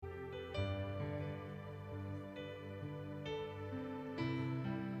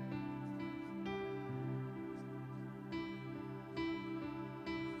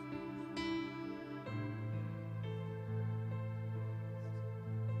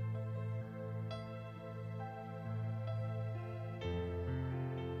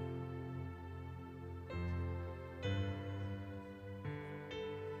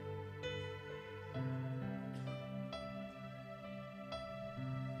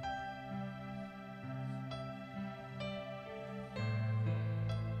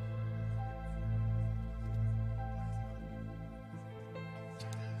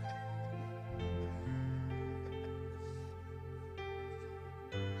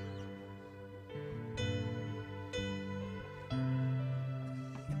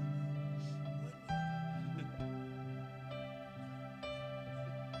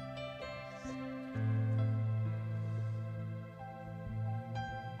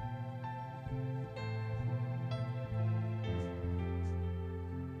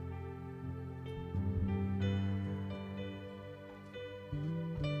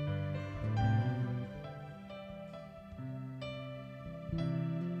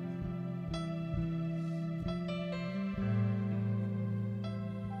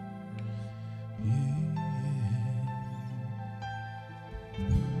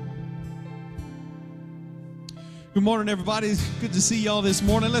Good morning, everybody. It's good to see y'all this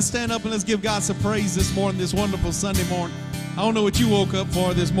morning. Let's stand up and let's give God some praise this morning, this wonderful Sunday morning. I don't know what you woke up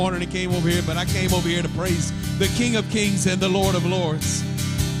for this morning and came over here, but I came over here to praise the King of Kings and the Lord of Lords.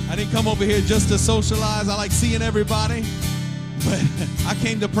 I didn't come over here just to socialize. I like seeing everybody, but I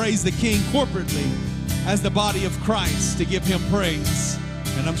came to praise the King corporately as the body of Christ, to give him praise.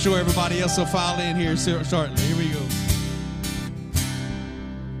 And I'm sure everybody else will file in here shortly. Here we go.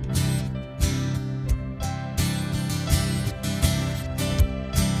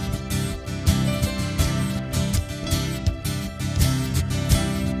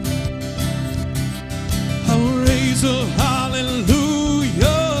 Hallelujah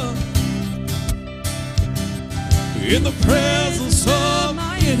in the presence of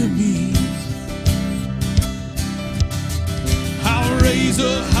my enemies. I'll raise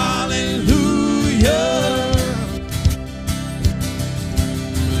a hallelujah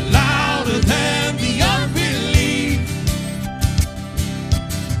louder than the unbelief.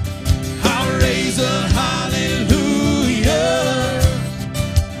 I'll raise a hallelujah.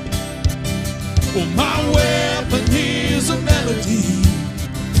 Oh, my weapon is a melody.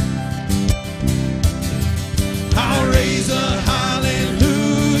 I'll raise a hallelujah.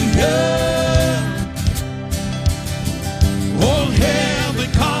 All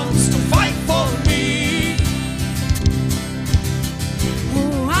heaven comes to fight for me.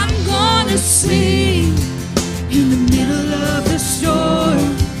 Oh, I'm gonna sing in the middle of the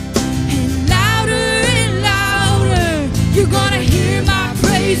storm, and louder, you're gonna hear my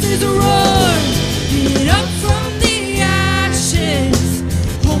praises roar. Get up from the ashes,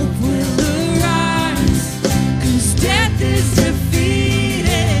 hope will arise, 'cause death is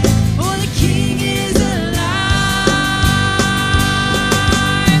defeated, oh, the King is alive,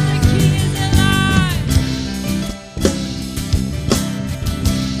 the King is alive.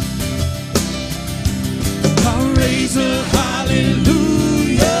 I'll raise a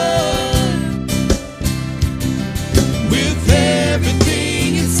hallelujah with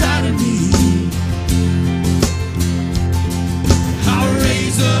everything inside of me. I'll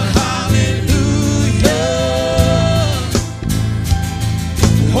raise a hallelujah.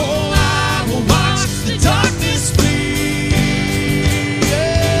 Oh, I will watch the darkness flee.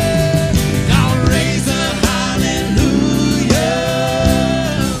 Yeah. I'll raise a hallelujah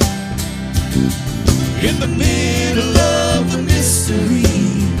in the middle of the mystery.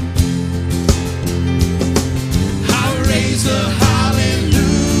 I'll raise a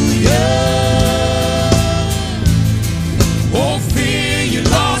hallelujah. Oh, fear, you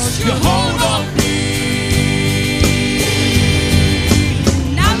lost your hold on me.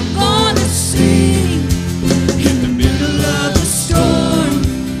 And I'm gonna sing in the middle of the storm,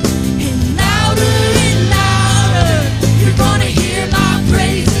 and louder, you're gonna hear my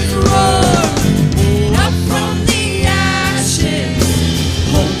praises roar. Get up from the ashes,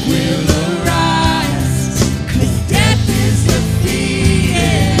 hope will arise, 'cause death is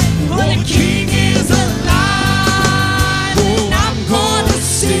defeated, oh, the King is alive. And I'm gonna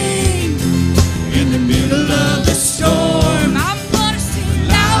sing In the middle of the storm, I'm gonna sing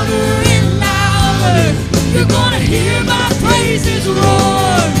louder, you're gonna hear my praises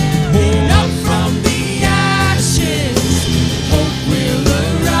roar. Get up from the ashes, hope will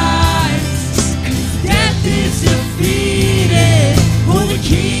arise, 'cause death is defeated, oh, the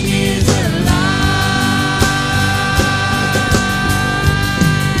King is alive.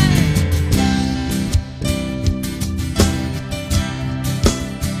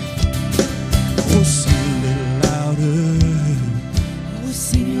 oh, sing a little louder, Oh,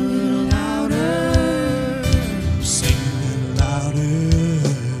 sing a little louder, sing a little louder,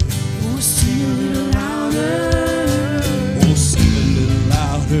 oh, sing a little louder, oh, sing a little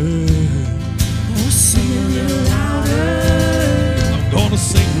louder. oh, sing a little louder. I'm gonna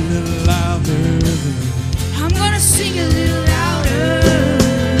sing a little louder.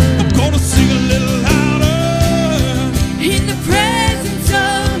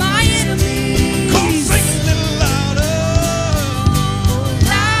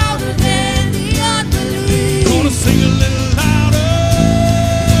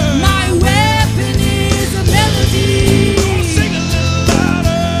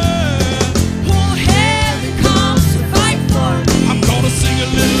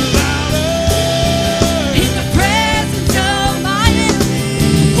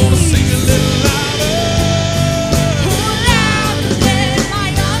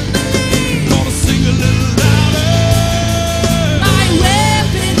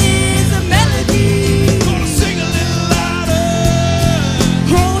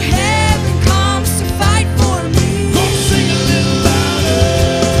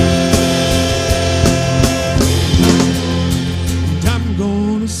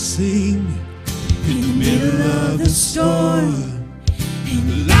 sing in the middle of the storm.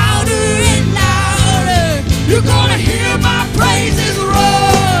 And louder and louder, you're gonna hear my praises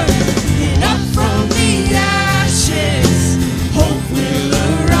roar. And up from the ashes, hope will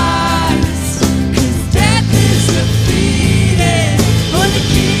arise. 'Cause death is defeated, for the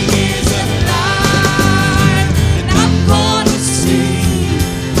King is alive. And I'm gonna sing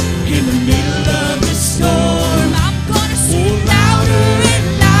in the middle of the storm. I'm gonna sing louder and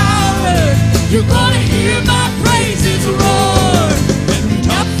louder. You're gonna hear my praises roar. And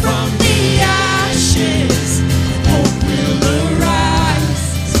up from the ashes, hope will arise.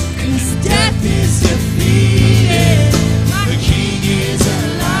 'Cause death is defeated, the King is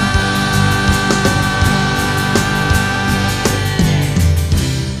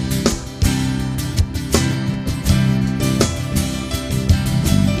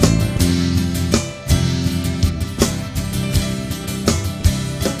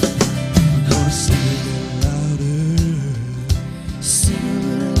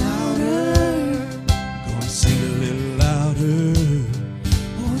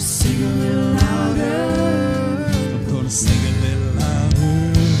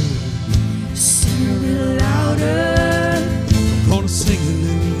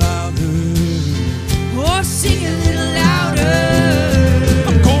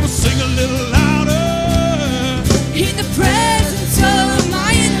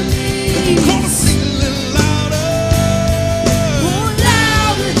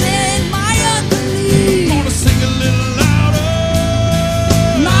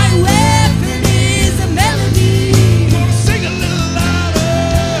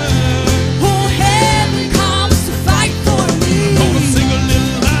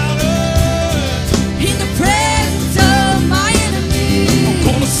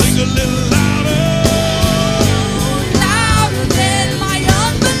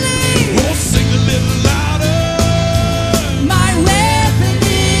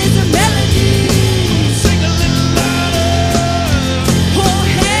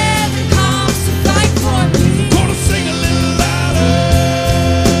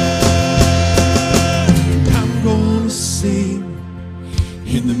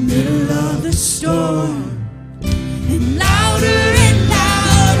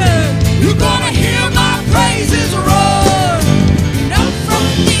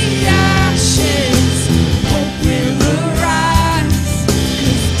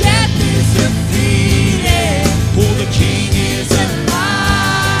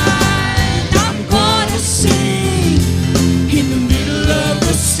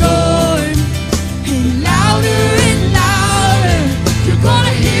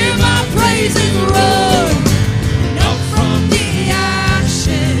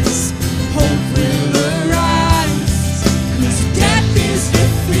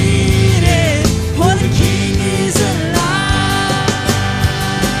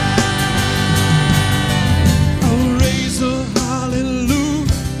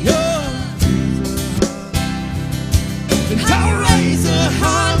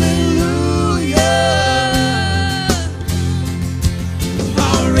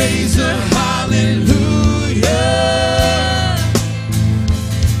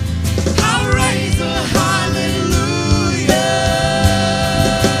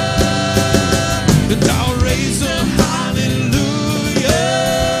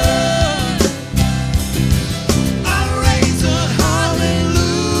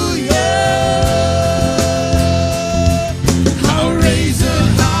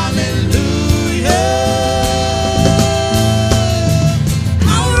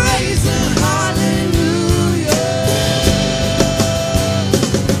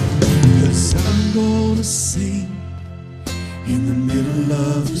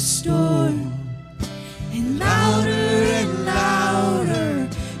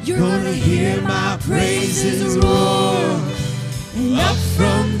praises roar, and up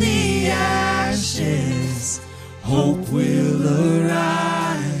from the ashes, hope will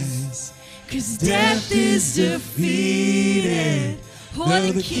arise. 'Cause death is defeated, for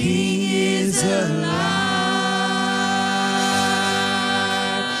the King is alive.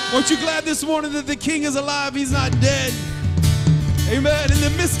 Aren't you glad this morning that the King is alive? He's not dead. Amen. In the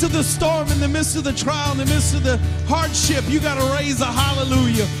midst of the storm, in the midst of the trial, in the midst of the hardship, you got to raise a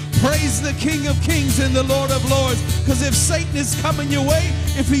hallelujah. Praise the King of Kings and the Lord of Lords. Because if Satan is coming your way,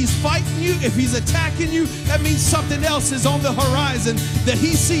 if he's fighting you, if he's attacking you, that means something else is on the horizon that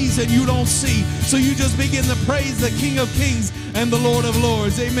he sees and you don't see. So you just begin to praise the King of Kings and the Lord of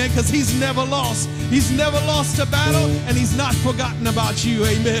Lords. Amen. Because he's never lost. He's never lost a battle, and he's not forgotten about you.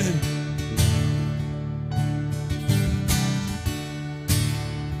 Amen.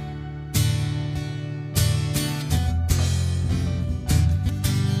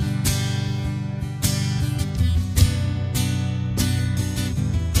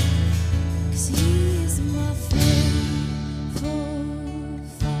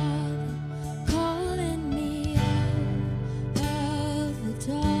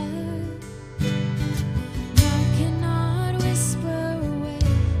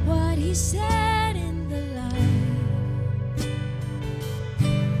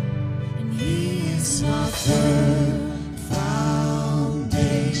 firm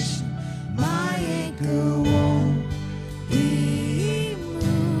foundation. My anchor won't be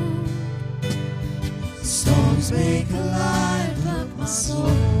moved. Storms may collide, but my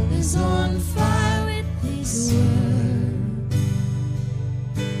soul is on fire with His word.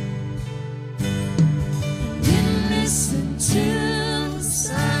 Then listen to the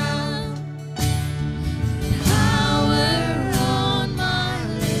sound, power on my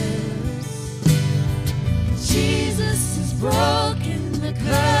lips. Jesus has broken the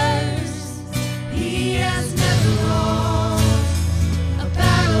curse. He has never lost a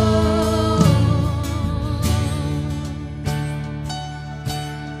battle.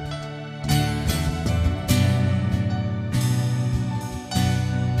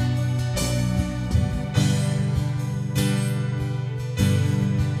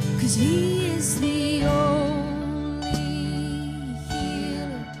 'Cause He is the only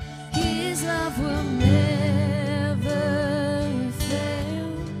healer. His love will never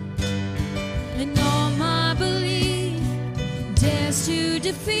fail. And all my belief dares to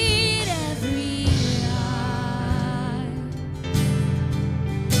defeat every lie.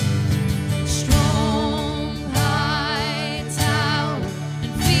 Strong high tower,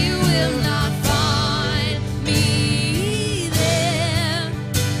 and fear will not find me there.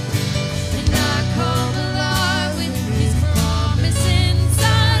 And I call the Lord with His promise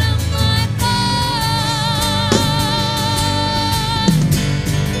inside of my heart.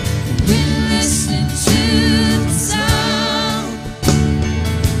 When listen to the sound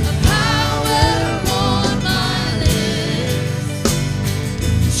of power on my lips,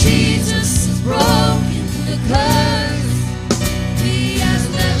 Jesus has broken the curse. He has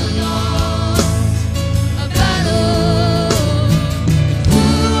never lost a battle. Who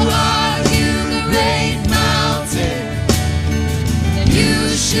are you, great mountain, that you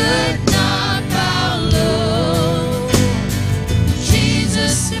should not bow low?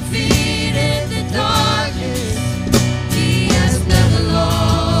 Jesus defeated the darkness. He has never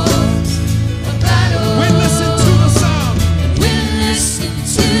lost a battle. We listen to the sound. We listen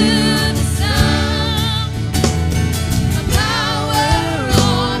to the sound of power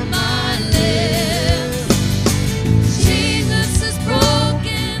on my lips. Jesus has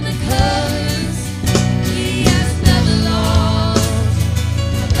broken the curse. He has never lost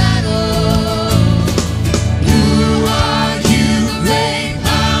a battle. Who are you, great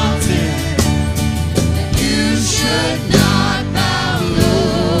mountain, that you should not bow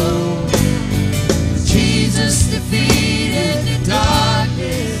low? Jesus defeated the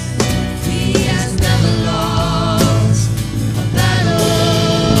darkness. He has never lost a battle.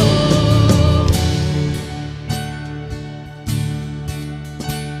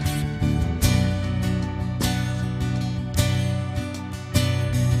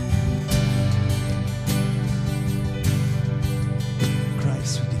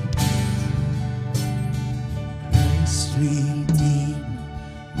 Christ redeemed.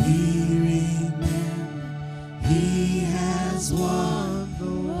 We remember He has won the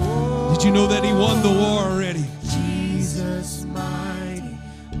war. Did you know that He won the war already? Jesus mighty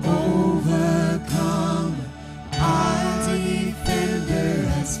overcome, our defender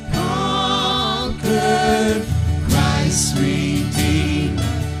has conquered. Christ redeemed.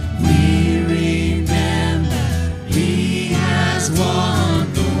 We remember He has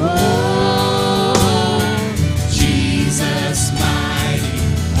won the war. Jesus mighty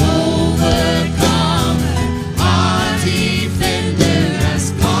overcome, our defender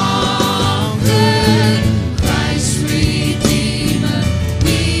has conquered.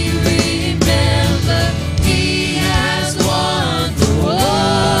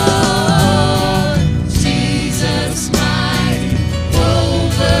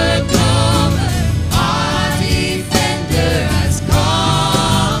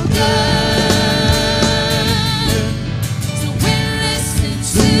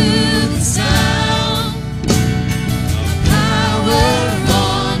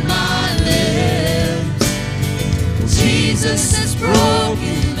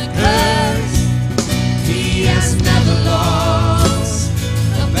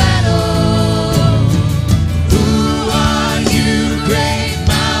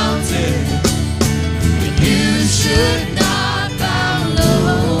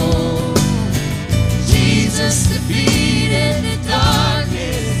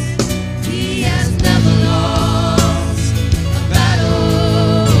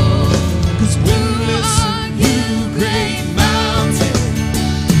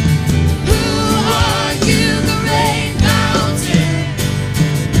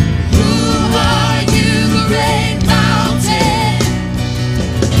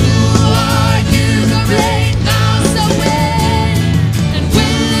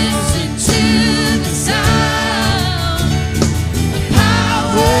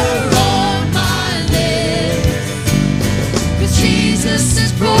 Jesus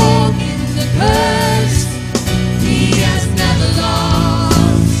has broken the curse. He has never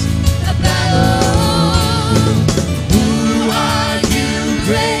lost a battle. Who are you,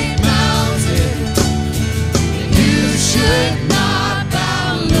 great mountain? You should not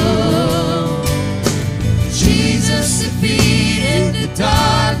bow low. Jesus defeated the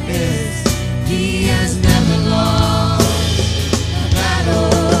darkness. He has never lost a battle.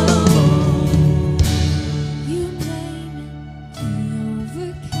 You name it, he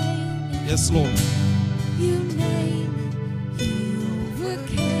overcame it. Yes, Lord. You name it, he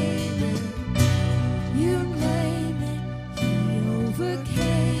overcame it. You name it, he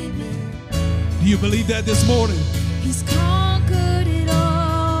overcame it. Do you believe that this morning? He's conquered it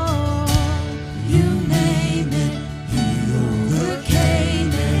all. You name it, he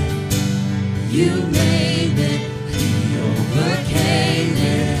overcame it. You name it, he overcame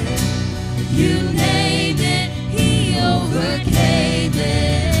it. You name it, he overcame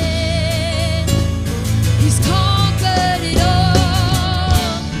it. He's conquered it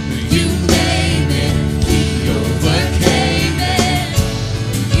all. You name it, he overcame it.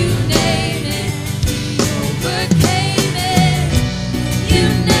 You name it, he overcame it. You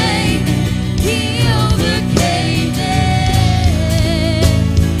name it, he overcame it.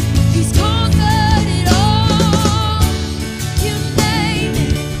 He's conquered it all. You name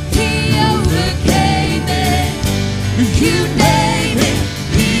it, he overcame it. You name it,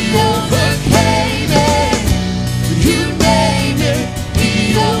 he overcame it. You name it, he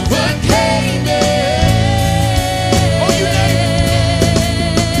overcame it. Oh,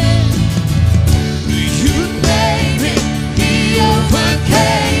 you name it, he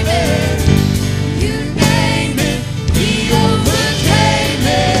overcame it. You name it, he overcame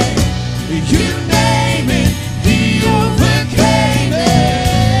it. You name it, he overcame it.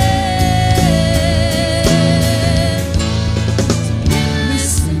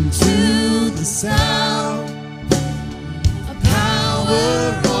 Listen to the sound of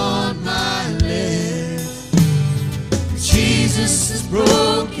power on my lips. Jesus has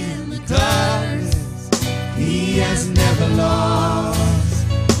broken the darkness. He has never lost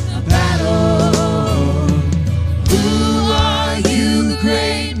a battle. Who are you,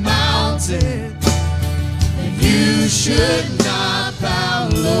 great mountain? And you should not bow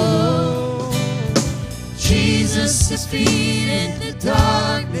low. Jesus defeated the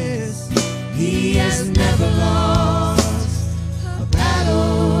darkness. He has never lost a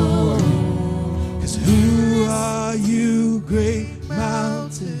battle. 'Cause who are you, great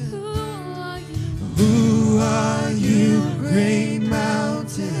mountain? Who are you, great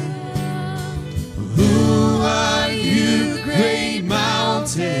mountain? Who are you, great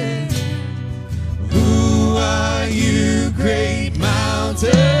mountain? Who are you, great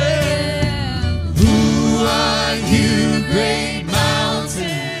mountain? Who are you, great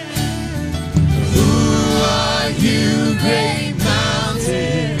mountain? Who are you, great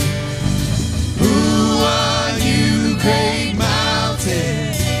mountain? Who are you, great mountain?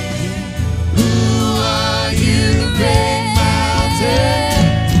 Who are you, great mountain?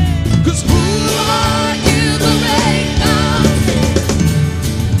 'Cause who are you, great mountain?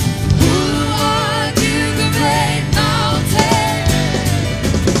 Who are you, great mountain?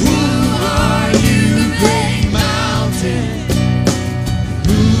 Who are you, great mountain?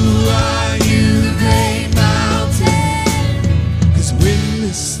 Who are you, great mountain? 'Cause when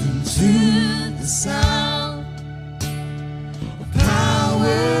listening to the sound of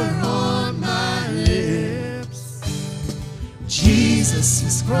power on my lips, Jesus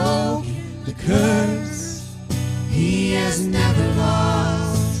has broken the curse. He has never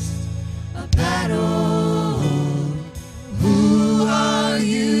lost a battle. Who are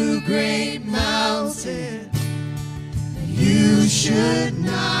you, great mountain? You should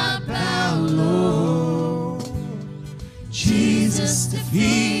not bow low. Jesus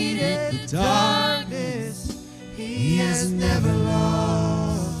defeated the darkness. He has never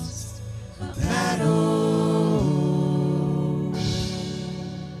lost a battle.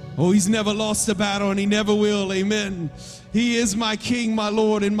 Oh, he's never lost a battle and he never will. Amen. He is my King, my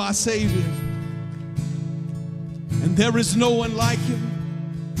Lord, and my Savior. And there is no one like him.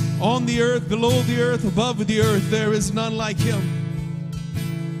 On the earth, below the earth, above the earth, there is none like him.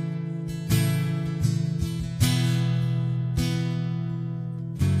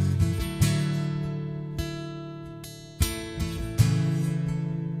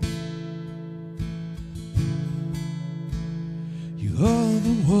 You are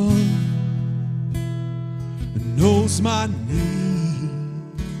the one who knows my name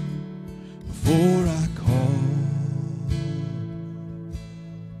before I call.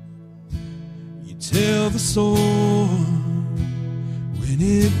 You tell the storm and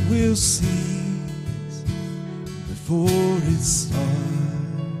it will cease before it starts.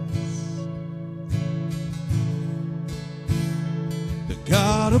 The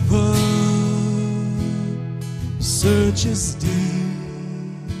God above searches deep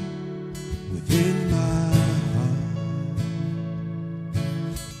within my heart.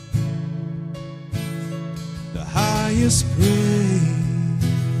 The highest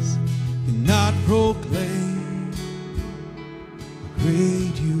praise cannot proclaim how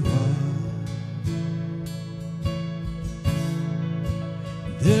great you are.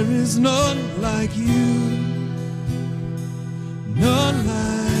 There is none like you, none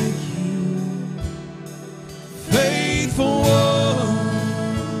like you, faithful one,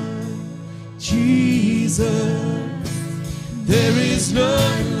 Jesus. There is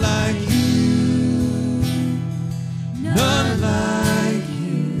none like you, none like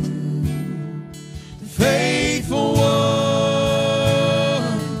you, faithful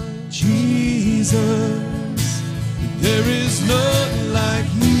one, Jesus. There is none like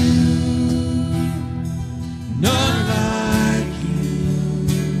you, none like you,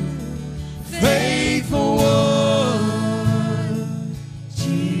 faithful one,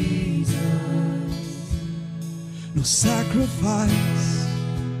 Jesus. No sacrifice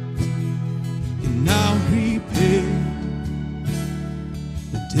can now repay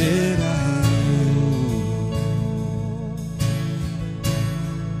the debt I owe,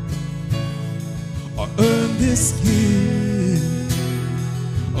 or earn this gift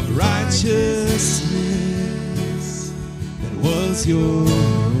of righteousness that was your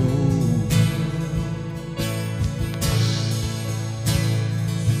own.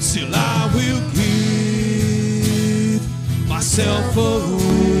 Still I will give myself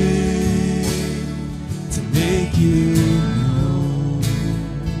away to make you known.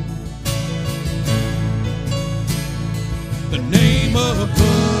 The name above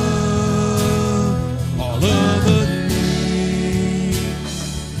all other names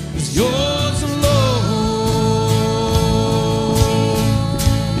is yours alone.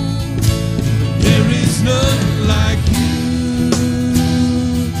 There is none like you,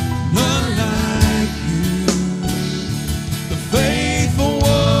 none like you, the faithful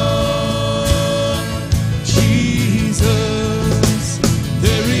one, Jesus.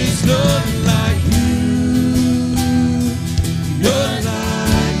 There is none like you, none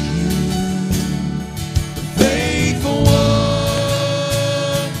like you, the faithful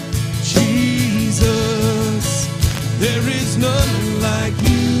one, Jesus. There is none like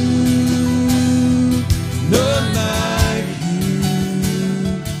you, none like you,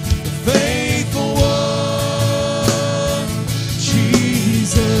 the faithful one,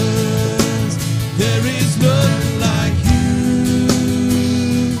 Jesus. There is none like you,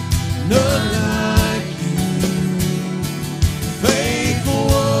 none like you, faithful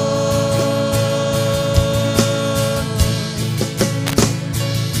one.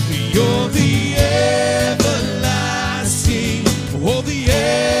 You're the everlasting, oh the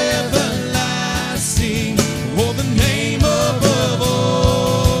everlasting, oh the name above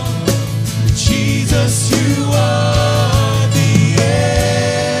all. Jesus, you are the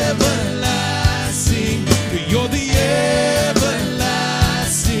everlasting. You're the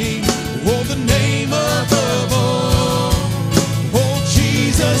everlasting, oh the name above all. Oh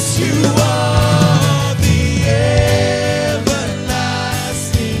Jesus, you are the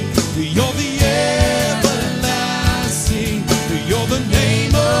everlasting. You're the everlasting. You're the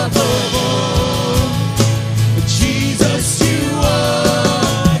name above all. Jesus, you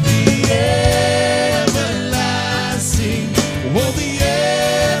are the everlasting. Oh, the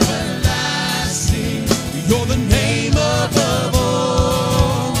everlasting. You're the name above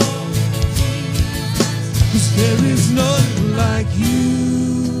all. 'Cause there is none like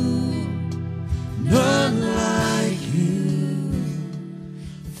you, none like you,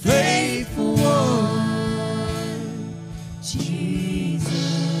 faithful one, Jesus.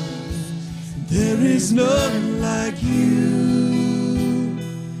 There is none like you,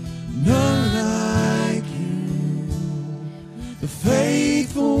 none like you, the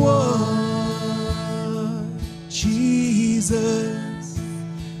faithful one, Jesus.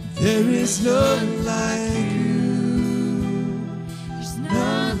 There is none like you, there's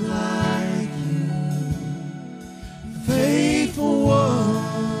none like you, faithful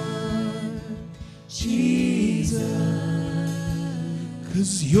one, Jesus.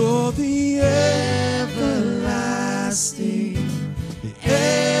 'Cause you're the everlasting, the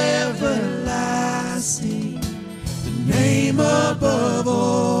everlasting, the name above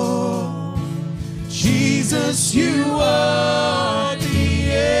all. Jesus, you are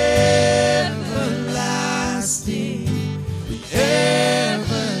the everlasting, the everlasting.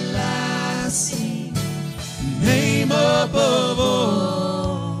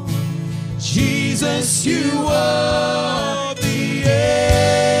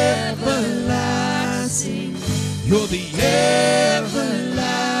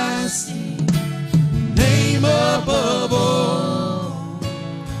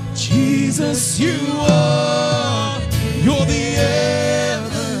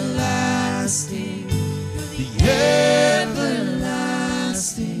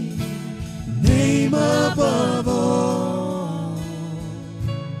 name above all.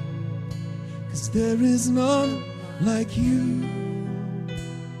 'Cause there is none like you,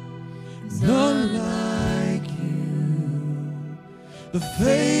 none like you, the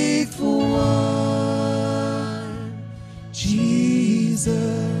faithful one, Jesus.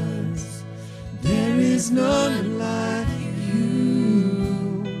 There is none like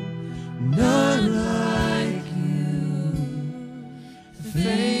you, none like you, the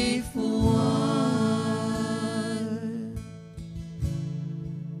faithful one.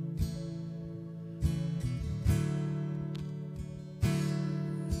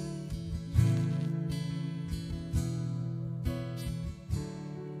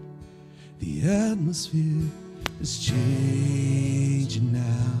 The atmosphere is changing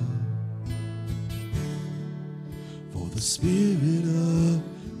now, for the Spirit of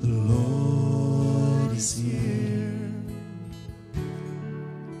the Lord is here.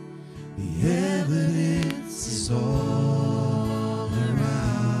 The evidence is all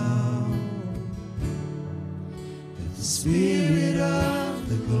around that the Spirit of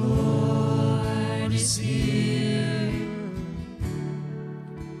the Lord is here.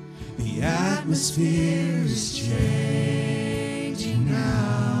 The atmosphere is changing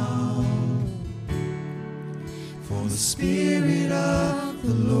now, for the Spirit of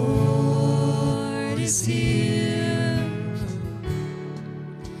the Lord is here.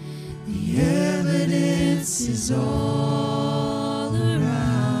 The evidence is all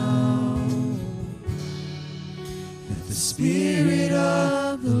around that the Spirit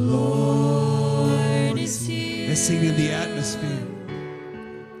of the Lord is here. Let's sing in the atmosphere.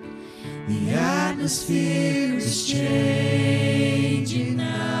 The atmosphere is changing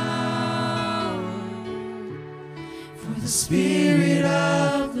now, for the Spirit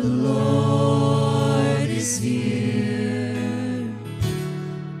of the Lord is here.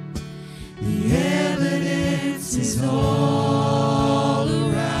 The evidence is all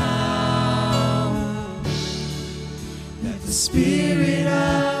around that the Spirit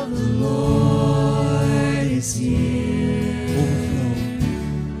of the Lord is here.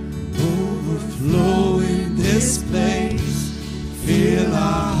 Overflow in this place. Fill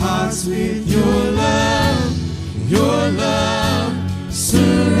our hearts with your love. Your love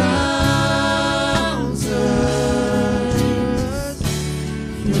surrounds us.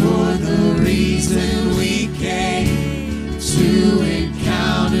 You're the reason we came to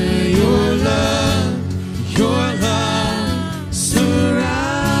encounter your love. Your love surrounds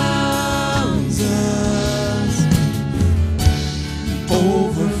us.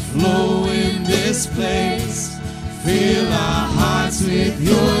 Overflow in this place. Fill our hearts with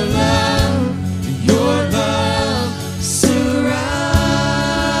your love. Your love surrounds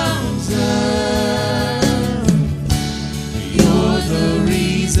us. You're the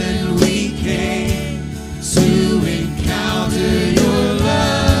reason we came to encounter your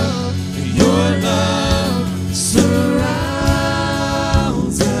love. Your love surrounds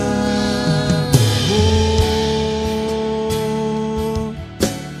us. Oh,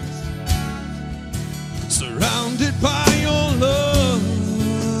 surrounded by your love.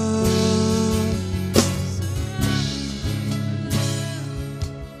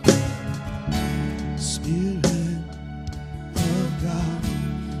 Spirit of God,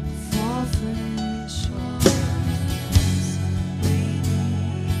 fall fresh on us.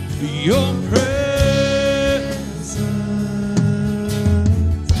 Your presence,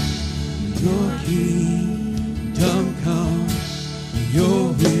 your kingdom come, your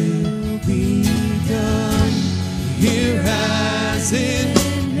will be done, here as in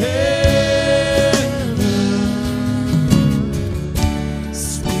heaven.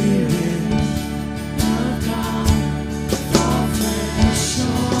 Spirit of God, fall fresh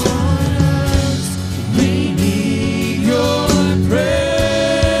on us. We need your presence.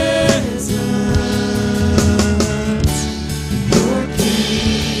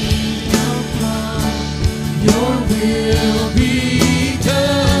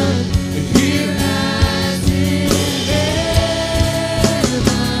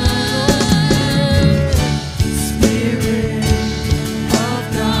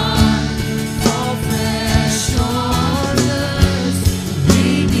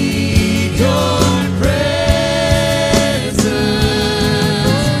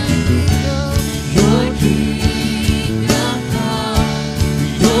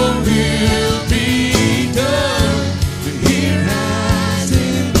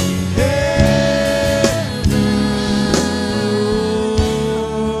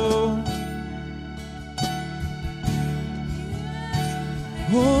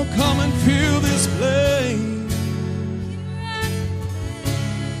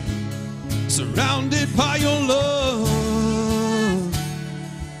 surrounded by your love.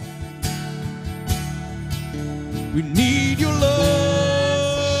 We need your love.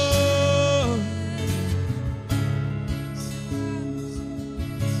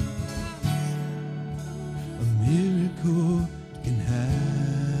 A miracle can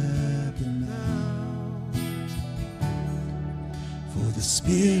happen now, for the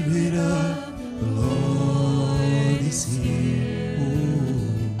Spirit of the Lord is here.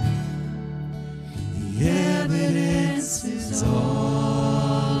 The evidence is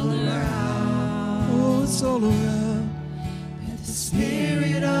all around. Oh, it's all around. That the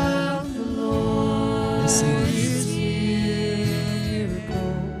Spirit of the Lord is here.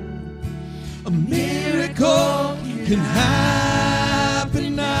 A miracle can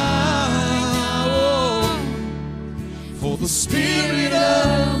happen now. Oh, for the Spirit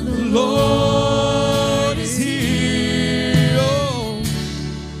of the Lord is here. Oh,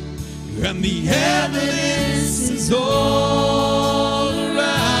 and the evidence is all around.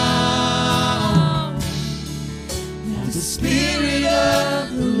 The Spirit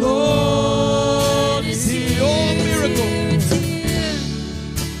of the Lord is here. Oh, miracle.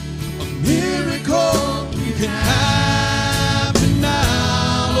 A miracle can happen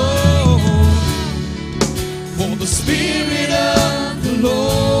now. Oh, for the Spirit of the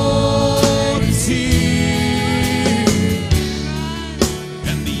Lord is here.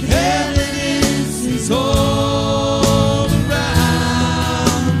 And the evidence is all around.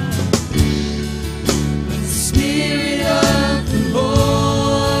 The Spirit of the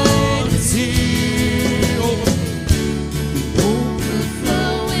Lord is here.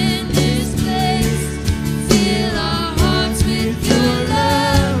 Overflow in this place. Fill our hearts with your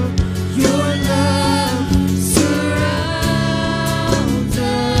love. Your love surrounds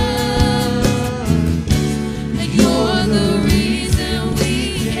us. And you're the reason we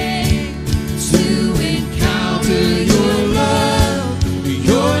came to encounter your love.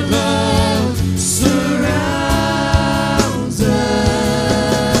 Your love surrounds us.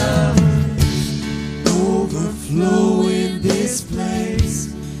 Overflow in this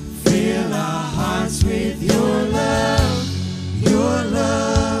place. Fill our hearts with your love. Your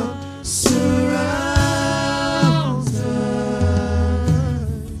love surrounds us.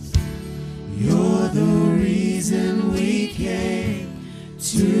 You're the reason we came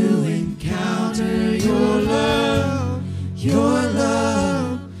to encounter your love. Your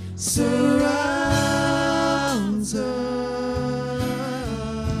love surrounds us.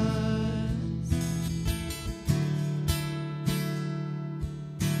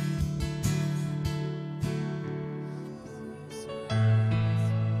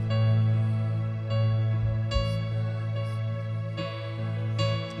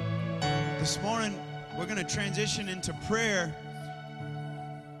 This morning, we're going to transition into prayer.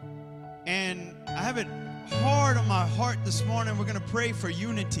 And I have it hard on my heart this morning. We're going to pray for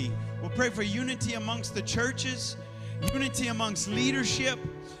unity. We'll pray for unity amongst the churches, unity amongst leadership,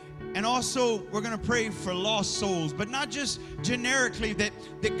 and also we're going to pray for lost souls. But not just generically, that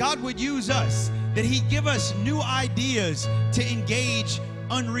God would use us, that He'd give us new ideas to engage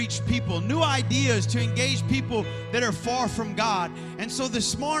unreached people, new ideas to engage people that are far from God. And so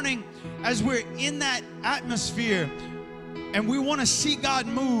this morning, as we're in that atmosphere and we want to see God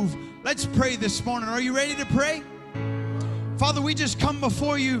move, let's pray this morning. Are you ready to pray? Father, we just come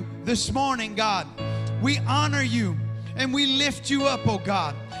before you this morning, God. We honor you and we lift you up, oh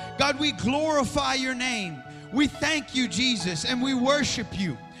God. God, we glorify your name. We thank you, Jesus, and we worship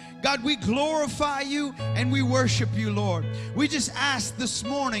you. God, we glorify you and we worship you, Lord. We just ask this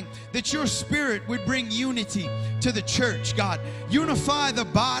morning that your Spirit would bring unity to the church, God. Unify the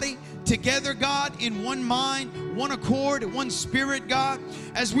body together, God, in one mind, one accord, one spirit, God.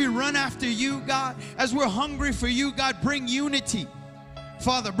 As we run after you, God, as we're hungry for you, God, bring unity.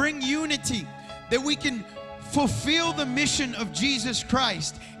 Father, bring unity that we can fulfill the mission of Jesus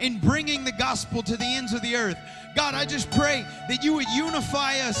Christ in bringing the gospel to the ends of the earth. God, I just pray that you would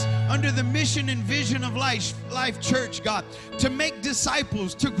unify us under the mission and vision of Life Church, God, to make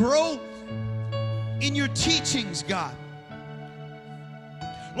disciples, to grow in your teachings, God.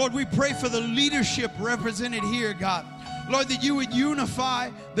 Lord, we pray for the leadership represented here, God. Lord, that you would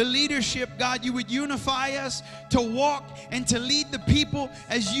unify the leadership, God. You would unify us to walk and to lead the people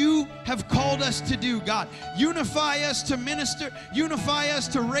as you have called us to do, God. Unify us to minister. Unify us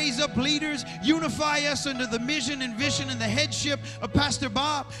to raise up leaders. Unify us under the mission and vision and the headship of Pastor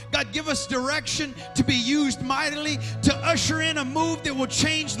Bob. God, give us direction to be used mightily to usher in a move that will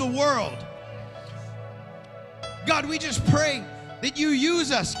change the world. God, we just pray that you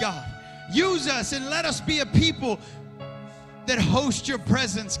use us, God. Use us and let us be a people that host your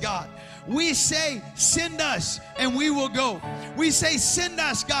presence, God. We say, send us and we will go. We say, send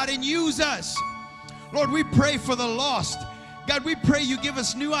us, God, and use us. Lord, we pray for the lost. God, we pray you give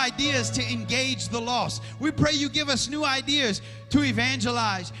us new ideas to engage the lost. We pray you give us new ideas to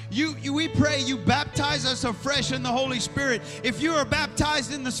evangelize. We pray you baptize us afresh in the Holy Spirit. If you are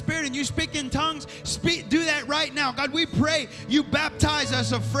baptized in the Spirit and you speak in tongues, do that right now. God, we pray you baptize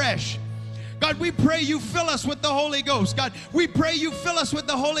us afresh. God, we pray you fill us with the Holy Ghost. God, we pray you fill us with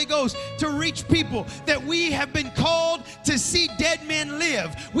the Holy Ghost to reach people, that we have been called to see dead men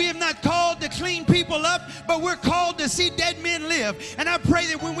live. We have not called to clean people up, but we're called to see dead men live. And I pray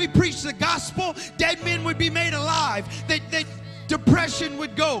that when we preach the gospel, dead men would be made alive, that depression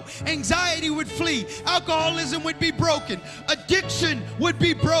would go, anxiety would flee, alcoholism would be broken, addiction would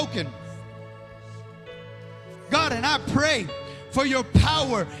be broken. God, and I pray for your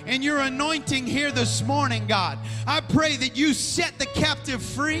power and your anointing here this morning, God. I pray that you set the captive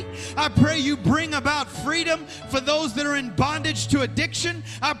free. I pray you bring about freedom for those that are in bondage to addiction.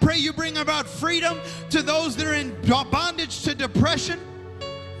 I pray you bring about freedom to those that are in bondage to depression.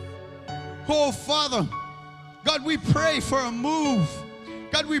 Oh, Father, God, we pray for a move.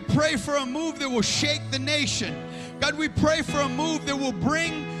 God, we pray for a move that will shake the nation. God, we pray for a move that will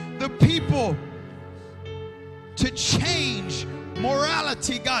bring the people to change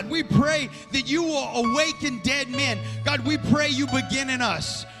morality. God, we pray that you will awaken dead men. God, we pray you begin in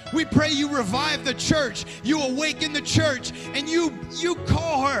us. We pray you revive the church. You awaken the church, and you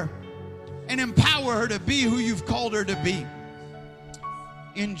call her and empower her to be who you've called her to be.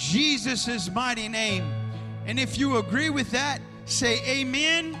 In Jesus' mighty name. And if you agree with that, say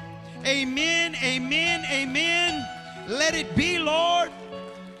amen, amen, amen, amen. Let it be, Lord.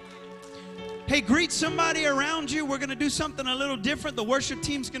 Hey, greet somebody around you. We're going to do something a little different. The worship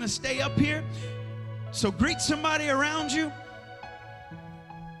team's going to stay up here. So greet somebody around you.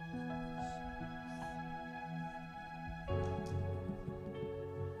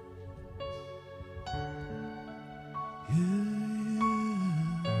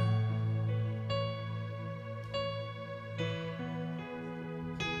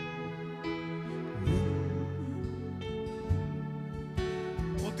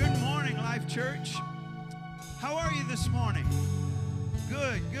 Church, how are you this morning?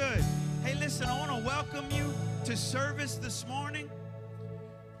 Good, good. Hey, listen, I want to welcome you to service this morning.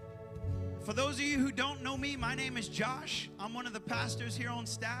 For those of you who don't know me, my name is Josh. I'm one of the pastors here on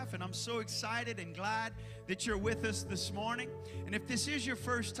staff, and I'm so excited and glad that you're with us this morning. And if this is your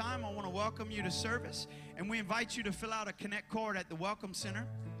first time, I want to welcome you to service, and we invite you to fill out a Connect card at the Welcome Center.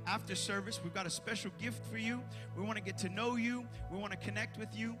 After service, we've got a special gift for you. We want to get to know you. We want to connect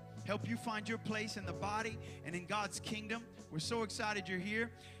with you, help you find your place in the body and in God's kingdom. We're so excited you're here.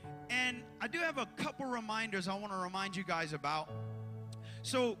 And I do have a couple reminders I want to remind you guys about.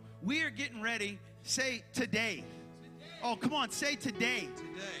 So we are getting ready. Say today. Oh, come on, say today.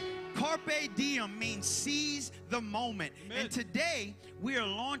 Carpe diem means seize the moment. Amen. And today we are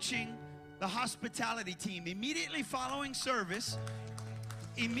launching the hospitality team. Immediately following service,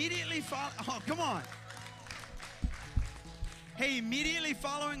 oh, come on. Hey, immediately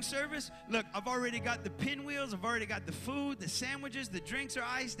following service, look, I've already got the pinwheels. I've already got the food, the sandwiches, the drinks are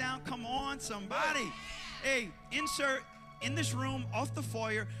iced down. Come on, somebody. Hey, insert in this room, off the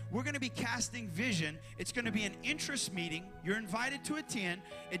foyer, we're going to be casting vision. It's going to be an interest meeting. You're invited to attend.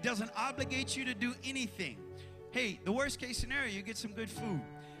 It doesn't obligate you to do anything. Hey, the worst case scenario, you get some good food.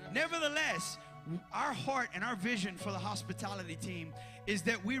 Nevertheless, our heart and our vision for the hospitality team is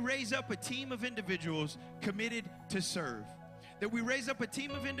that we raise up a team of individuals committed to serve. That we raise up a team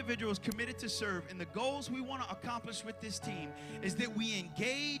of individuals committed to serve. And the goals we want to accomplish with this team is that we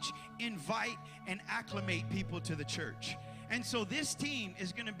engage, invite, and acclimate people to the church. And so this team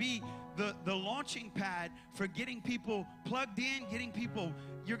is going to be the launching pad for getting people plugged in, getting people.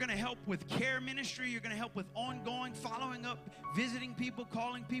 You're going to help with care ministry. You're going to help with ongoing, following up, visiting people,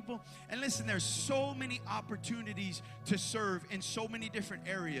 calling people. And listen, there's so many opportunities to serve in so many different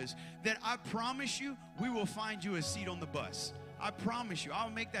areas that I promise you, we will find you a seat on the bus. I promise you, I'll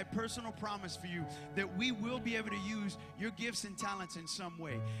make that personal promise for you that we will be able to use your gifts and talents in some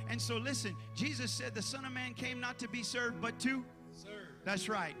way. And so listen, Jesus said the Son of Man came not to be served, but to serve. That's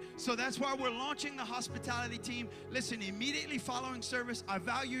right. So that's why we're launching the hospitality team. Listen, immediately following service, I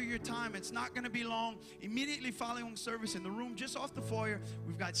value your time. It's not going to be long. Immediately following service in the room just off the foyer,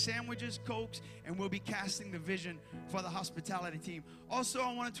 we've got sandwiches, Cokes, and we'll be casting the vision for the hospitality team. Also,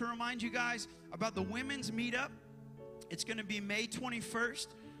 I wanted to remind you guys about the women's meetup. It's going to be May 21st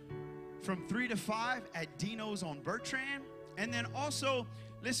from 3 to 5 at Dino's on Bertrand. And then also,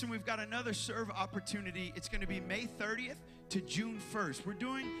 listen, we've got another serve opportunity. It's going to be May 30th, to June 1st. We're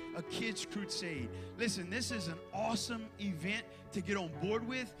doing a kids crusade. Listen, this is an awesome event to get on board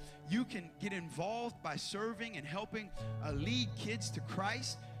with. You can get involved by serving and helping lead kids to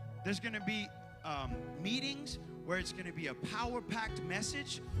Christ. There's going to be meetings where it's going to be a power-packed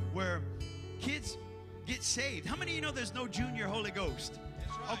message where kids get saved. How many of you know there's no junior Holy Ghost?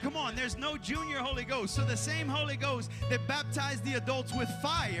 Oh, come on, there's no junior Holy Ghost. So the same Holy Ghost that baptized the adults with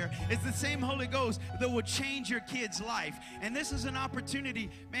fire is the same Holy Ghost that will change your kid's life. And this is an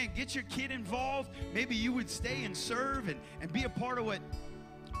opportunity, man, get your kid involved. Maybe you would stay and serve and be a part of what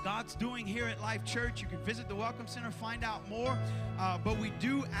God's doing here at Life Church. You can visit the Welcome Center, find out more. But we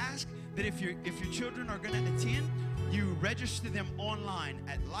do ask that if your children are going to attend, you register them online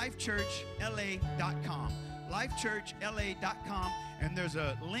at lifechurchla.com. lifechurchla.com, and there's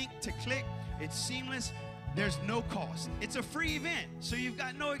a link to click. It's seamless. There's no cost. It's a free event, so you've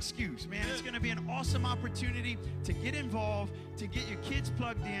got no excuse, man. It's going to be an awesome opportunity to get involved, to get your kids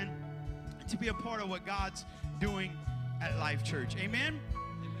plugged in, to be a part of what God's doing at Life Church. Amen?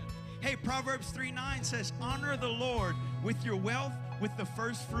 Hey, Proverbs 3:9 says, honor the Lord with your wealth, with the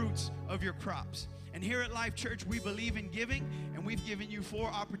first fruits of your crops. And here at Life Church, we believe in giving, and we've given you 4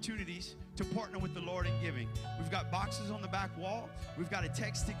 opportunities to partner with the Lord in giving. We've got boxes on the back wall. We've got a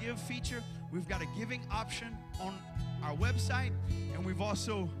text to give feature. We've got a giving option on our website, and we've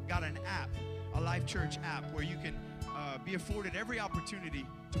also got an app, a Life Church app, where you can be afforded every opportunity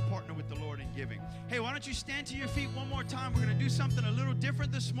to partner with the Lord in giving. Hey, why don't you stand to your feet one more time? We're going to do something a little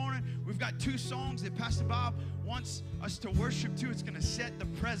different this morning. We've got 2 songs that Pastor Bob wants us to worship to. It's going to set the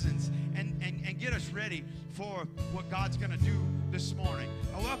presence and get us ready for what God's going to do this morning.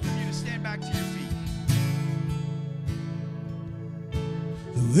 I welcome you to stand back to your feet.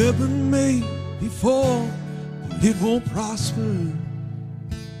 The weapon may be formed, but it won't prosper.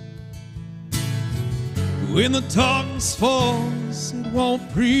 When the darkness falls, it won't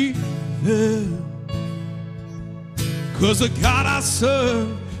prevail. 'Cause the God I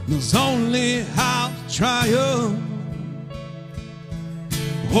serve knows only how to triumph.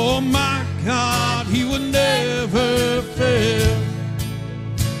 Oh my God, He will never fail.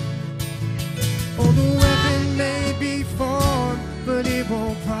 Oh, the weapon may be formed, but it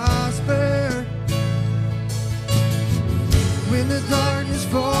won't prosper. When the darkness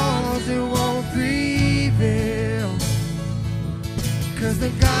falls, it won't prevail. 'Cause the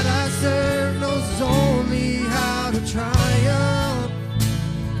God I serve knows only how to triumph.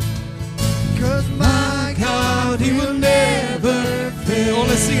 'Cause my God, He will never fail. Oh,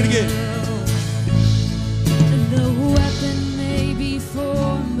 let's sing it again. The weapon may be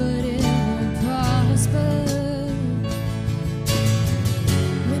formed, but it won't prosper.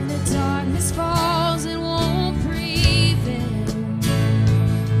 When the darkness falls, it won't prevail.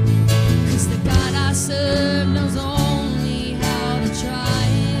 'Cause the God I serve knows only how to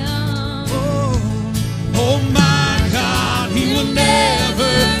triumph. Oh my God, He will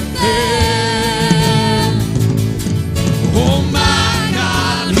never fail. Oh my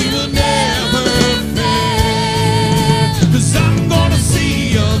God, He will never fail. 'Cause I'm gonna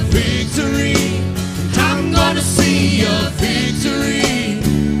see a victory. I'm gonna see a victory.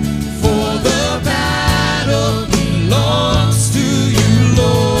 For the battle belongs to you,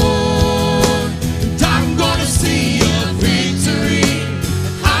 Lord. I'm gonna see a victory.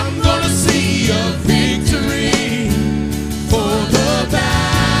 I'm gonna see a victory. For the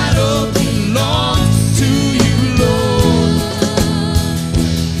battle belongs to you, Lord.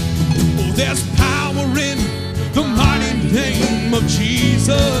 Oh, there's power in the mighty name of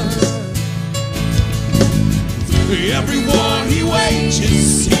Jesus. Every war He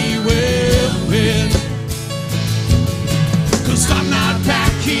wages, He will win. 'Cause I'm not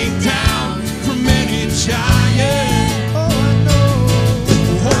backing down from any giant. Oh, I know.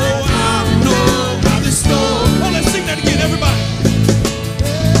 Oh, I know how this story. Oh, let's sing that again, everybody.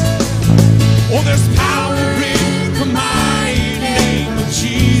 Oh, there's power in the mighty name of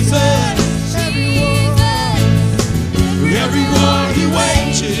Jesus. Every war He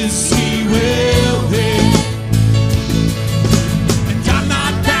wages, He will win. And I'm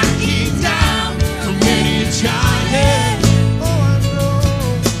not backing down from any giant. Oh, I know.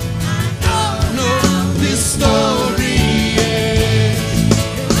 I know this story ends.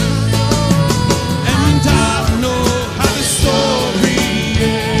 And I know how the story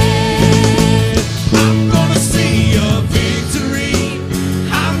ends. I'm gonna see a victory.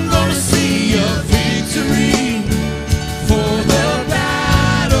 I'm gonna see a victory. For the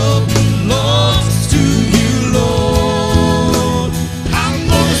battle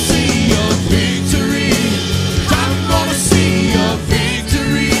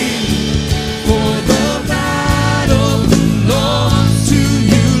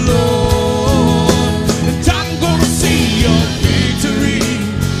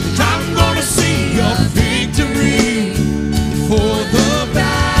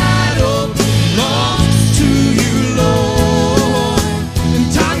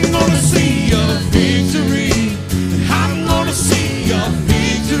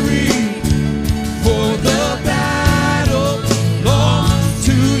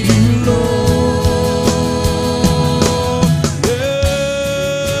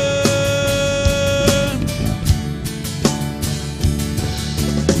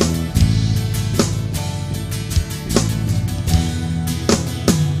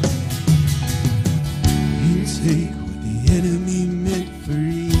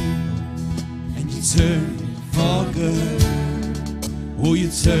turn it for good. Oh, you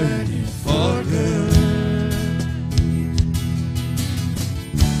turn it for good.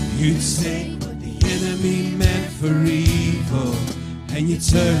 You take what the enemy meant for evil, and you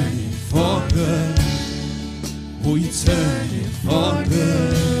turn it for good. Oh, you turn it for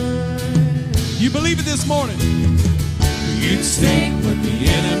good. You believe it this morning? You take what the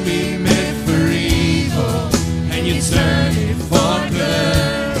enemy meant for evil, and you turn it for good.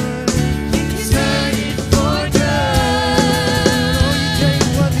 You turn it for good.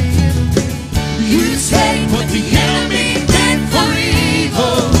 You take what the enemy meant for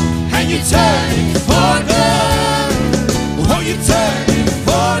evil, and you turn it for good. Oh, you turn it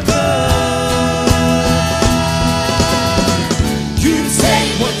for good. You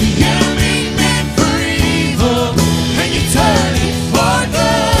take what the enemy meant for evil, and you turn it for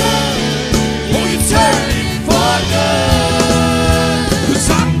good. Oh, you turn it for good. 'Cause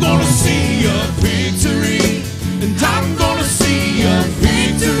I'm gonna see a victory, and I'm gonna see a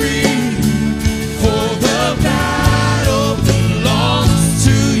victory. For the battle belongs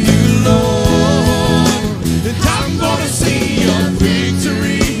to you, Lord. And I'm gonna see a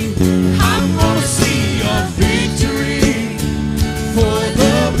victory. I'm gonna see a victory. For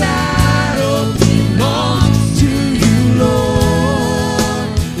the battle belongs to you, Lord.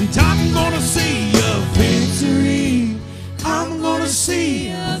 And I'm gonna see a victory. I'm gonna see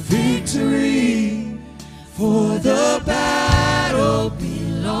a victory. For the battle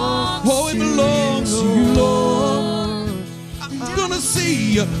belongs Oh, it belongs to you, Lord. I'm gonna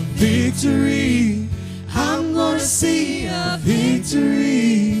see a victory. I'm gonna see a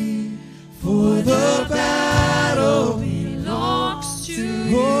victory. For the battle belongs to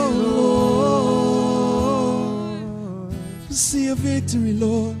you, Lord. See a victory,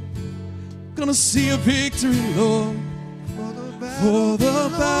 Lord. Gonna see a victory, Lord. For the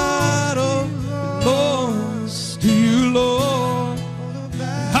battle belongs to you, Lord.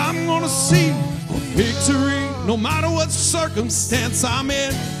 I'm gonna see a victory no matter what circumstance I'm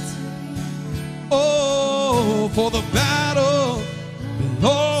in. Oh, for the battle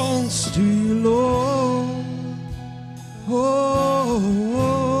belongs to you, Lord. Oh.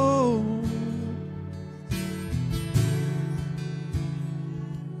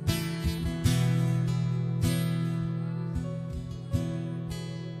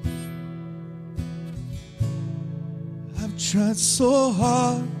 I've tried so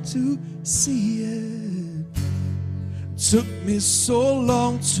hard to see it. Took me so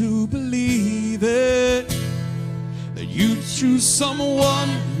long to believe it, that you choose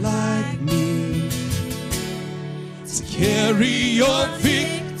someone like me to carry your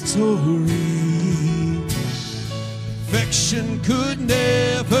victory. Perfection could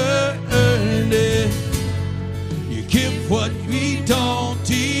never earn it. You give what we don't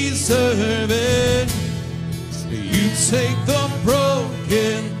deserve it. You take the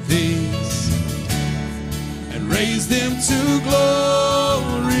broken things and raise them to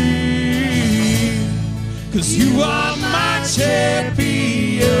glory. 'Cause you are my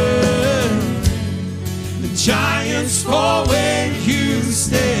champion. The giants fall when you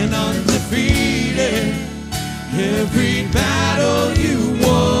stand undefeated. Every battle you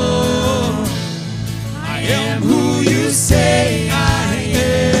won. I am who you say I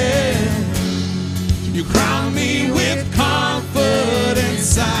am. You crown me with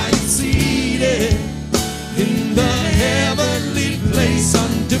confidence. I am seated in the heavenly place,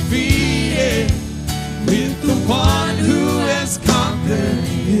 undefeated, with the one who has conquered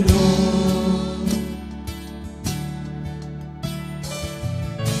it all.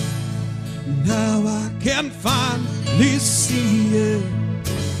 Now I can finally see it.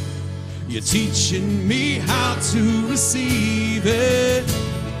 You're teaching me how to receive it.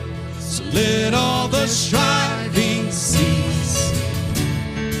 So let all the striving cease.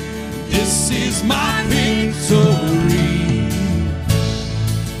 This is my victory.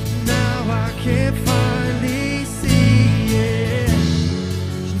 Now I can finally see it.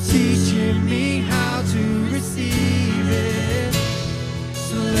 She's teaching me how to receive it.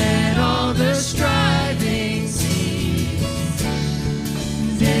 So let all the striving cease.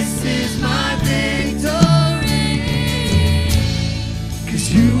 This is my victory. 'Cause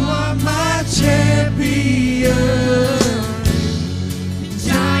you are my champion.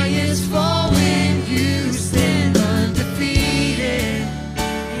 Giants fall when you stand undefeated.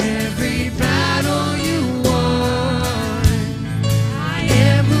 Every battle you won. I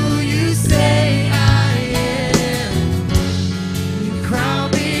am who you say I am. You crown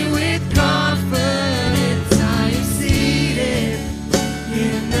me with confidence. I am seated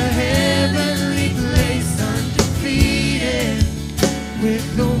in the heavenly place, undefeated, with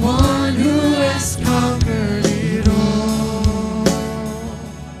the one who has has conquered it all.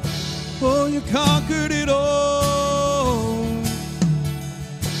 Oh, you conquered it all.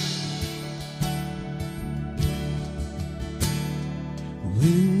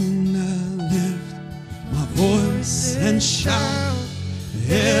 When I lift my voice and shout,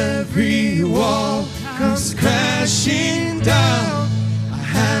 every wall comes crashing down. I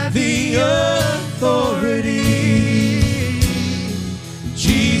have the authority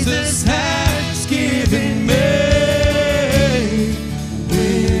Jesus has given me.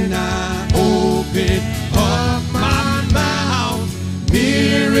 When I open up my mouth,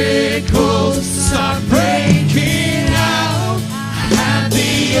 miracles start breaking out. I have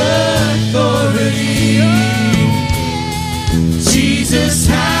the authority Jesus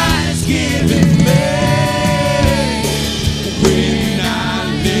has given me. When I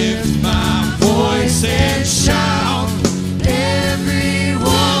lift my voice and shout, every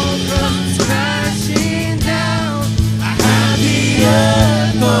wall comes crashing down. I have the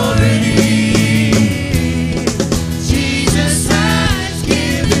authority Jesus has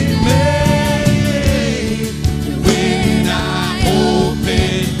given me. When I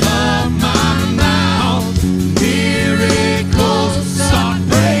open up my mouth, miracles start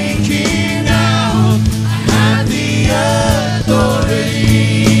breaking out. I have the authority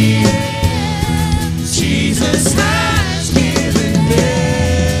Jesus has given me.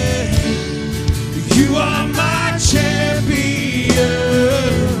 You are my champion.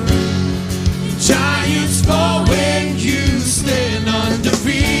 Giants fall when you stand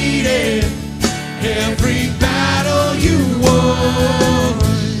undefeated. Every battle you won.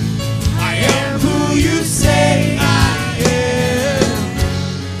 I am who you say I am.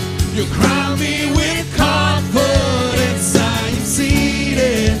 You crown me with confidence. I am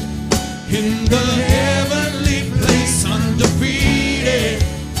seated in the heavenly place, undefeated,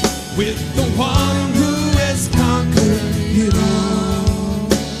 with the one who has conquered it all.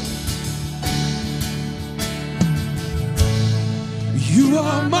 You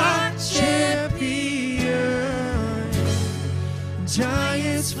are my Champion.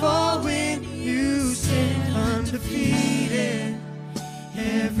 Giants fall when you stand undefeated.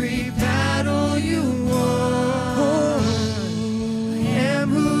 Every battle you won. I am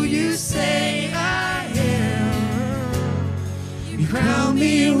who you say I am. You crown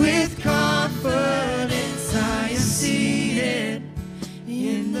me with confidence. I am seated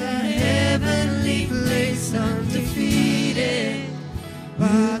in the heavenly place, undefeated.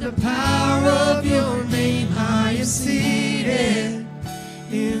 By the power of your name, I am seated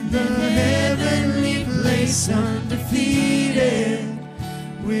in the heavenly place, undefeated,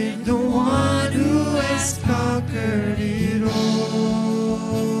 with the one who has conquered it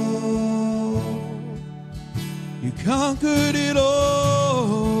all. You conquered it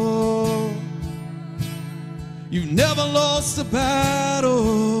all. You've never lost a battle.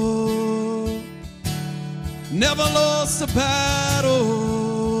 Never lost a battle.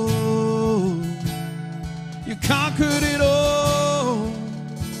 You conquered it all.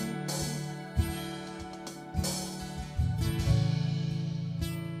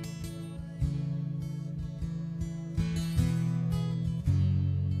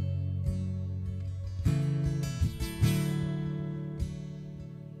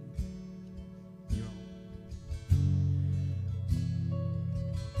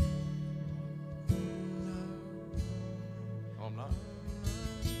 Oh, I'm not.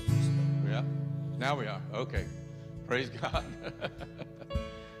 Yeah, now we are. Okay. Praise God.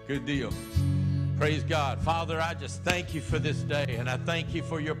 Good deal. Praise God. Father, I just thank you for this day, and I thank you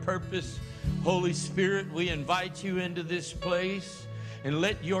for your purpose. Holy Spirit, we invite you into this place, and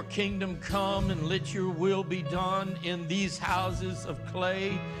let your kingdom come, and let your will be done in these houses of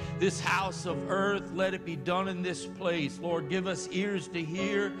clay, this house of earth. Let it be done in this place. Lord, give us ears to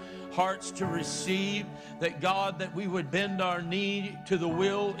hear, hearts to receive, that God, that we would bend our knee to the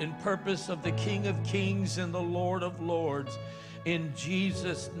will and purpose of the King of Kings and the Lord of Lords. In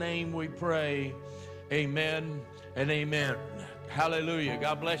Jesus' name we pray. Amen and amen. Hallelujah.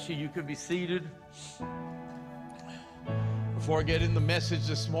 God bless you. You could be seated. Before I get in the message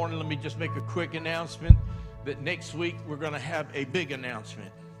this morning, let me just make a quick announcement that next week we're going to have a big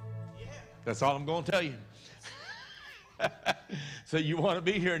announcement. That's all I'm going to tell you. So you want to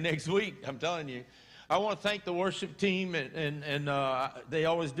be here next week, I'm telling you. I want to thank the worship team, and they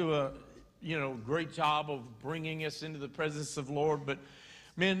always do a great job of bringing us into the presence of the Lord. But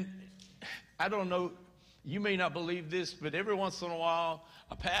man, I don't know, you may not believe this, but every once in a while,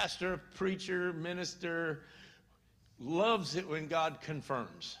 a pastor, preacher, minister loves it when God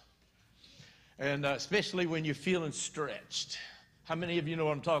confirms. And especially when you're feeling stretched. How many of you know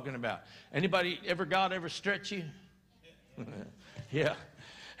what I'm talking about? Anybody God ever stretch you? Yeah.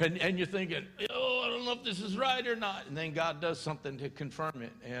 And you're thinking, oh, I don't know if this is right or not. And then God does something to confirm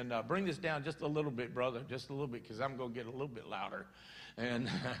it. And bring this down just a little bit, brother, just a little bit, because I'm going to get a little bit louder. And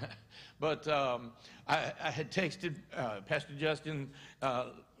but I had texted Pastor Justin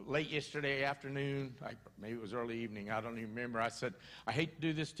late yesterday afternoon. Maybe it was early evening. I don't even remember. I said, I hate to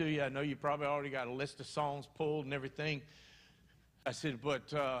do this to you. I know you probably already got a list of songs pulled and everything. I said,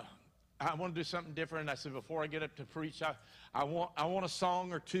 but I want to do something different. I said, before I get up to preach, I want a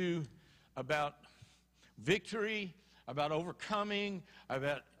song or two about victory, about overcoming.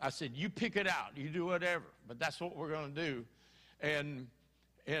 I said, you pick it out. You do whatever. But that's what we're going to do. And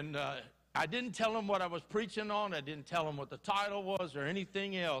I didn't tell him what I was preaching on. I didn't tell him what the title was or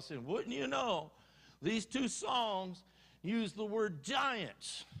anything else. And wouldn't you know, these two songs use the word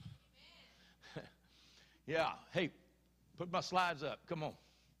giants. Yeah. Hey, put my slides up. Come on.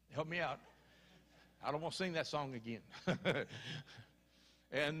 Help me out. I don't want to sing that song again.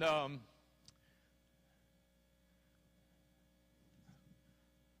 And help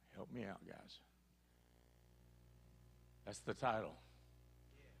me out, guys. That's the title.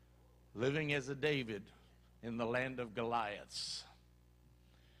 Living as a David in the land of Goliaths.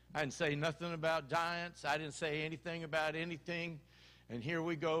 I didn't say nothing about giants. I didn't say anything about anything. And here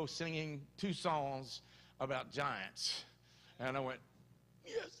we go singing two songs about giants. And I went,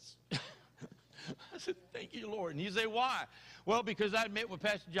 yes. I said, thank you, Lord. And you say, why? Well, because I met with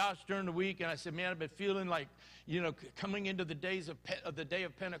Pastor Josh during the week, and I said, man, I've been feeling like, coming into the days of the day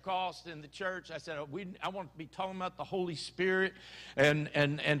of Pentecost in the church. I said, I want to be talking about the Holy Spirit.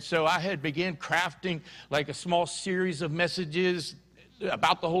 And so I had began crafting like a small series of messages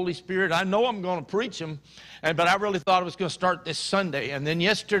about the Holy Spirit. I know I'm going to preach them, but I really thought I was going to start this Sunday. And then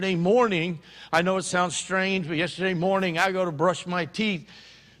yesterday morning, I know it sounds strange, but yesterday morning I go to brush my teeth.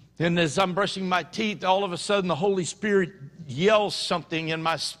 And as I'm brushing my teeth, all of a sudden the Holy Spirit yells something in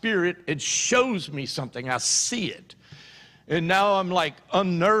my spirit. It shows me something. I see it. And now I'm like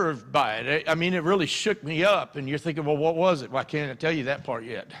unnerved by it. I mean, it really shook me up. And you're thinking, well, what was it? Well, I can't tell you that part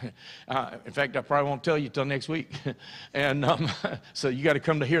yet. In fact, I probably won't tell you till next week. And so you got to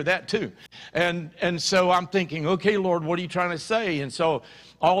come to hear that too. And so I'm thinking, okay, Lord, what are you trying to say? And so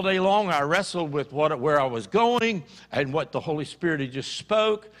all day long I wrestled with where I was going and what the Holy Spirit had just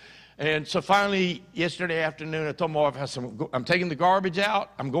spoke. And so finally, yesterday afternoon, I told my wife, I said, I'm taking the garbage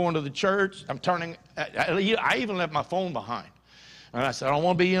out. I'm going to the church. I even left my phone behind. And I said, I don't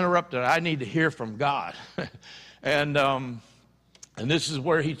want to be interrupted. I need to hear from God. And this is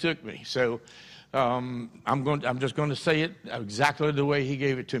where he took me. So I'm just going to say it exactly the way he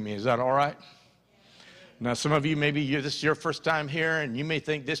gave it to me. Is that all right? Now, some of you, this is your first time here, and you may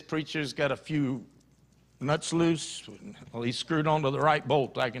think this preacher's got a few nuts loose. Well, he's screwed onto the right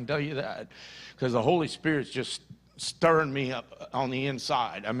bolt, I can tell you that, because the Holy Spirit's just stirring me up on the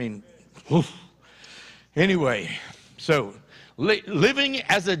inside. I mean, oof. Anyway, so living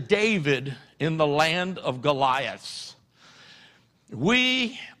as a David in the land of Goliaths.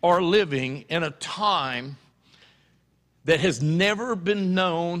 We are living in a time that has never been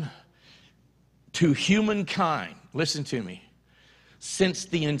known to humankind. Listen to me. Since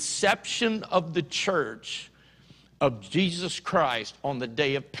the inception of the church of Jesus Christ on the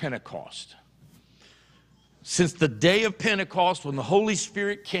day of Pentecost. Since the day of Pentecost, when the Holy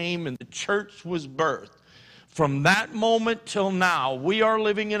Spirit came and the church was birthed, from that moment till now, we are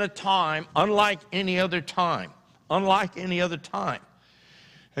living in a time unlike any other time. Unlike any other time.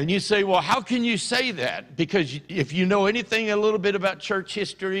 And you say, well, how can you say that? Because if you know anything a little bit about church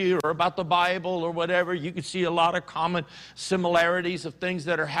history or about the Bible or whatever, you can see a lot of common similarities of things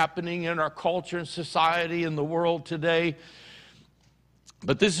that are happening in our culture and society and the world today.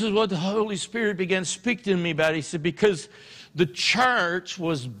 But this is what the Holy Spirit began speaking to me about. He said, because the church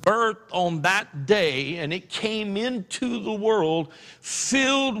was birthed on that day and it came into the world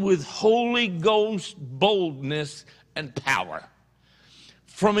filled with Holy Ghost boldness and power.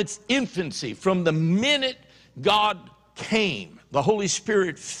 From its infancy, from the minute God came, the Holy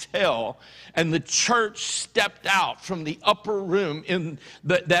Spirit fell, and the church stepped out from the upper room in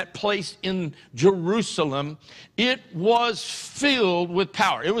that place in Jerusalem. It was filled with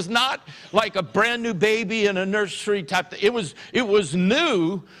power. It was not like a brand new baby in a nursery type thing. It was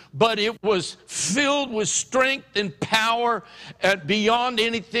new, but it was filled with strength and power beyond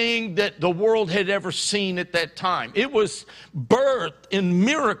anything that the world had ever seen at that time. It was birthed in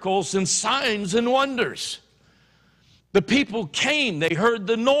miracles and signs and wonders. The people came, they heard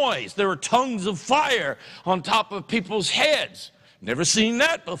the noise. There were tongues of fire on top of people's heads. Never seen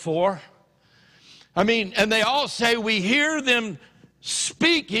that before. I mean, and they all say, we hear them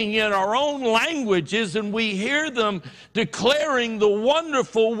speaking in our own languages, and we hear them declaring the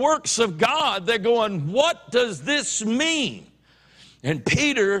wonderful works of God. They're going, what does this mean? And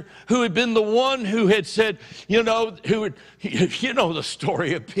Peter, who had been the one who had said, you know the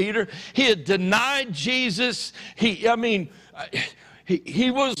story of Peter. He had denied Jesus. He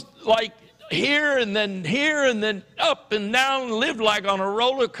was like here and then up and down, lived like on a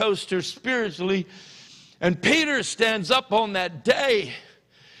roller coaster spiritually. And Peter stands up on that day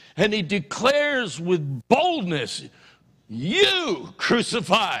and he declares with boldness, you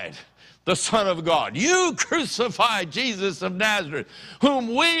crucified the Son of God. You crucified Jesus of Nazareth,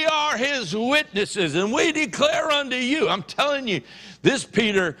 whom we are his witnesses, and we declare unto you. I'm telling you, this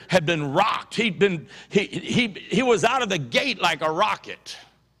Peter had been rocked. He was out of the gate like a rocket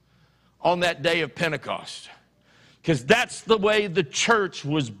on that day of Pentecost. Because that's the way the church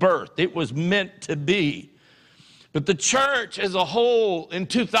was birthed. It was meant to be. But the church as a whole in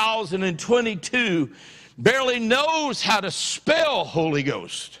 2022 barely knows how to spell Holy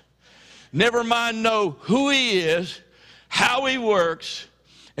Ghost. Never mind know who he is, how he works,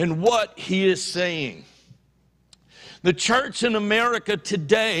 and what he is saying. The church in America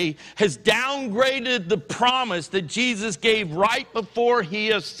today has downgraded the promise that Jesus gave right before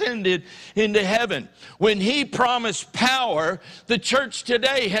he ascended into heaven. When he promised power, the church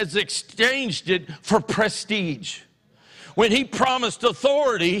today has exchanged it for prestige. When he promised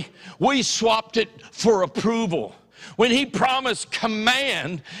authority, we swapped it for approval. When he promised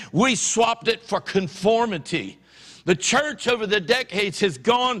command, we swapped it for conformity. The church over the decades has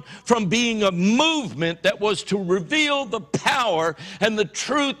gone from being a movement that was to reveal the power and the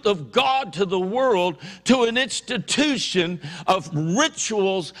truth of God to the world to an institution of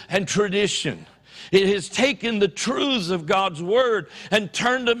rituals and tradition. It has taken the truths of God's word and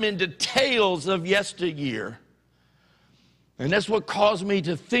turned them into tales of yesteryear. And that's what caused me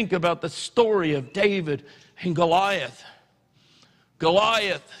to think about the story of David and Goliath.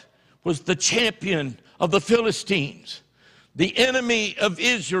 Goliath was the champion of the Philistines, the enemy of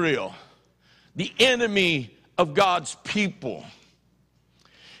Israel, the enemy of God's people.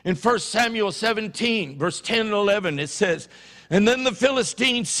 In 1 Samuel 17, verse 10 and 11, it says, and then the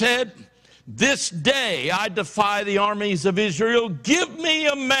Philistines said, this day I defy the armies of Israel. Give me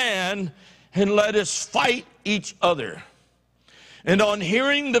a man and let us fight each other. And on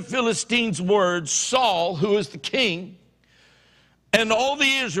hearing the Philistines' words, Saul, who is the king, and all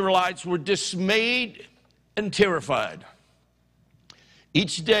the Israelites were dismayed and terrified.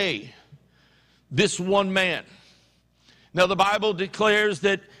 Each day, this one man. Now, the Bible declares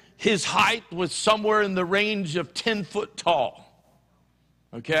that his height was somewhere in the range of 10 foot tall.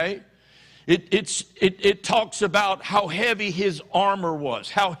 Okay? It talks about how heavy his armor was,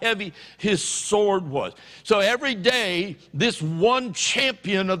 how heavy his sword was. So every day, this one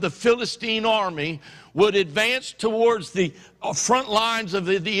champion of the Philistine army would advance towards the front lines of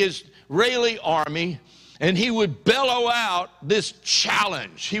the Israeli army, and he would bellow out this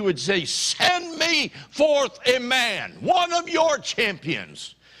challenge. He would say, send me forth a man, one of your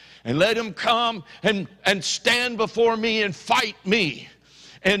champions, and let him come and stand before me and fight me.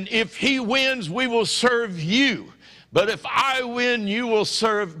 And if he wins, we will serve you. But if I win, you will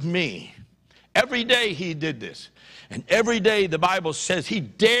serve me. Every day he did this. And every day the Bible says he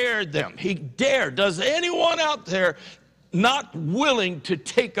dared them. He dared. Does anyone out there not willing to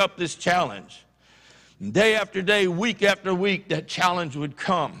take up this challenge? And day after day, week after week, that challenge would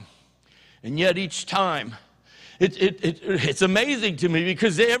come. And yet each time, it's amazing to me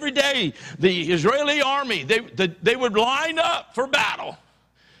because every day the Israeli army, they would line up for battle.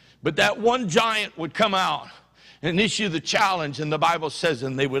 But that one giant would come out and issue the challenge, and the Bible says,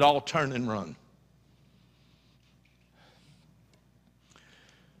 and they would all turn and run.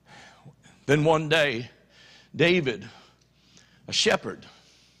 Then one day, David, a shepherd,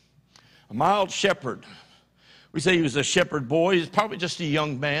 a mild shepherd. We say he was a shepherd boy. He's probably just a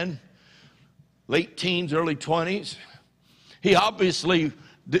young man, late teens, early 20s. He obviously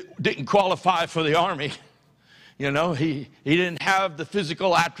didn't qualify for the army. You know, he didn't have the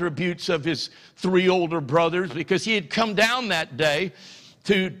physical attributes of his three older brothers because he had come down that day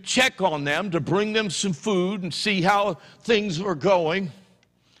to check on them, to bring them some food and see how things were going.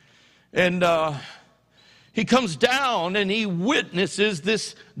 And he comes down and he witnesses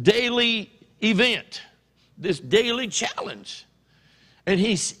this daily event, this daily challenge. And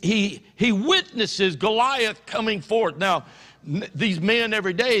he witnesses Goliath coming forth. Now, these men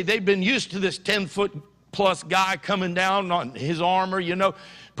every day, they've been used to this 10-foot plus guy coming down on his armor, you know,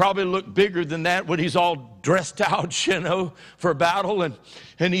 probably looked bigger than that when he's all dressed out, you know, for battle.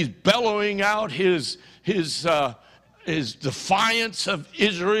 And he's bellowing out his is defiance of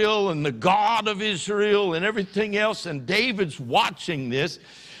Israel and the God of Israel and everything else. And David's watching this,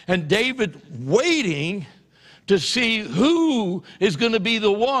 and David waiting to see who is going to be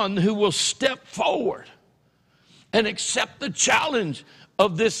the one who will step forward and accept the challenge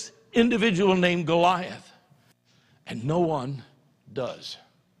of this individual named Goliath. And no one does.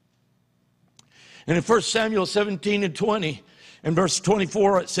 And in 1 Samuel 17 and 20, in verse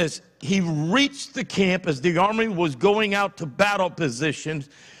 24, it says, he reached the camp as the army was going out to battle positions,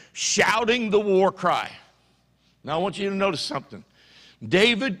 shouting the war cry. Now I want you to notice something.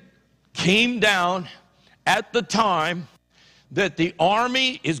 David came down at the time that the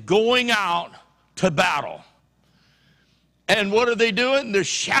army is going out to battle. And what are they doing? They're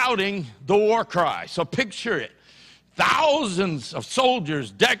shouting the war cry. So picture it. Thousands of soldiers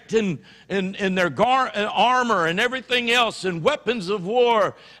decked in their armor and everything else and weapons of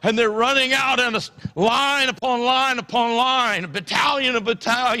war. And they're running out in a line upon line upon line, a battalion of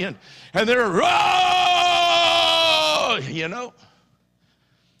battalion. And they're, "Roar!" You know,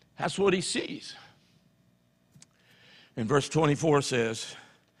 that's what he sees. And verse 24 says,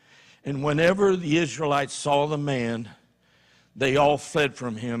 and whenever the Israelites saw the man, they all fled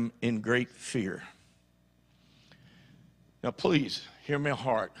from him in great fear. Now, please, hear my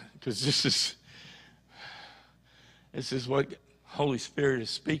heart, because this is what Holy Spirit is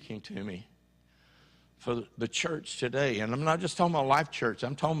speaking to me for the church today. And I'm not just talking about Life Church.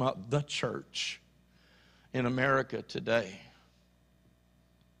 I'm talking about the church in America today.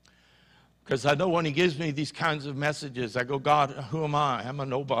 Because I know when he gives me these kinds of messages, I go, God, who am I? I'm a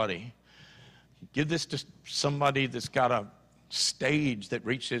nobody. Give this to somebody that's got a stage that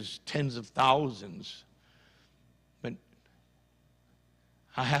reaches tens of thousands. But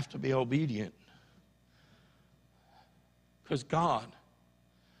I have to be obedient. Because God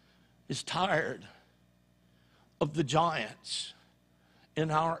is tired of the giants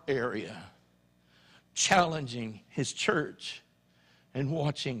in our area challenging his church and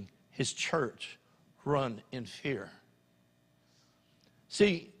watching his church run in fear.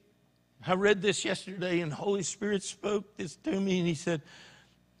 See, I read this yesterday and Holy Spirit spoke this to me and he said,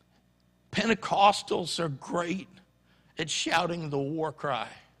 Pentecostals are great at shouting the war cry.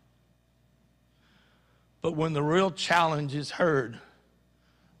 But when the real challenge is heard,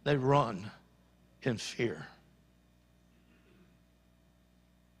 they run in fear.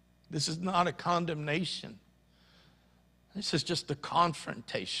 This is not a condemnation. This is just a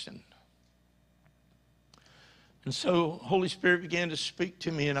confrontation. And so Holy Spirit began to speak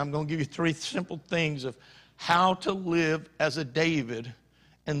to me, and I'm going to give you 3 simple things of how to live as a David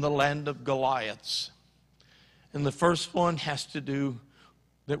in the land of Goliaths. And the first one has to do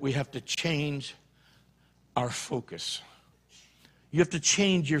that we have to change our focus. You have to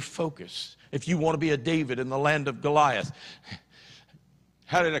change your focus if you want to be a David in the land of Goliath.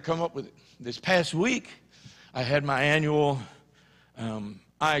 How did I come up with it? This past week, I had my annual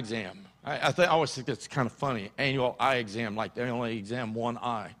eye exam. I always think that's kind of funny. Annual eye exam, like they only exam one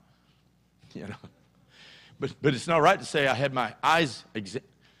eye, you know. But it's not right to say I had my eyes exam.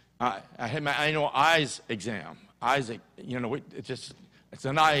 I had my annual eyes exam. You know, it's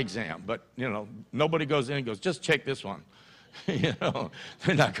an eye exam. But you know, nobody goes in and goes, just check this one. You know,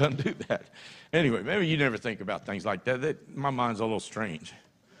 they're not going to do that. Anyway, maybe you never think about things like that. My mind's a little strange.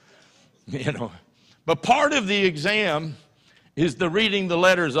 You know, but part of the exam is the reading the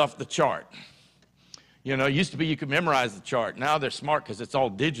letters off the chart. You know, it used to be you could memorize the chart. Now they're smart because it's all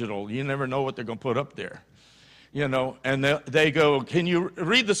digital. You never know what they're going to put up there. You know, and they go, can you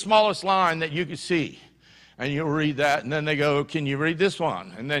read the smallest line that you can see? And you'll read that, and then they go, can you read this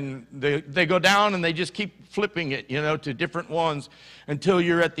one? And then they go down, and they just keep flipping it, you know, to different ones until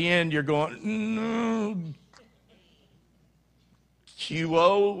you're at the end, you're going, no,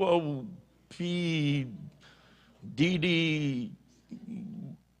 Q-O-O-P-D-D,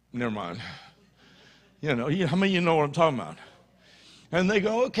 never mind. You know, how many of you know what I'm talking about? And they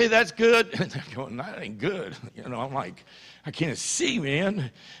go, okay, that's good. And they're going, that ain't good. You know, I'm like, I can't see, man.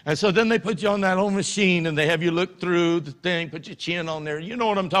 And so then they put you on that old machine and they have you look through the thing, put your chin on there. You know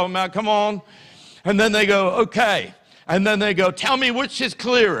what I'm talking about. Come on. And then they go, okay. And then they go, tell me which is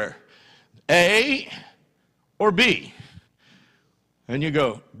clearer, A or B? And you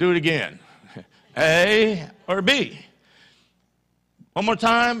go, do it again. A or B? One more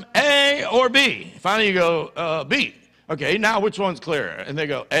time, A or B? Finally you go, B. Okay, now which one's clearer? And they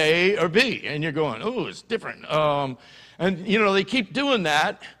go, A or B? And you're going, oh, it's different. And, you know, they keep doing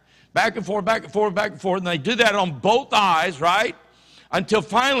that, back and forth, back and forth, back and forth. And they do that on both eyes, right? Until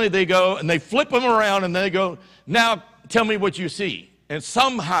finally they go and they flip them around and they go, now tell me what you see. And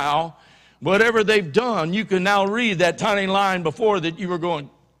somehow whatever they've done, you can now read that tiny line before that you were going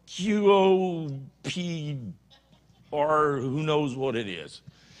QOPR, who knows what it is.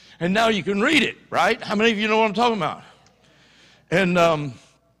 And now you can read it, right? How many of you know what I'm talking about? And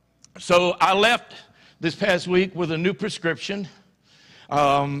so I left this past week with a new prescription.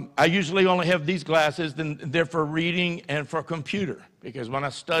 I usually only have these glasses, and they're for reading and for computer. Because when I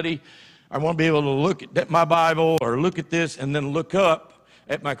study, I want to be able to look at my Bible or look at this and then look up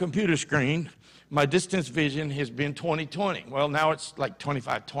at my computer screen. My distance vision has been 20/20. Well, now it's like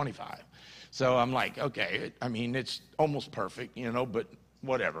 25/25. So I'm like, okay, I mean, it's almost perfect, but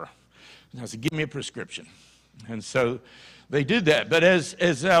whatever. And I said, give me a prescription. And so they did that. But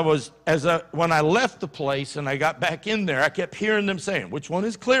when I left the place and I got back in there, I kept hearing them saying, which one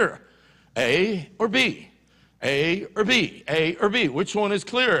is clearer, A or B? A or B? A or B? Which one is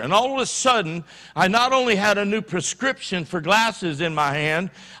clearer? And all of a sudden, I not only had a new prescription for glasses in my hand,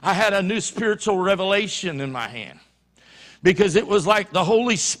 I had a new spiritual revelation in my hand. Because it was like the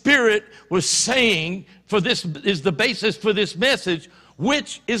Holy Spirit was saying, for this is the basis for this message,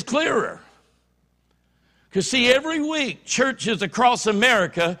 which is clearer? Because see, every week, churches across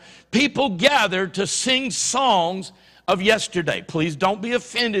America, people gather to sing songs of yesterday. Please don't be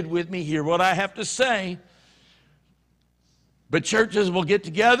offended with me. Hear what I have to say. But churches will get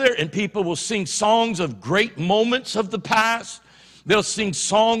together and people will sing songs of great moments of the past. They'll sing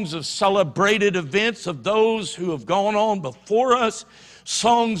songs of celebrated events of those who have gone on before us.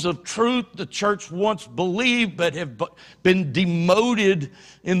 Songs of truth the church once believed but have been demoted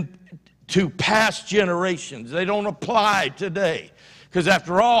to past generations. They don't apply today. Because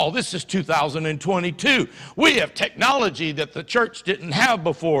after all, this is 2022. We have technology that the church didn't have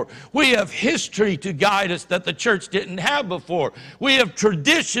before. We have history to guide us that the church didn't have before. We have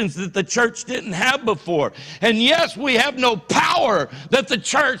traditions that the church didn't have before. And yes, we have no power that the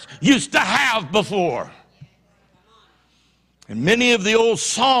church used to have before. And many of the old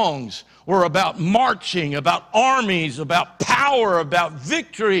songs were about marching, about armies, about power, about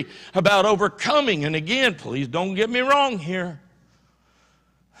victory, about overcoming. And again, please don't get me wrong here.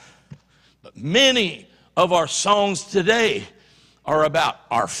 But many of our songs today are about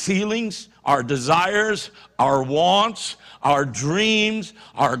our feelings, our desires, our wants, our dreams,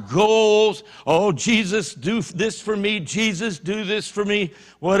 our goals. Oh, Jesus, do this for me. Jesus, do this for me.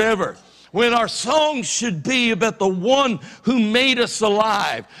 Whatever. When our songs should be about the one who made us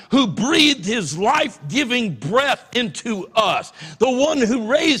alive, who breathed his life-giving breath into us, the one who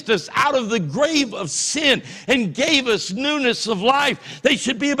raised us out of the grave of sin and gave us newness of life. They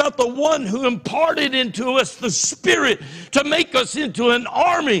should be about the one who imparted into us the Spirit to make us into an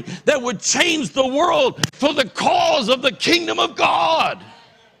army that would change the world for the cause of the kingdom of God.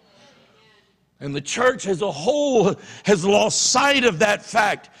 And the church as a whole has lost sight of that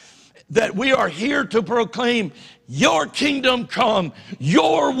fact, that we are here to proclaim, your kingdom come,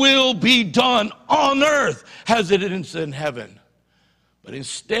 your will be done on earth as it is in heaven. But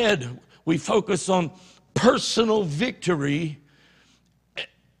instead, we focus on personal victory.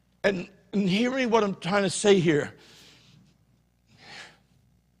 And hear me what I'm trying to say here.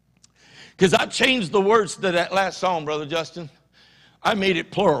 Because I changed the words to that last song, Brother Justin. I made it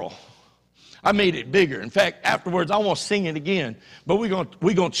plural. I made it bigger. In fact, afterwards, I want to sing it again. But we're going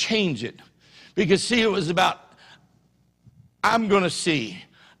to change it. Because, see, it was about, I'm going to see.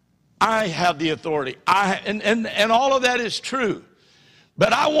 I have the authority. And all of that is true.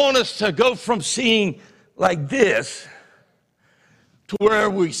 But I want us to go from seeing like this to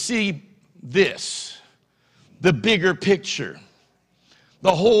where we see this. The bigger picture.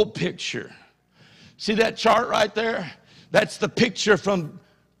 The whole picture. See that chart right there? That's the picture from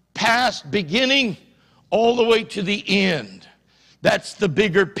past beginning all the way to the end. That's the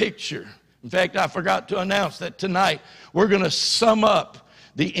bigger picture. In fact, I forgot to announce that tonight we're going to sum up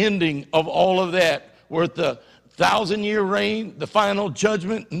the ending of all of that. We're at the 1,000-year reign, the final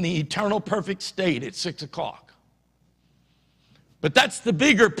judgment, and the eternal perfect state at 6 o'clock. But that's the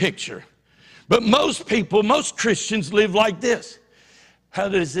bigger picture. But most people, most Christians live like this. How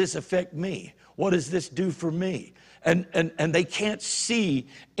does this affect me? What does this do for me? And they can't see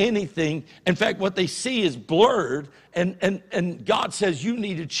anything. In fact, what they see is blurred. And God says, you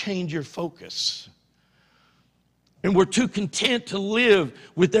need to change your focus. And we're too content to live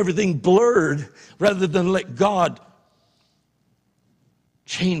with everything blurred rather than let God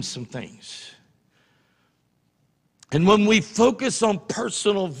change some things. And when we focus on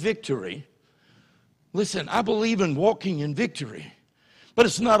personal victory, listen, I believe in walking in victory. But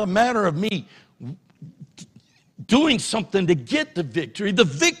it's not a matter of me doing something to get the victory. The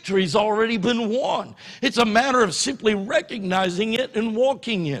victory's already been won. It's a matter of simply recognizing it and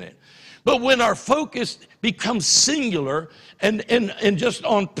walking in it. But when our focus becomes singular and just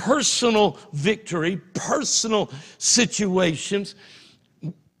on personal victory, personal situations,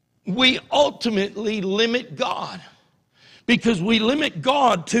 we ultimately limit God. Because we limit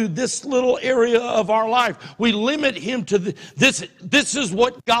God to this little area of our life. We limit him to this. This is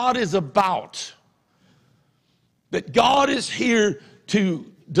what God is about. That God is here to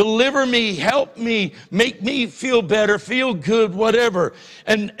deliver me, help me, make me feel better, feel good, whatever.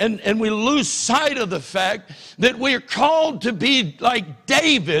 And we lose sight of the fact that we are called to be like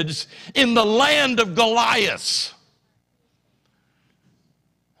Davids in the land of Goliath.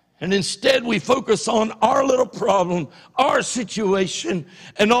 And instead we focus on our little problem, our situation,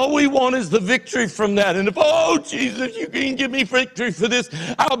 and all we want is the victory from that. And if, oh, Jesus, you can give me victory for this,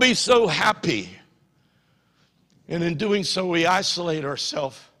 I'll be so happy. And in doing so, we isolate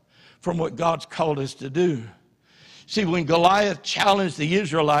ourselves from what God's called us to do. See, when Goliath challenged the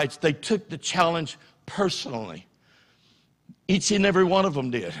Israelites, they took the challenge personally. Each and every one of them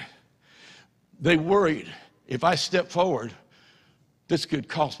did. They worried, if I step forward, this could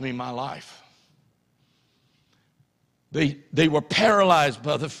cost me my life. They were paralyzed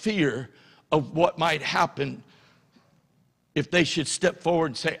by the fear of what might happen if they should step forward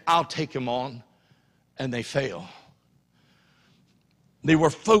and say, I'll take him on, and they fail. They were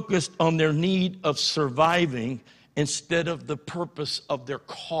focused on their need of surviving instead of the purpose of their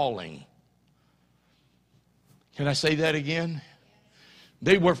calling. Can I say that again?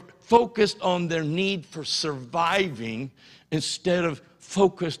 They were focused on their need for surviving instead of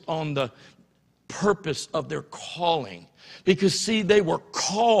focused on the purpose of their calling. Because, see, they were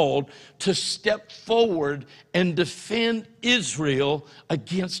called to step forward and defend Israel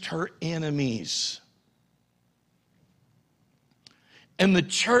against her enemies. And the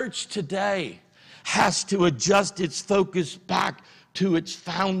church today has to adjust its focus back to its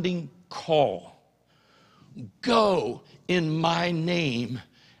founding call. Go in my name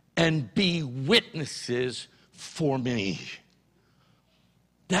and be witnesses for me.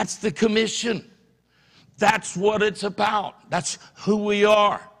 That's the commission. That's what it's about. That's who we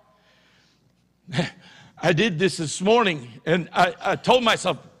are. I did this morning, and I told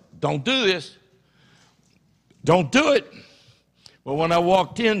myself, don't do this. Don't do it. Well, when I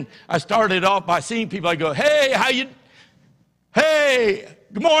walked in, I started off by seeing people. I go, hey, hey,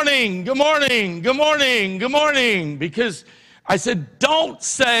 good morning, good morning, good morning, good morning. Because I said, don't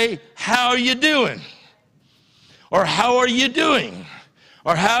say, how are you doing? Or how are you doing?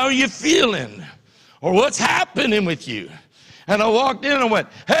 Or how are you feeling? Or what's happening with you? And I walked in and went,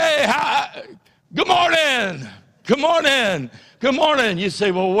 hey, good morning, good morning, good morning. You say,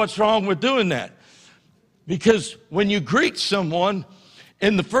 well, what's wrong with doing that? Because when you greet someone,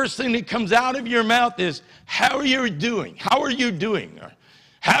 and the first thing that comes out of your mouth is, how are you doing? How are you doing? Or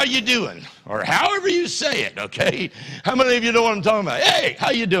how you doing? Or however you say it, okay? How many of you know what I'm talking about? Hey,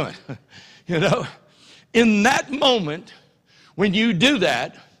 how you doing? You know, in that moment, when you do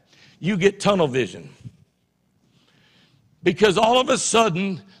that, you get tunnel vision. Because all of a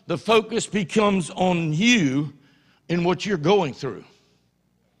sudden, the focus becomes on you and what you're going through.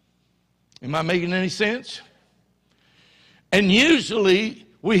 Am I making any sense? And usually,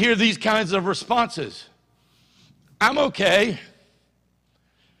 we hear these kinds of responses. I'm okay.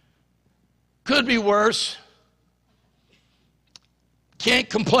 Could be worse. Can't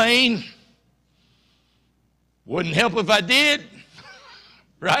complain. Wouldn't help if I did.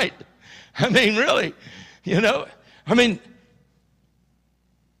 Right? I mean, really, you know, and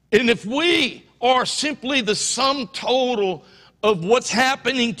if we are simply the sum total of what's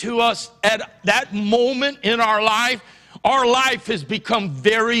happening to us at that moment in our life has become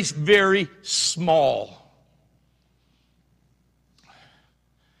very, very small.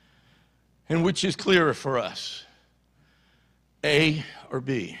 And which is clearer for us? A or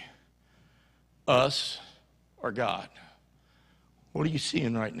B? Us or God? What are you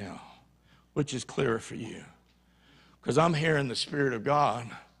seeing right now? Which is clearer for you? Because I'm hearing the Spirit of God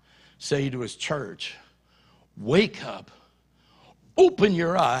say to his church, wake up, open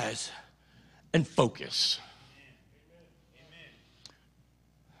your eyes, and focus.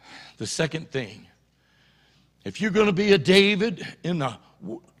 The second thing, if you're going to be a David in the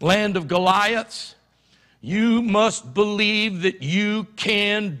land of Goliath, you must believe that you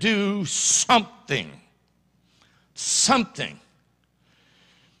can do something. Something.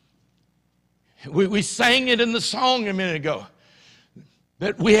 We sang it in the song a minute ago,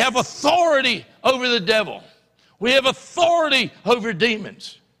 that we have authority over the devil. We have authority over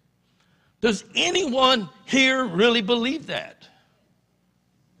demons. Does anyone here really believe that?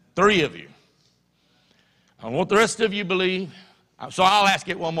 3 of you. I want the rest of you believe. So I'll ask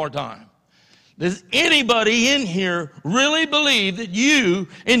it one more time. Does anybody in here really believe that you,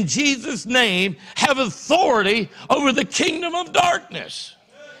 in Jesus' name, have authority over the kingdom of darkness?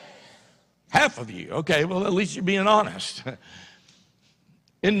 Half of you. Okay, well, at least you're being honest.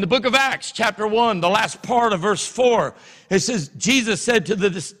 In the book of Acts, chapter 1, the last part of verse 4, it says, Jesus said to the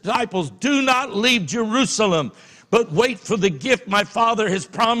disciples, do not leave Jerusalem, but wait for the gift my Father has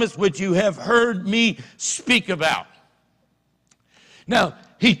promised, which you have heard me speak about. Now,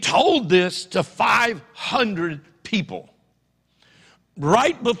 he told this to 500 people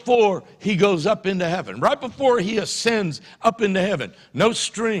right before he goes up into heaven, right before he ascends up into heaven. No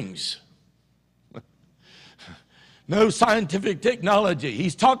strings. No scientific technology.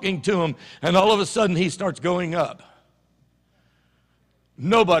 He's talking to them, and all of a sudden he starts going up.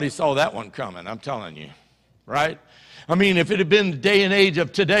 Nobody saw that one coming, I'm telling you, right? I mean, if it had been the day and age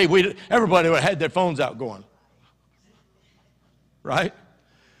of today, everybody would have had their phones out going, right?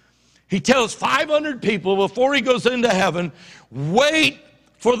 He tells 500 people before he goes into heaven, wait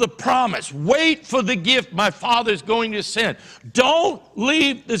for the promise. Wait for the gift my Father's going to send. Don't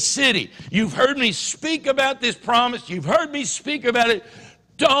leave the city. You've heard me speak about this promise. You've heard me speak about it.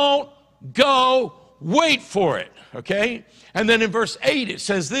 Don't go. Wait for it. Okay? And then in verse 8 it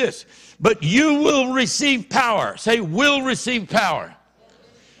says this, but you will receive power. Say, will receive power.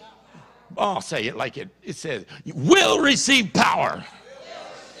 Oh, I'll say it like it says. You will receive power.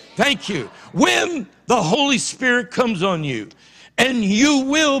 Thank you. When the Holy Spirit comes on you, and you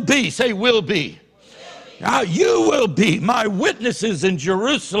will be, say will be. Now you will be my witnesses in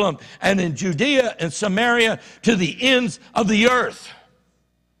Jerusalem and in Judea and Samaria to the ends of the earth.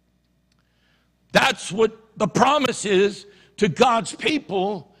 That's what the promise is to God's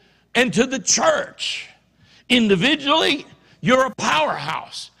people and to the church. Individually, you're a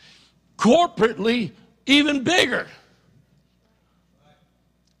powerhouse. Corporately, even bigger.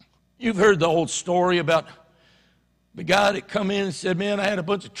 You've heard the old story about the guy that come in and said, man, I had a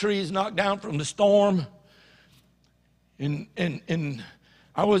bunch of trees knocked down from the storm. And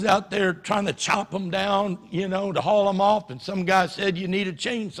I was out there trying to chop them down, you know, to haul them off. And some guy said, you need a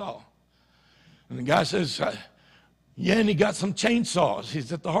chainsaw. And the guy says, yeah, and he got some chainsaws.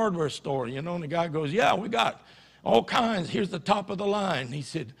 He's at the hardware store, you know. And the guy goes, yeah, we got all kinds. Here's the top of the line. He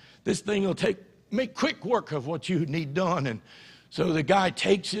said, this thing will make quick work of what you need done. And so the guy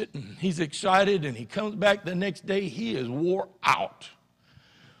takes it, and he's excited, and he comes back the next day. He is wore out.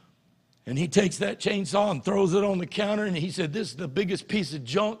 And he takes that chainsaw and throws it on the counter, and he said, this is the biggest piece of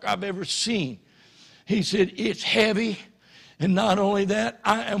junk I've ever seen. He said, it's heavy, and not only that,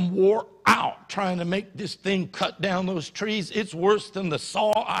 I am wore out trying to make this thing cut down those trees. It's worse than the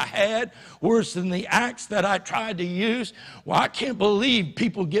saw I had, worse than the axe that I tried to use. Well, I can't believe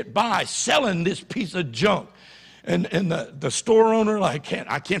people get by selling this piece of junk. And the store owner, I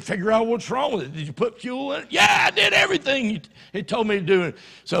can't figure out what's wrong with it. Did you put fuel in it? Yeah, I did everything he told me to do.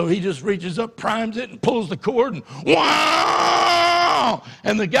 So he just reaches up, primes it, and pulls the cord, and wow!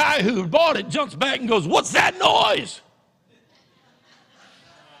 And the guy who bought it jumps back and goes, what's that noise?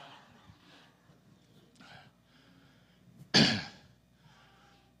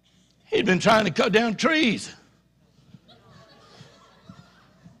 He'd been trying to cut down trees.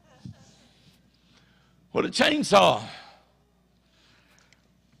 With a chainsaw.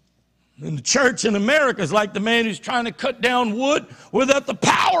 And the church in America is like the man who's trying to cut down wood without the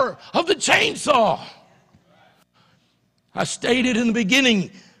power of the chainsaw. I stated in the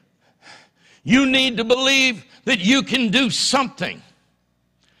beginning, you need to believe that you can do something.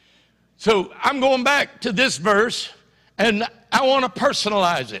 So I'm going back to this verse, and I want to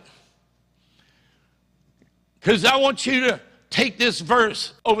personalize it. Because I want you to take this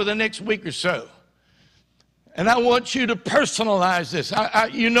verse over the next week or so. And I want you to personalize this.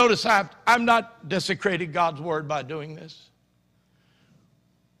 You notice I'm not desecrating God's word by doing this.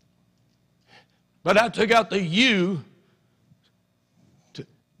 But I took out the you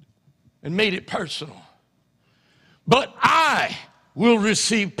and made it personal. But I will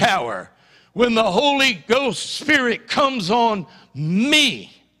receive power when the Holy Ghost Spirit comes on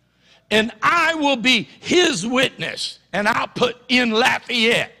me. And I will be his witness. And I'll put in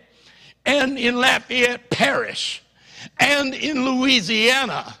Lafayette. And in Lafayette Parish, and in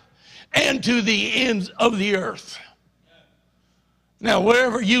Louisiana, and to the ends of the earth. Now,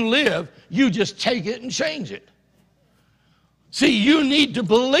 wherever you live, you just take it and change it. See, you need to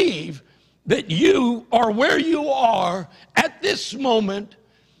believe that you are where you are at this moment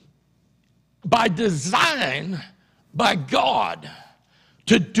by design, by God,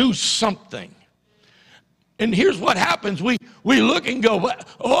 to do something. And here's what happens. We look and go,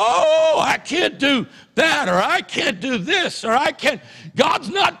 oh, I can't do that, or I can't do this, or I can't. God's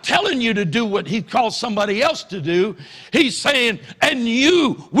not telling you to do what he calls somebody else to do. He's saying, and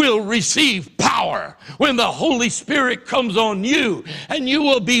you will receive power when the Holy Spirit comes on you, and you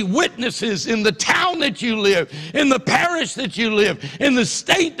will be witnesses in the town that you live, in the parish that you live, in the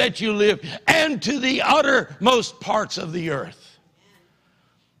state that you live, and to the uttermost parts of the earth.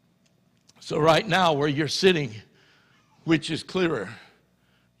 So right now where you're sitting, which is clearer,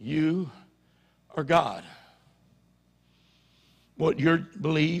 you or God? What your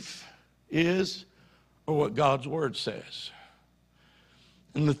belief is or what God's word says?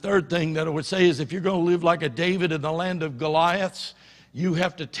 And the third thing that I would say is if you're going to live like a David in the land of Goliaths, you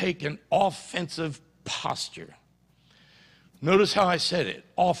have to take an offensive posture. Notice how I said it,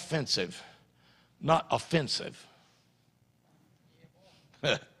 offensive, not offensive.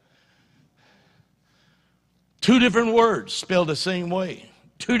 Two different words spelled the same way.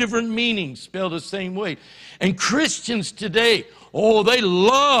 Two different meanings spelled the same way. And Christians today, oh, they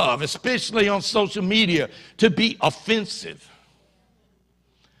love, especially on social media, to be offensive.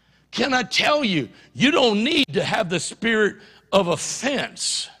 Can I tell you, you don't need to have the spirit of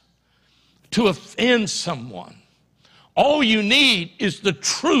offense to offend someone. All you need is the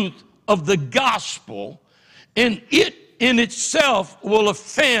truth of the gospel, and it in itself will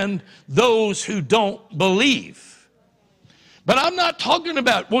offend those who don't believe. But I'm not talking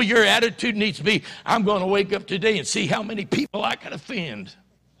about, well, your attitude needs to be, I'm going to wake up today and see how many people I can offend.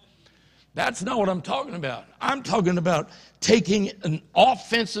 That's not what I'm talking about. I'm talking about taking an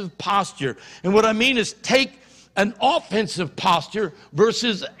offensive posture. And what I mean is take an offensive posture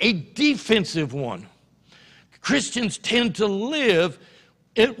versus a defensive one. Christians tend to live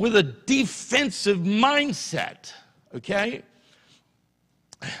with a defensive mindset. Okay?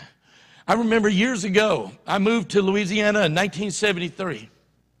 I remember years ago, I moved to Louisiana in 1973.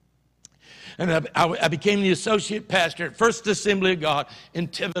 And I became the associate pastor at First Assembly of God in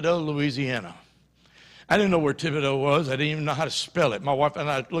Thibodaux, Louisiana. I didn't know where Thibodaux was. I didn't even know how to spell it. My wife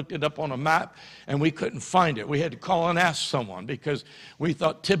and I looked it up on a map, and we couldn't find it. We had to call and ask someone because we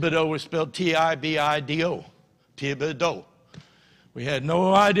thought Thibodaux was spelled T-I-B-I-D-O, Thibodaux. We had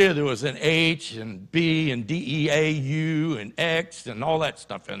no idea there was an H and B and D-E-A-U and X and all that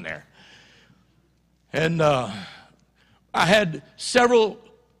stuff in there. And I had several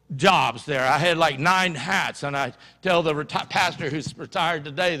jobs there. I had like 9 hats, and I tell the pastor who's retired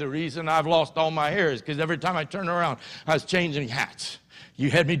today, the reason I've lost all my hair is because every time I turned around, I was changing hats.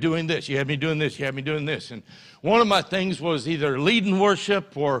 You had me doing this, you had me doing this, you had me doing this. And one of my things was either leading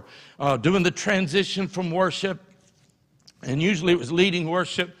worship or doing the transition from worship. And usually it was leading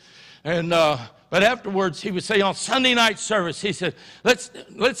worship. And but afterwards he would say on Sunday night service, he said,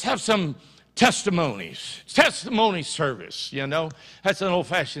 let's have some testimonies. Testimony service, you know. That's an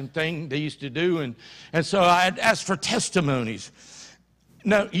old-fashioned thing they used to do. And so I'd ask for testimonies.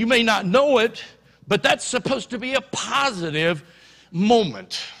 Now, you may not know it, but that's supposed to be a positive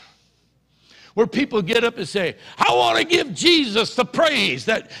moment where people get up and say, I want to give Jesus the praise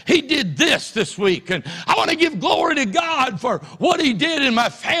that he did this week. And I want to give glory to God for what he did in my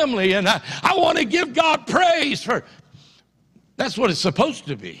family. And I want to give God praise for... That's what it's supposed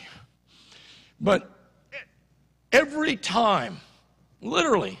to be. But every time,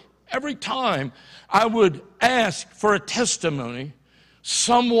 literally every time I would ask for a testimony,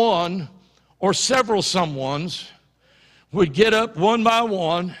 someone or several someones would get up one by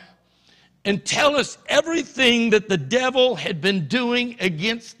one and tell us everything that the devil had been doing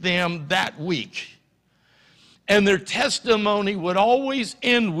against them that week. And their testimony would always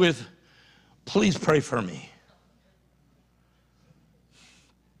end with, please pray for me.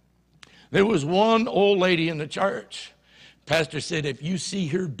 There was one old lady in the church. Pastor said, if you see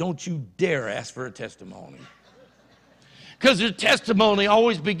her, don't you dare ask for a testimony. Because her testimony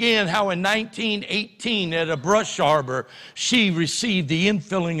always began how in 1918 at a brush arbor, she received the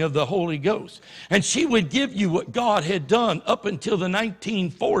infilling of the Holy Ghost. And she would give you what God had done up until the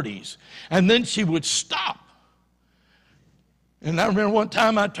 1940s. And then she would stop. And I remember one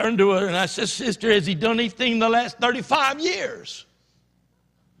time I turned to her and I said, sister, has he done anything in the last 35 years?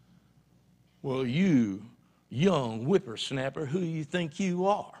 Well, you young whippersnapper, who you think you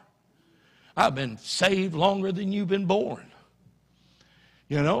are? I've been saved longer than you've been born.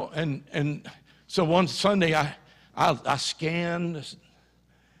 You know, and so one Sunday I scanned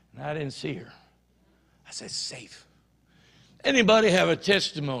and I didn't see her. I said, safe. Anybody have a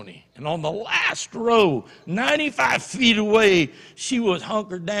testimony? And on the last row, 95 feet away, she was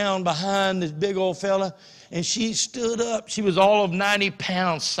hunkered down behind this big old fella, and she stood up. She was all of 90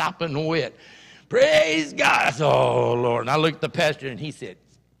 pounds sopping wet. Praise God. I said, oh, Lord. And I looked at the pastor, and he said,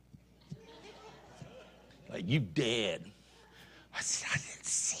 like, you dead. I said, I didn't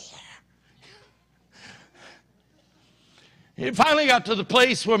see her. It finally got to the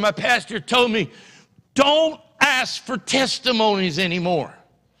place where my pastor told me, don't ask for testimonies anymore.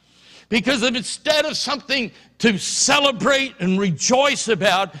 Because if instead of something to celebrate and rejoice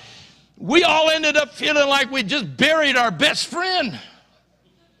about, we all ended up feeling like we just buried our best friend.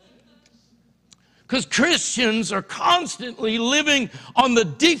 Because Christians are constantly living on the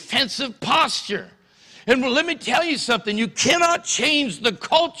defensive posture. And let me tell you something, you cannot change the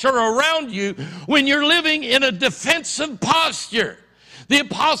culture around you when you're living in a defensive posture. The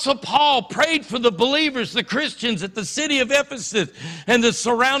Apostle Paul prayed for the believers, the Christians at the city of Ephesus and the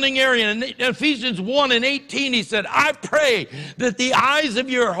surrounding area. In Ephesians 1:18, he said, I pray that the eyes of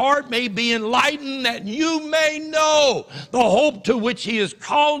your heart may be enlightened, that you may know the hope to which he has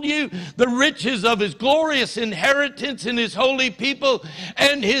called you, the riches of his glorious inheritance in his holy people,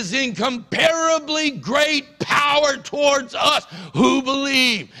 and his incomparably great power towards us who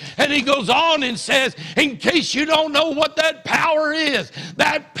believe. And he goes on and says, in case you don't know what that power is,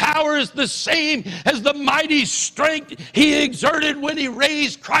 that power is the same as the mighty strength he exerted when he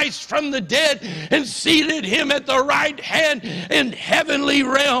raised Christ from the dead and seated him at the right hand in heavenly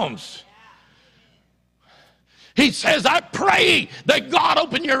realms. He says, I pray that God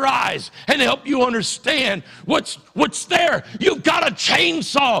open your eyes and help you understand what's there. You've got a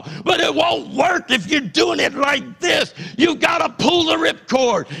chainsaw, but it won't work if you're doing it like this. You've got to pull the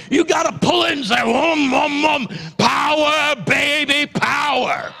ripcord. You've got to pull it and say, power, baby,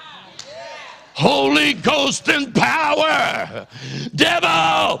 power. Holy Ghost and power.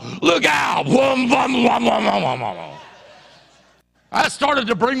 Devil, look out. I started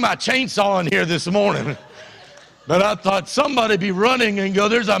to bring my chainsaw in here this morning. But I thought somebody be running and go,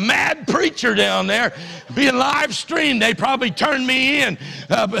 there's a mad preacher down there being live streamed. They probably turned me in.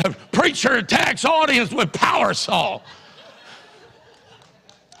 Preacher attacks audience with power saw.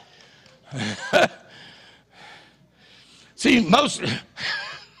 See, most,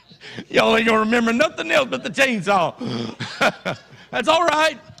 y'all ain't going to remember nothing else but the chainsaw. That's all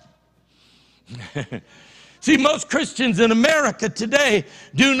right. See, most Christians in America today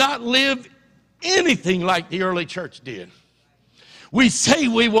do not live anything like the early church did. We say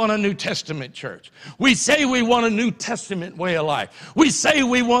we want a New Testament church. We say we want a New Testament way of life. We say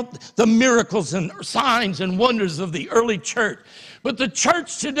we want the miracles and signs and wonders of the early church. But the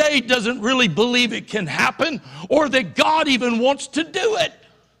church today doesn't really believe it can happen or that God even wants to do it.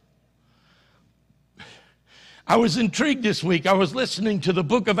 I was intrigued this week. I was listening to the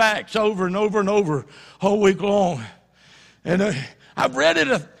book of Acts over and over and over all week long. And I've read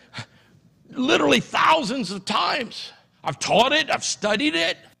it literally thousands of times. I've taught it. I've studied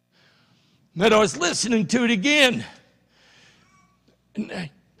it. But I was listening to it again. And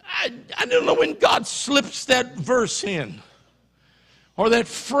I don't know when God slips that verse in or that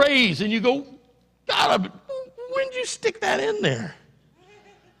phrase and you go, God, when did you stick that in there?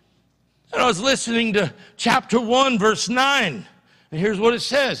 And I was listening to chapter 1, verse 9. And here's what it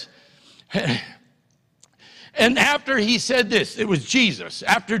says. And after he said this, it was Jesus.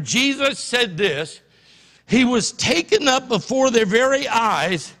 After Jesus said this, he was taken up before their very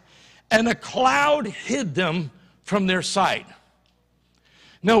eyes, and a cloud hid them from their sight.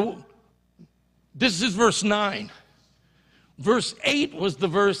 Now, this is verse 9. Verse 8 was the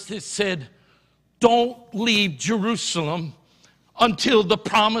verse that said, don't leave Jerusalem until the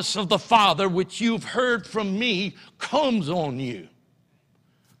promise of the Father, which you've heard from me, comes on you.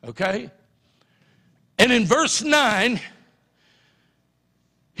 Okay? And in verse 9,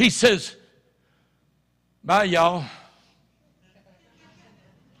 he says, bye, y'all.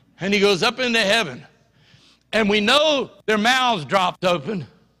 And he goes up into heaven. And we know their mouths dropped open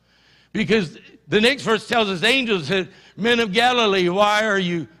because the next verse tells us, angels said, men of Galilee, why are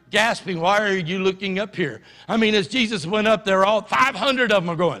you gasping? Why are you looking up here? I mean, as Jesus went up there, all 500 of them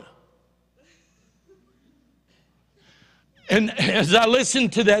are going. And as I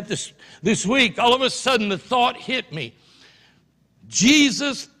listened to that this week, all of a sudden the thought hit me.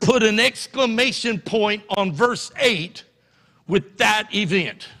 Jesus put an exclamation point on verse 8 with that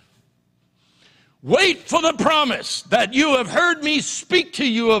event. Wait for the promise that you have heard me speak to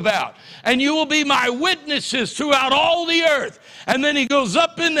you about, and you will be my witnesses throughout all the earth. And then he goes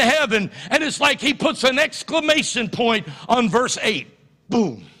up into heaven, and it's like he puts an exclamation point on verse 8.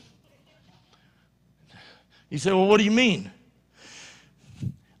 Boom. He said, well, what do you mean?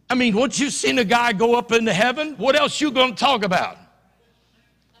 I mean, once you've seen a guy go up into heaven, what else you going to talk about?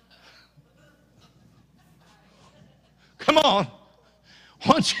 Come on.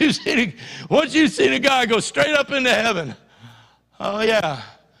 Once you've seen a guy go straight up into heaven. Oh, yeah.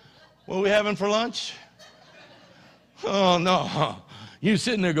 What are we having for lunch? Oh, no. You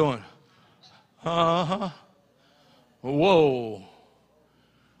sitting there going, uh-huh. Whoa.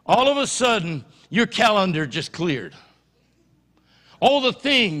 All of a sudden, your calendar just cleared. All the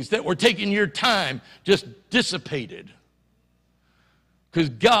things that were taking your time just dissipated. Because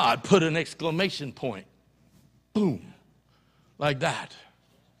God put an exclamation point. Boom. Like that.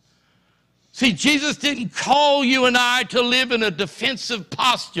 See, Jesus didn't call you and I to live in a defensive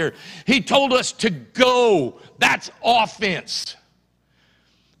posture. He told us to go. That's offense.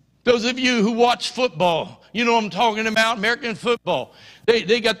 Those of you who watch football, you know what I'm talking about, American football.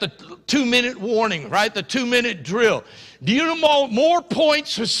 They got the 2-minute warning, right? The 2-minute drill. Do you know more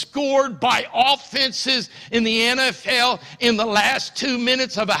points are scored by offenses in the NFL in the last 2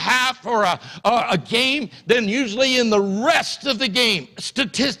 minutes of a half or a game than usually in the rest of the game?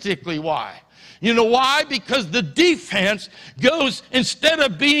 Statistically, why? You know why? Because the defense goes, instead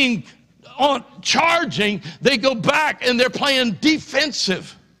of being on charging, they go back and they're playing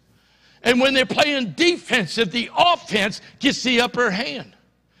defensive. And when they're playing defensive, the offense gets the upper hand.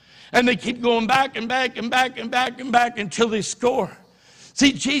 And they keep going back and back and back and back and back until they score.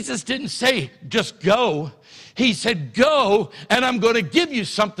 See, Jesus didn't say, just go. He said, go, and I'm going to give you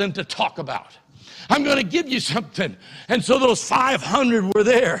something to talk about. I'm going to give you something. And so those 500 were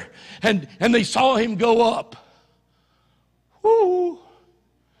there, and they saw him go up. Woo.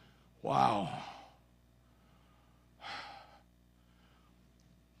 Wow.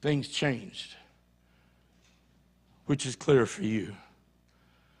 Things changed, which is clear for you.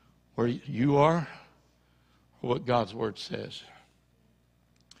 Where you are, or what God's word says.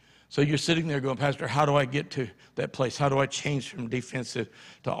 So you're sitting there going, Pastor, how do I get to that place? How do I change from defensive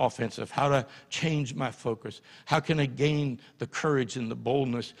to offensive? How do I change my focus? How can I gain the courage and the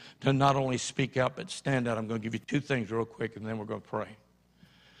boldness to not only speak out, but stand out? I'm going to give you 2 things real quick, and then we're going to pray.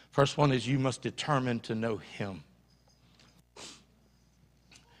 First one is you must determine to know him.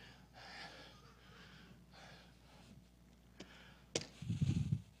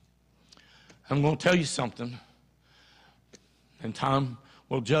 I'm going to tell you something, and time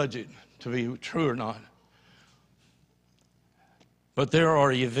will judge it to be true or not. But there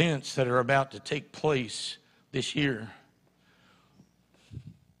are events that are about to take place this year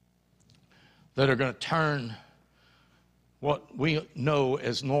that are going to turn what we know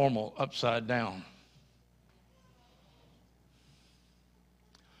as normal upside down.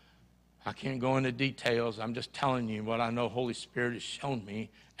 I can't go into details. I'm just telling you what I know Holy Spirit has shown me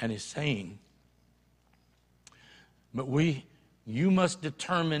and is saying. But you must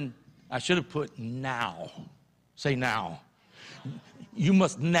determine, I should have put now. Say now. You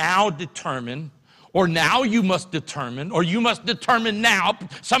must now determine, or now you must determine, or you must determine now.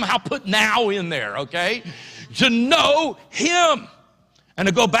 Somehow put now in there, okay? To know him. And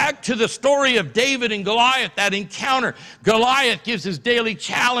to go back to the story of David and Goliath, that encounter, Goliath gives his daily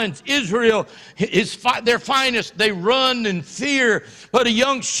challenge. Israel is their finest. They run in fear. But a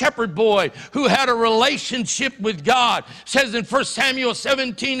young shepherd boy who had a relationship with God says in 1 Samuel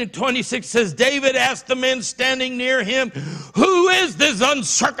 17:26 says, David asked the men standing near him, who is this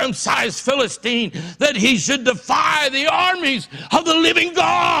uncircumcised Philistine that he should defy the armies of the living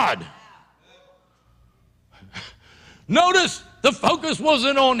God? Notice, the focus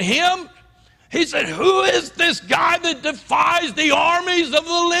wasn't on him. He said, who is this guy that defies the armies of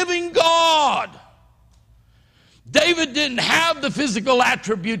the living God? David didn't have the physical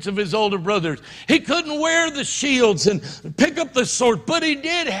attributes of his older brothers. He couldn't wear the shields and pick up the sword, but he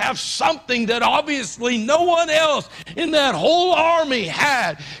did have something that obviously no one else in that whole army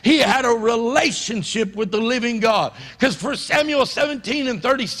had. He had a relationship with the living God. Because 1 Samuel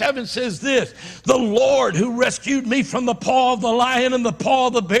 17:37 says this, the Lord who rescued me from the paw of the lion and the paw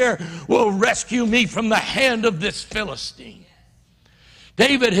of the bear will rescue me from the hand of this Philistine.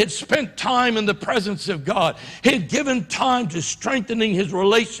 David had spent time in the presence of God. He had given time to strengthening his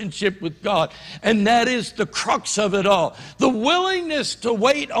relationship with God. And that is the crux of it all. The willingness to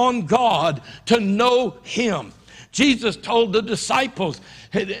wait on God to know him. Jesus told the disciples,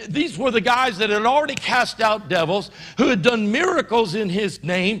 these were the guys that had already cast out devils, who had done miracles in his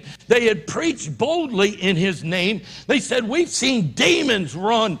name. They had preached boldly in his name. They said, we've seen demons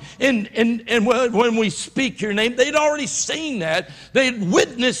run and when we speak your name. They'd already seen that. They'd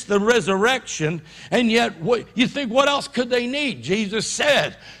witnessed the resurrection. And yet, you think, what else could they need? Jesus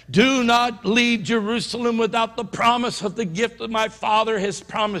said, do not leave Jerusalem without the promise of the gift that my Father has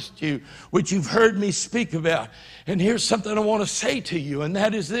promised you, which you've heard me speak about. And here's something I want to say to you, and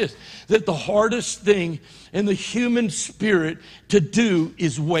that is this, that the hardest thing in the human spirit to do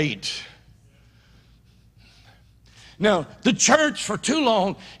is wait. Now, the church for too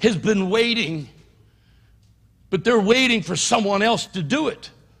long has been waiting, but they're waiting for someone else to do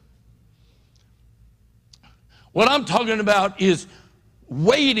it. What I'm talking about is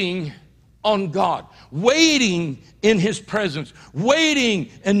waiting on God, waiting in His presence,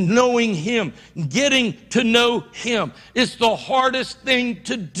 waiting and knowing Him, getting to know Him. It's the hardest thing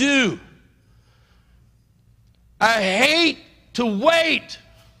to do. I hate to wait.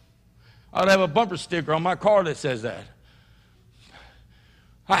 I'd have a bumper sticker on my car that says that.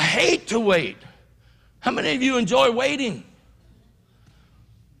 I hate to wait. How many of you enjoy waiting?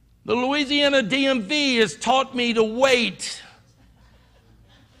 The Louisiana DMV has taught me to wait.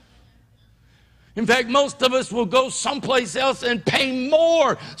 In fact, most of us will go someplace else and pay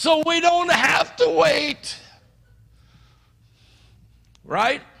more so we don't have to wait.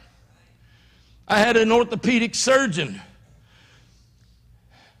 Right? I had an orthopedic surgeon.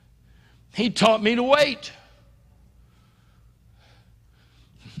 He taught me to wait.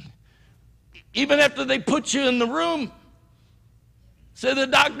 Even after they put you in the room, say the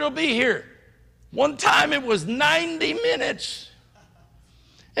doctor will be here. One time it was 90 minutes.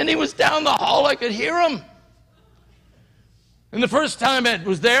 And he was down the hall, I could hear him. And the first time it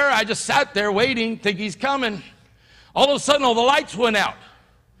was there, I just sat there waiting, think he's coming. All of a sudden, all the lights went out.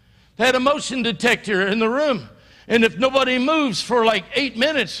 They had a motion detector in the room. And if nobody moves for like 8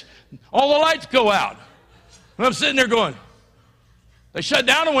 minutes, all the lights go out. And I'm sitting there going, they shut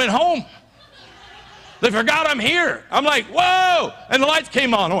down and went home. They forgot I'm here. I'm like, whoa! And the lights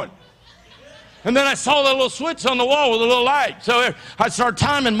came on. I went, and then I saw that little switch on the wall with a little light. So I started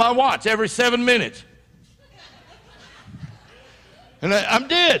timing my watch every 7 minutes. And I'm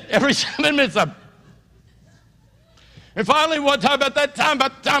dead. Every 7 minutes, and finally, one time, about the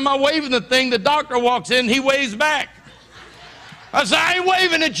time I'm waving the thing, the doctor walks in, he waves back. I said, I ain't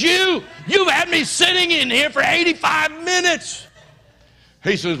waving at you. You've had me sitting in here for 85 minutes.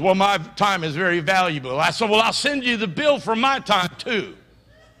 He says, well, my time is very valuable. I said, well, I'll send you the bill for my time, too.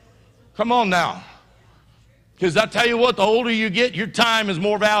 Come on now. Because I tell you what, the older you get, your time is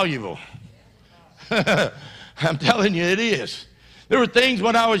more valuable. I'm telling you, it is. There were things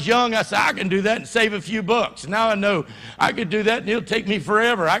when I was young, I said, I can do that and save a few bucks. Now I know I could do that and it'll take me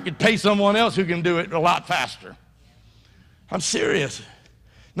forever. I could pay someone else who can do it a lot faster. I'm serious.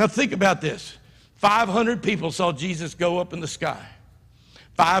 Now think about this. 500 people saw Jesus go up in the sky.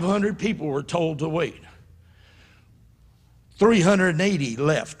 500 people were told to wait. 380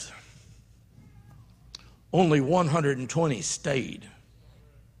 left. Only 120 stayed.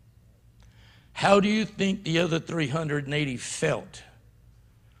 How do you think the other 380 felt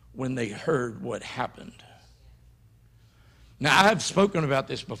when they heard what happened? Now, I've spoken about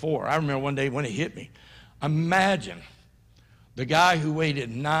this before. I remember one day when it hit me. Imagine the guy who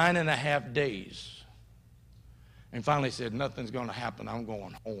waited 9.5 days and finally said, nothing's going to happen. I'm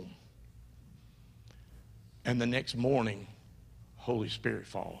going home. And the next morning, Holy Spirit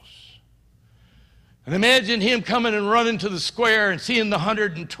falls. And imagine him coming and running to the square and seeing the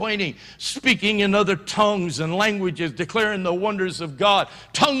 120 speaking in other tongues and languages, declaring the wonders of God,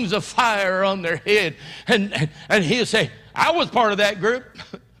 tongues of fire on their head. And he'll say, I was part of that group.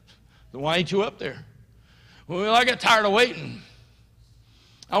 Then why ain't you up there? Well, I got tired of waiting.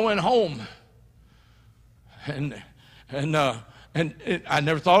 I went home. And I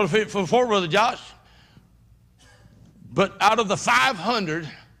never thought of it before, Brother Josh. But out of the 500,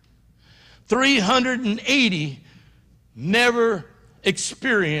 380 never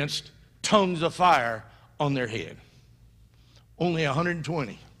experienced tongues of fire on their head. Only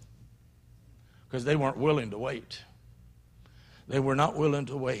 120. Because they weren't willing to wait. They were not willing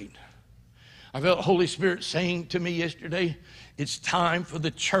to wait. I felt the Holy Spirit saying to me yesterday, it's time for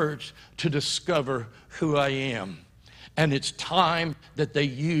the church to discover who I am. And it's time that they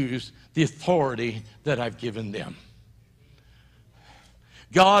use the authority that I've given them.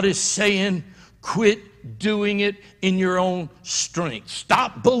 God is saying, quit doing it in your own strength.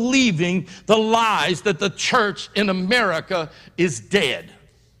 Stop believing the lies that the church in America is dead.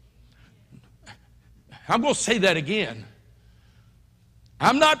 I'm going to say that again.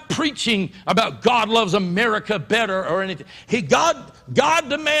 I'm not preaching about God loves America better or anything. God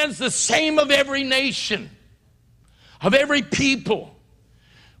demands the same of every nation, of every people.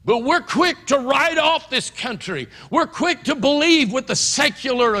 But we're quick to write off this country. We're quick to believe what the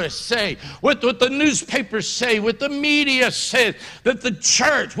secularists say, what the newspapers say, what the media says, that the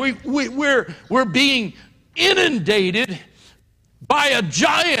church, we're being inundated by a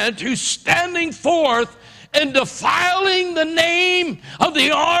giant who's standing forth and defiling the name of the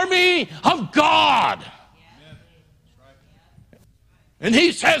army of God. And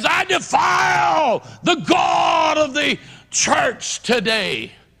he says, I defile the God of the church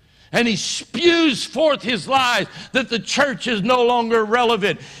today. And he spews forth his lies that the church is no longer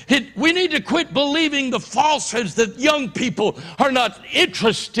relevant. We need to quit believing the falsehoods that young people are not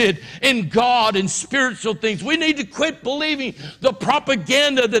interested in God and spiritual things. We need to quit believing the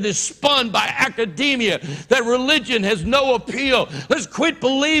propaganda that is spun by academia, that religion has no appeal. Let's quit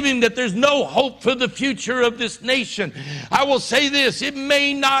believing that there's no hope for the future of this nation. I will say this, it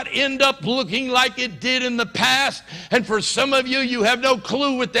may not end up looking like it did in the past. And for some of you, you have no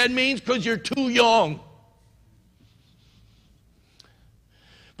clue what that means because you're too young.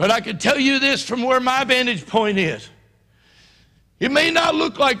 But I can tell you this from where my vantage point is. It may not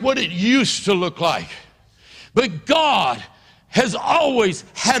look like what it used to look like, but God has always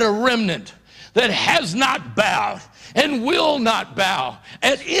had a remnant that has not bowed and will not bow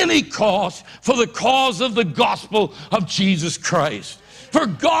at any cost for the cause of the gospel of Jesus Christ. For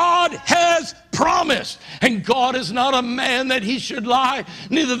God has promised, and God is not a man that he should lie,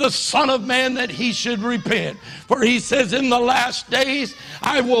 neither the Son of Man that he should repent. For he says, in the last days,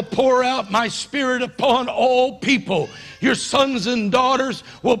 I will pour out my Spirit upon all people. Your sons and daughters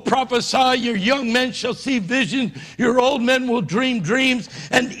will prophesy, your young men shall see visions, your old men will dream dreams,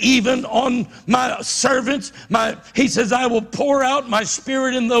 and even on my servants, he says, I will pour out my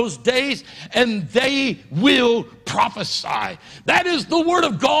Spirit in those days, and they will prophesy. That is the word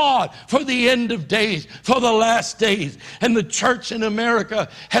of God for the end of days, for the last days. And the church in America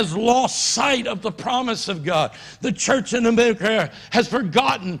has lost sight of the promise of God. The church in America has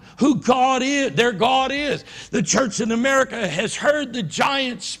forgotten who God is, their God is. The church in America has heard the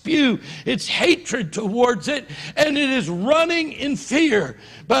giant spew its hatred towards it, and it is running in fear.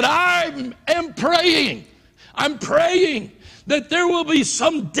 But I am praying. I'm praying that there will be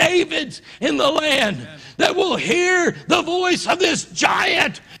some Davids in the land that will hear the voice of this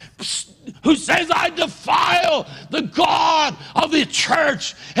giant who says, I defile the God of the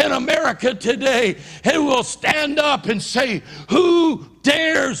church in America today, and will stand up and say, who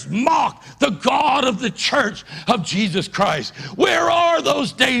dares mock the God of the church of Jesus Christ? Where are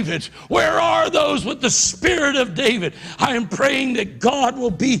those Davids? Where are those with the spirit of David? I am praying that God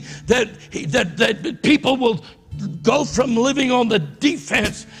will be, that people will go from living on the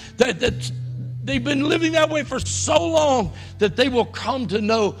defense, that they've been living that way for so long, that they will come to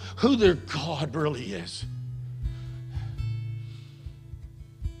know who their God really is.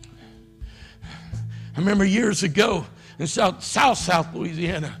 I remember years ago in South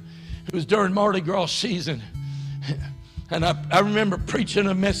Louisiana, it was during Mardi Gras season, and I remember preaching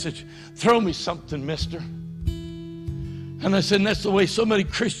a message, throw me something, mister. And I said, and that's the way so many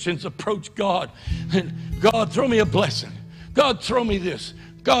Christians approach God. And God, throw me a blessing. God, throw me this.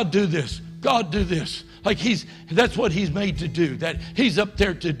 God, do this. God, do this. Like that's what he's made to do. That he's up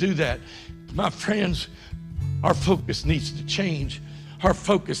there to do that. My friends, our focus needs to change. Our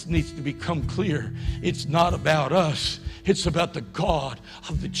focus needs to become clear. It's not about us. It's about the God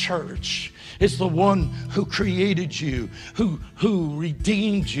of the church. It's the one who created you, who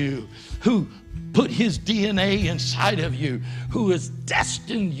redeemed you, who put his DNA inside of you, who has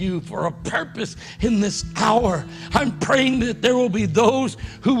destined you for a purpose in this hour. I'm praying that there will be those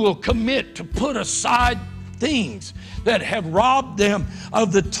who will commit to put aside things that have robbed them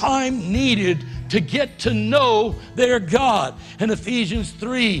of the time needed to get to know their God. And Ephesians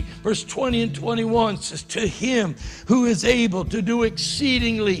 3, verse 20 and 21 says, to him who is able to do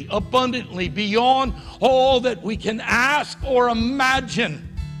exceedingly abundantly beyond all that we can ask or imagine.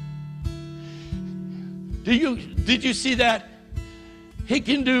 Did you see that? He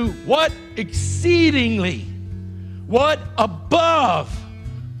can do what? Exceedingly. What? Above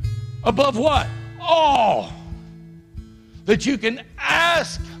what? All that you can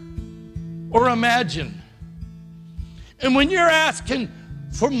ask or imagine. And when you're asking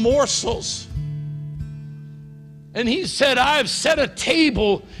for morsels, and he said, I have set a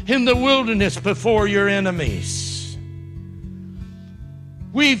table in the wilderness before your enemies.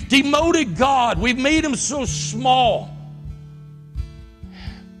 We've demoted God. We've made him so small.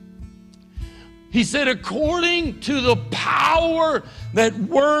 He said, according to the power that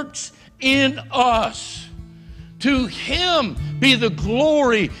works in us, To him be the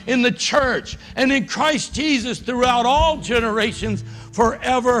glory in the church and in Christ Jesus throughout all generations,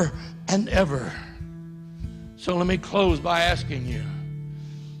 forever and ever. So let me close by asking you,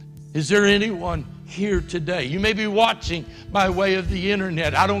 is there anyone here today? You may be watching by way of the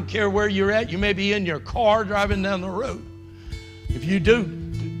internet. I don't care where you're at. You may be in your car driving down the road. If you do,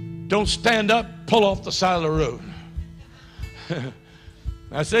 don't stand up, pull off the side of the road.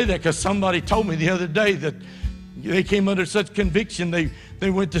 I say that because somebody told me the other day that they came under such conviction, they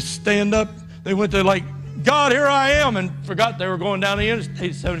went to stand up. They went to like, God, here I am, and forgot they were going down the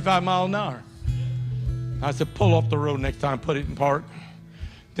interstate 75 miles an hour. I said, pull off the road next time, put it in park,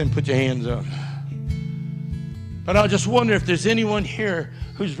 then put your hands up. But I just wonder if there's anyone here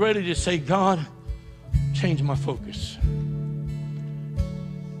who's ready to say, God, change my focus.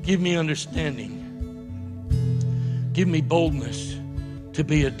 Give me understanding. Give me boldness to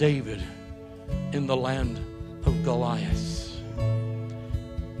be a David in the land of Goliath.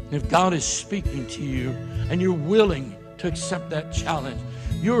 And if God is speaking to you and you're willing to accept that challenge,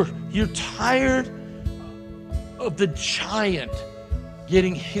 you're tired of the giant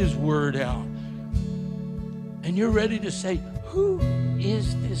getting his word out, and you're ready to say, who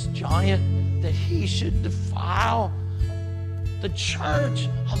is this giant that he should defile the church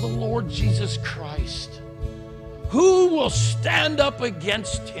of the Lord Jesus Christ? Who will stand up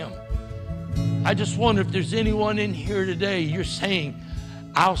against him? I just wonder if there's anyone in here today, you're saying,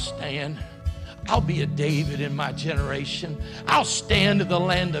 I'll stand. I'll be a David in my generation. I'll stand in the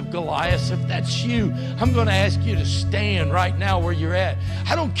land of Goliath. If that's you, I'm going to ask you to stand right now where you're at.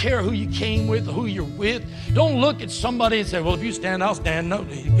 I don't care who you came with or who you're with. Don't look at somebody and say, well, if you stand, I'll stand. No,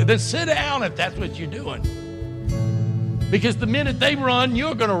 then sit down if that's what you're doing. Because the minute they run,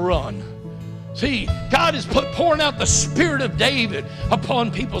 you're going to run. See, God is pouring out the spirit of David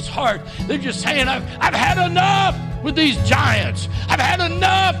upon people's hearts. They're just saying, I've had enough with these giants. I've had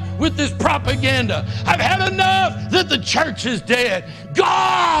enough with this propaganda. I've had enough that the church is dead.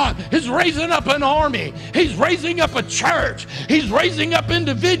 God is raising up an army. He's raising up a church. He's raising up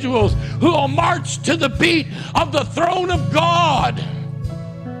individuals who will march to the beat of the throne of God,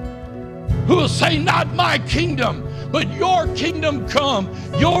 who will say, not my kingdom, but your kingdom come.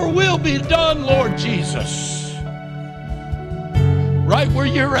 Your will be done, Lord Jesus. Right where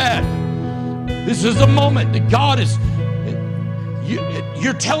you're at. This is the moment that God is,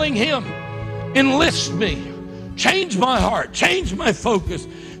 you're telling him, enlist me. Change my heart. Change my focus.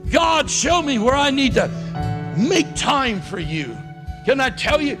 God, show me where I need to make time for you. Can I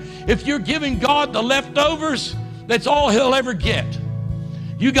tell you, if you're giving God the leftovers, that's all he'll ever get.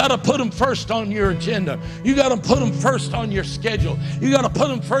 You got to put them first on your agenda. You got to put them first on your schedule. You got to put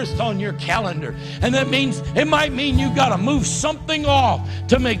them first on your calendar. And that means, it might mean you got to move something off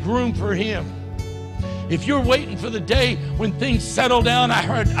to make room for him. If you're waiting for the day when things settle down, I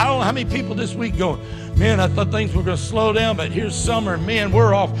don't know how many people this week going, man, I thought things were going to slow down, but here's summer, man,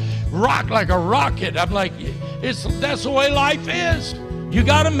 we're off rock like a rocket. I'm like, that's the way life is. You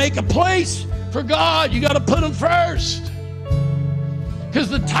got to make a place for God. You got to put him first. Because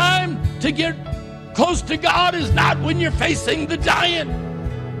the time to get close to God is not when you're facing the giant.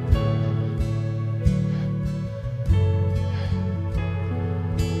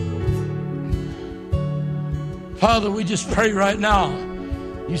 Father, we just pray right now.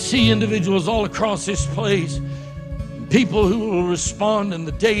 You see individuals all across this place, people who will respond in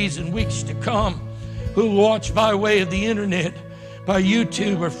the days and weeks to come, who will watch by way of the internet, by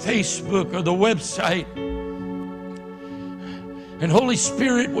YouTube or Facebook or the website. And Holy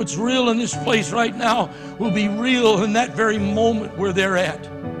Spirit, what's real in this place right now will be real in that very moment where they're at.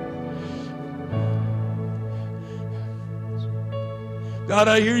 God,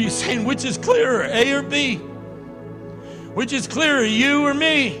 I hear you saying, which is clearer, A or B? Which is clearer, you or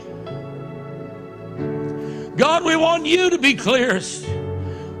me? God, we want you to be clearest.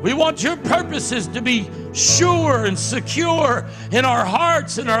 We want your purposes to be sure and secure in our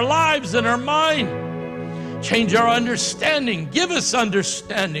hearts, in our lives, in our mind. Change our understanding. Give us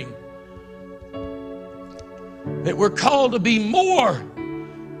understanding that we're called to be more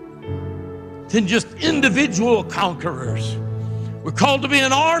than just individual conquerors. We're called to be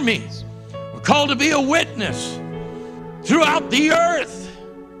an army. We're called to be a witness throughout the earth.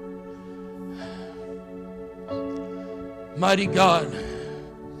 Mighty God,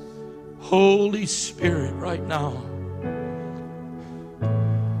 Holy Spirit, right now,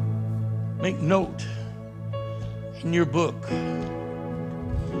 make note in your book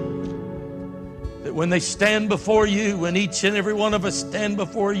that when they stand before you, when each and every one of us stand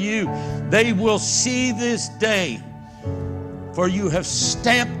before you, they will see this day, for you have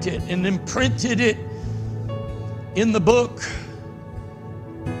stamped it and imprinted it in the book.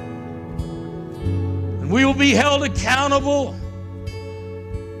 And we will be held accountable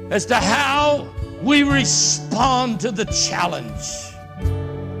as to how we respond to the challenge.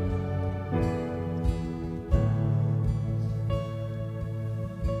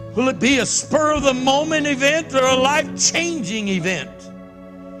 Will it be a spur-of-the-moment event or a life-changing event?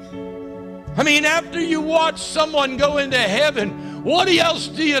 I mean, after you watch someone go into heaven, what else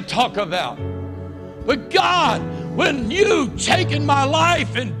do you talk about? But God, when you taken my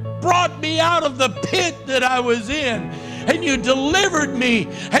life and brought me out of the pit that I was in, and you delivered me,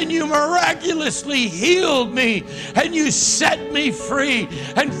 and you miraculously healed me, and you set me free,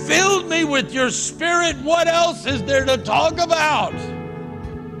 and filled me with your Spirit, what else is there to talk about?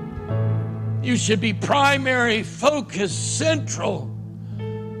 You should be primary, focus, central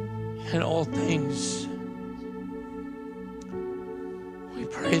in all things. We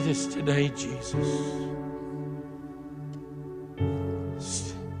pray this today, Jesus.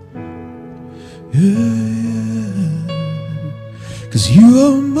 Yeah, 'cause you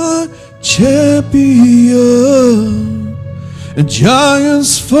are my champion, and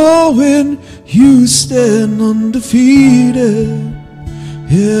giants fall when you stand undefeated.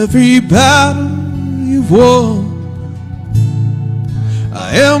 Every battle you've won,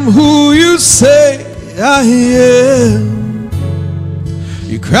 I am who you say I am.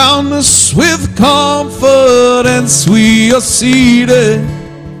 You crown us with confidence. We are seated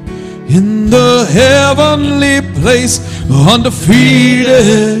in the heavenly place,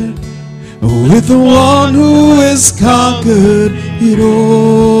 undefeated, with the one who has conquered it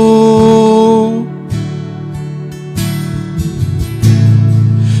all.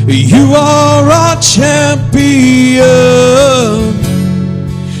 You are our champion.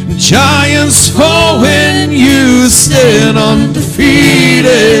 Giants fall when you stand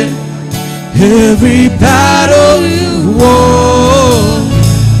undefeated. Every battle you won,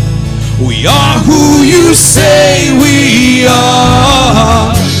 we are who you say we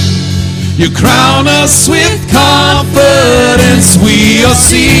are. You crown us with confidence. We are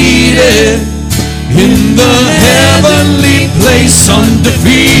seated in the heavenly place,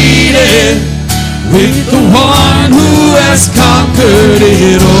 undefeated, with the one who has conquered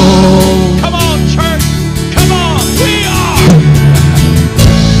it all. Come on, church. Come on.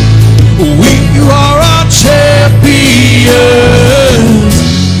 We are our champions.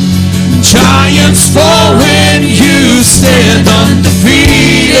 Giants fall when you stand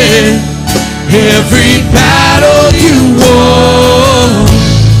undefeated. Every battle you won,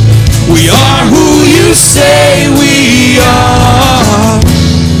 we are who you say we are.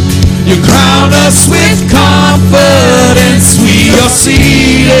 You crown us with confidence. We are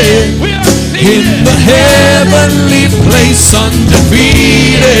seated in the heavenly place,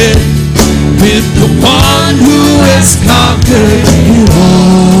 undefeated, with the one who has conquered you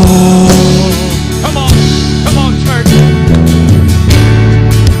all. Come on, church.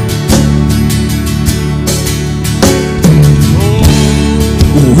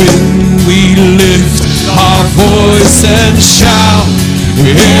 When we lift our voice and shout,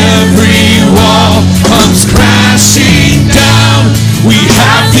 every wall comes crashing down. We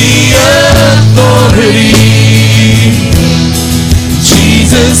have the authority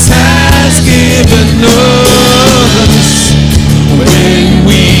Jesus has given us. When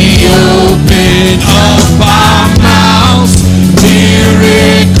we open up our mouths,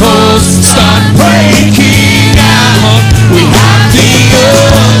 miracles start breaking out. We have the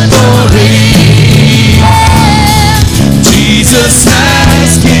authority Jesus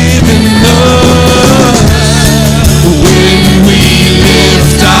has given us. When we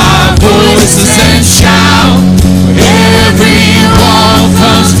lift our voices and shout, every wall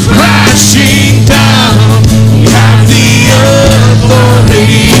comes crashing down. We have the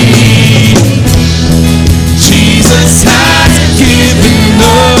authority Jesus has given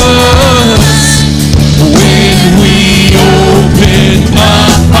us. When we open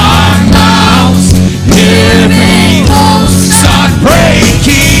up our mouths, every start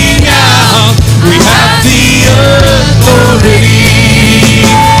breaking out. We have the authority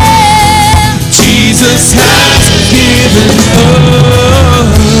Jesus has given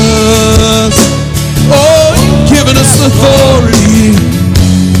us. Oh, you've given us authority.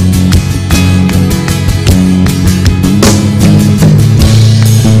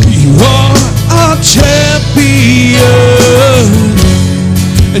 You are our champion,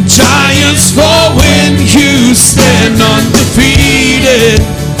 and giants fall when you stand undefeated.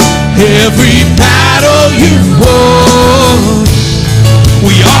 Every battle you've won,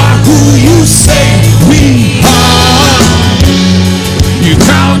 we are who you say we are. You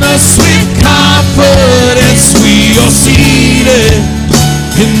crown us with confidence. We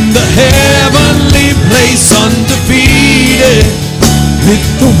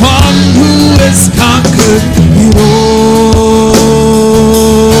has conquered it all.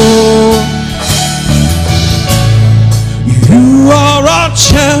 You are our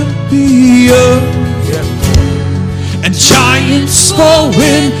champion, and giants fall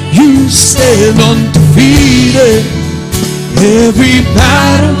when you stand undefeated. Every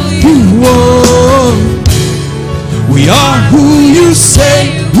battle you won. We are who you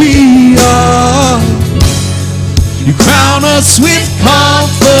say we are. You crown us with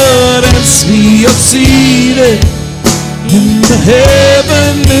confidence. We are seated in the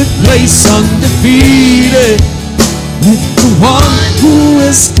heavenly place, undefeated, with the one who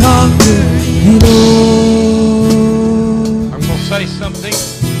has conquered it all. I'm going to say something.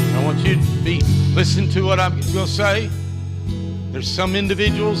 I want you to listen to what I'm going to say. There's some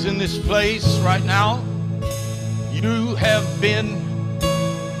individuals in this place right now. You have been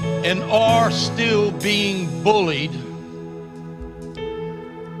and are still being bullied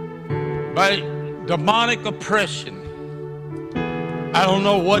by demonic oppression. I don't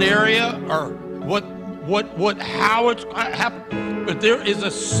know what area or how it's happened, but there is a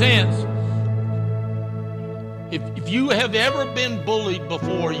sense. If you have ever been bullied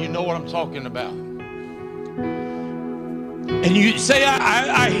before, you know what I'm talking about. And you say,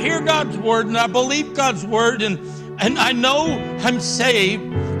 I hear God's word and I believe God's word and I know I'm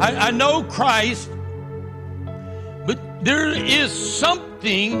saved. I know Christ. But there is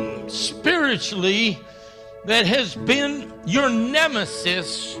something spiritually that has been your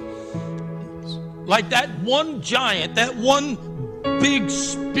nemesis, like that one giant, that one big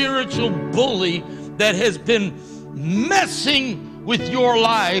spiritual bully that has been messing with your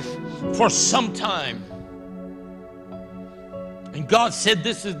life for some time. And God said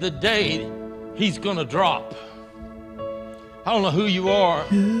this is the day he's going to drop. I don't know who you are,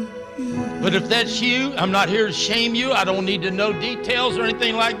 but if that's you, I'm not here to shame you. I don't need to know details or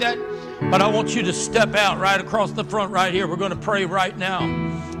anything like that, but I want you to step out right across the front right here. We're going to pray right now.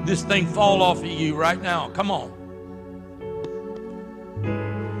 This thing fall off of you right now. Come on.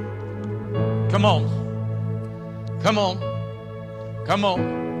 Come on. Come on. Come on.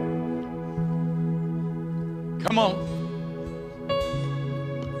 Come on.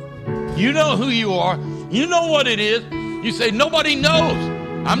 You know who you are. You know what it is. You say, nobody knows.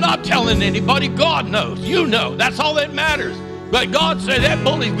 I'm not telling anybody. God knows. You know. That's all that matters. But God said that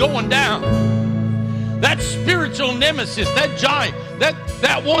bully's going down. That spiritual nemesis, that giant,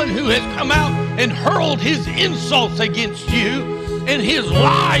 that one who has come out and hurled his insults against you and his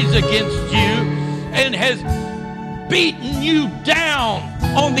lies against you and has beaten you down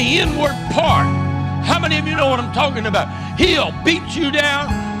on the inward part. How many of you know what I'm talking about? He'll beat you down.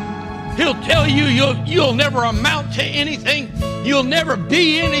 He'll tell you you'll never amount to anything. You'll never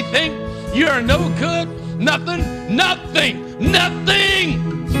be anything. You're no good. Nothing.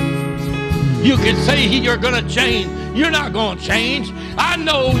 You can say you're going to change. You're not going to change. I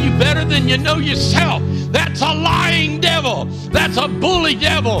know you better than you know yourself. That's a lying devil. That's a bully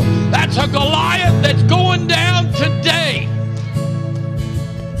devil. That's a Goliath that's going down today.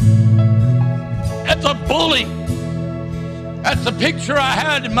 That's a bully. That's the picture I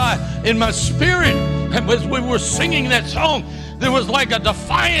had in my spirit as we were singing that song. There was like a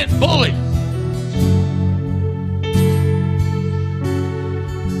defiant bully.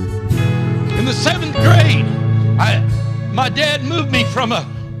 In the 7th grade, my dad moved me from a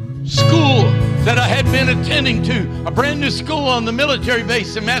school that I had been attending to, a brand new school on the military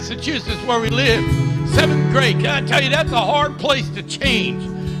base in Massachusetts where we lived. 7th grade, can I tell you, that's a hard place to change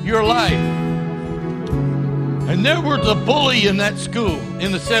your life. And there was a bully in that school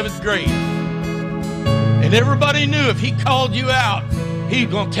in the 7th grade. And everybody knew if he called you out, he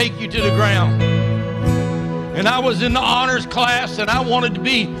was going to take you to the ground. And I was in the honors class and I wanted to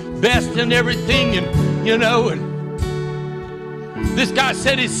be best in everything, and this guy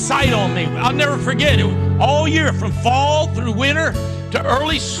set his sight on me. I'll never forget it. All year from fall through winter to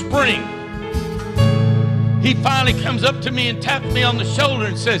early spring, he finally comes up to me and taps me on the shoulder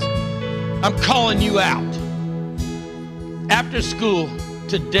and says, I'm calling you out. After school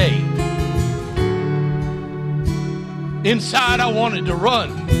today. Inside I wanted to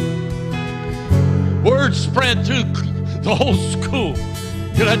run. Word spread through the whole school.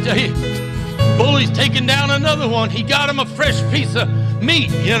 Can I tell you? Bully's taking down another one. He got him a fresh piece of meat,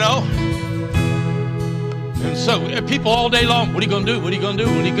 And so people all day long, what are you going to do? What are you going to do?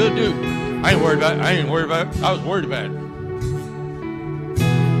 What are you going to do? I ain't worried about it. I was worried about it.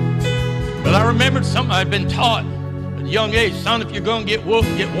 But I remembered something I'd been taught at a young age. Son, if you're going to get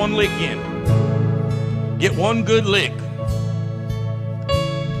whooped, get one lick in. Get one good lick.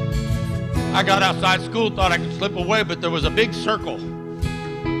 I got outside school, thought I could slip away, but there was a big circle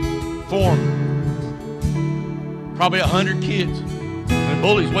formed probably 100 kids. And the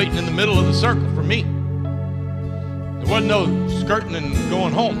bully's waiting in the middle of the circle for me. There wasn't no skirting and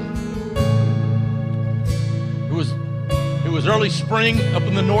going home. It was early spring up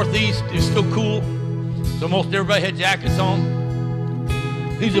in the Northeast. It was still cool. So most everybody had jackets on.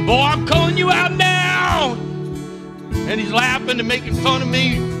 He said, boy, I'm calling you out now. And he's laughing and making fun of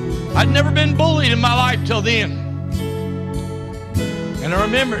me. I'd never been bullied in my life till then. And I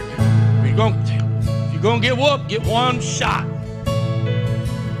remembered, if you're going to get whooped, get one shot.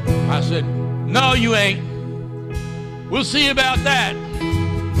 I said, no, you ain't. We'll see about that.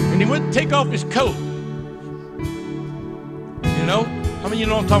 And he went to take off his coat. You know? How many of you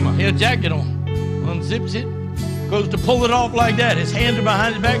know what I'm talking about? He had a jacket on. Unzips it. Goes to pull it off like that. His hands are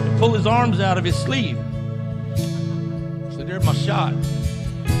behind his back to pull his arms out of his sleeve. So there's my shot.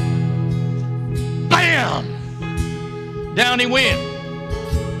 Bam! Down he went.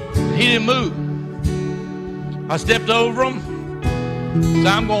 He didn't move. I stepped over him. So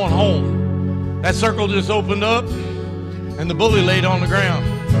I'm going home. That circle just opened up and the bully laid on the ground.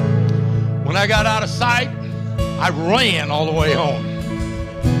 When I got out of sight, I ran all the way home.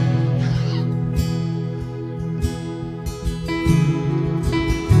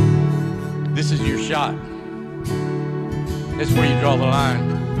 This is your shot. That's where you draw the line.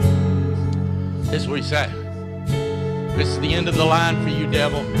 This is where you say, this is the end of the line for you,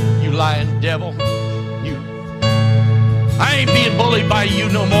 devil. You lying devil. I ain't being bullied by you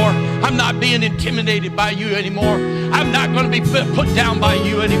no more. I'm not being intimidated by you anymore. I'm not going to be put down by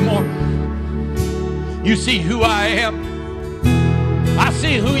you anymore. You see who I am. I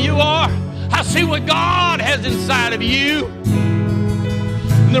see who you are. I see what God has inside of you.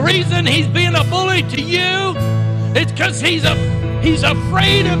 And the reason he's being a bully to you is because he's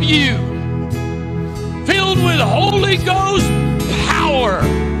afraid of you. Filled with Holy Ghost power.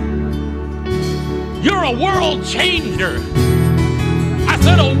 You're a world changer. I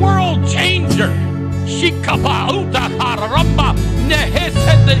said a world changer.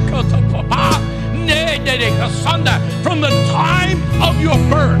 From the time of your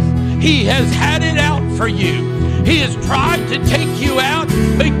birth, he has had it out for you. He has tried to take you out,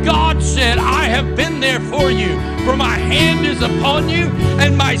 but God said, I have been there for you. For my hand is upon you,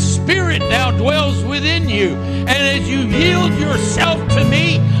 and my spirit now dwells within you. And as you yield yourself to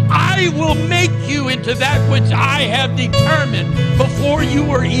me, I will make you into that which I have determined before you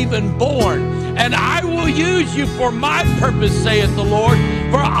were even born. And I will use you for my purpose, saith the Lord.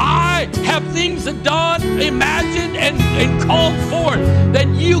 For I have things done, imagined, and called forth that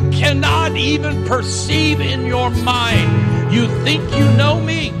you cannot even perceive in your mind. You think you know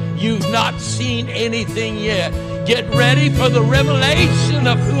me? You've not seen anything yet. Get ready for the revelation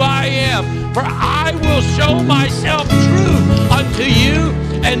of who I am. For I will show myself true unto you.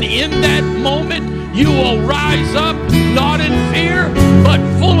 And in that moment, you will rise up, not in fear, but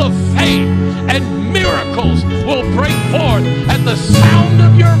full of faith. And miracles will break forth at the sound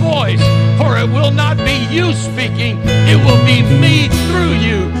of your voice. For it will not be you speaking, it will be me through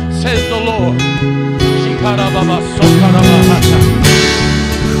you, says the Lord.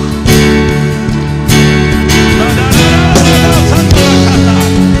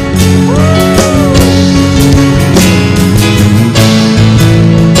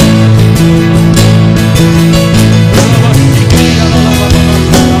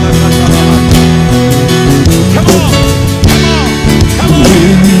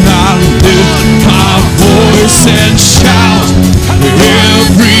 And shout,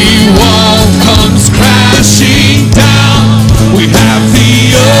 every wall comes crashing down. We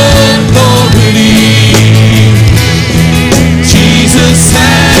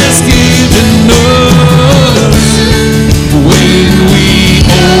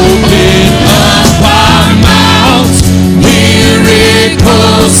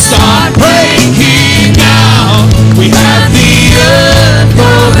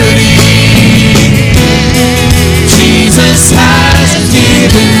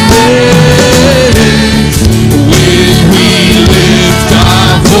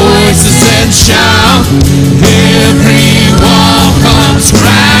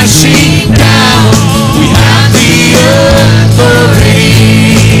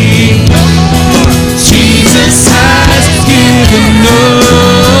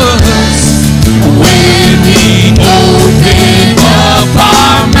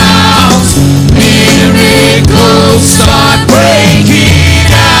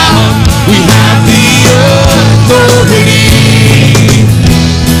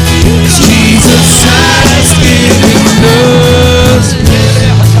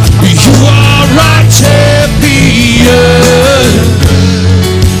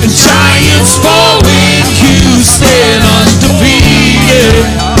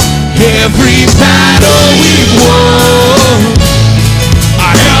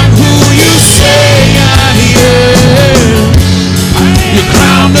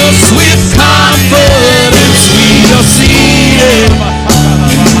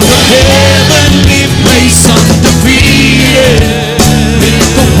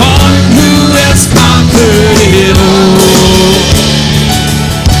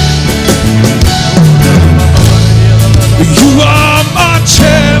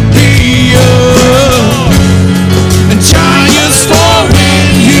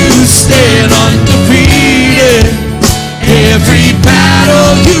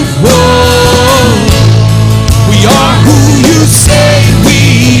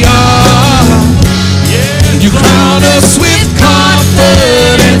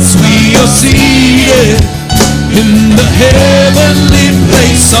are seated in the heavenly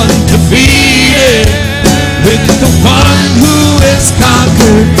place, undefeated, with the one who has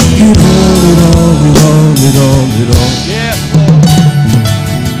conquered it all, it all, it all, it all. Yes,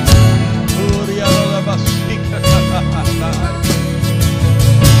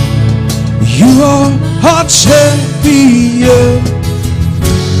 You are our champion,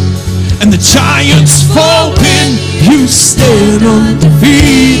 and the giants fall when you stand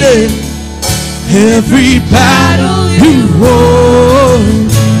undefeated. Every battle you won,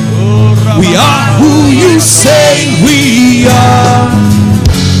 we are who you say we are.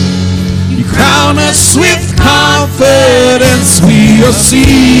 You crown us with confidence. We are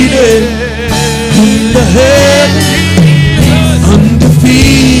seated in the heaven,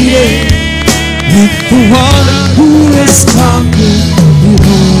 undefeated, with the one who has conquered it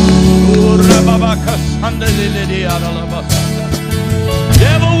all.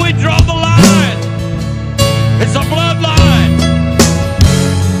 Devil, we draw the line. It's a bloodline.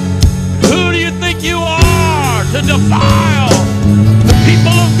 Who do you think you are to defile the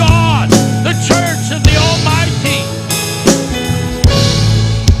people of God, the church of the Almighty?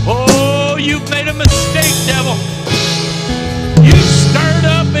 Oh, you've made a mistake, devil. You stirred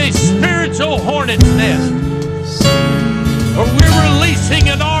up a spiritual hornet's nest. Or we're releasing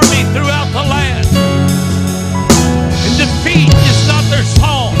an army throughout the land. And defeat is not their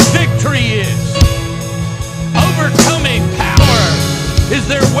song. Victory is. Overcoming power is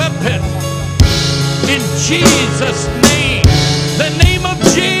their weapon. In Jesus' name. The name of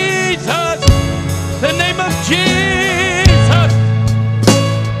Jesus. The name of Jesus.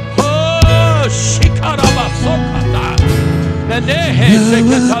 Oh, Shikarabasokata.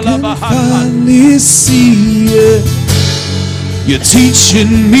 Now I finally see it. You're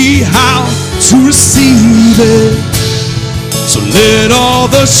teaching me how to receive it. So let all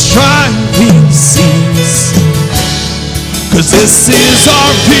the striving cease, 'cause this is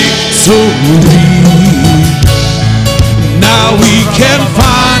our victory. Now we can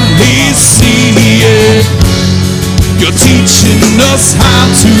finally see it. You're teaching us how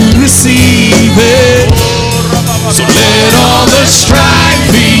to receive it. So let all the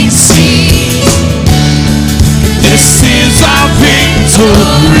striving cease. This is our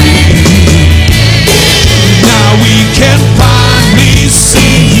victory. Now we can finally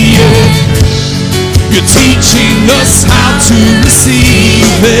see it. You're teaching us how to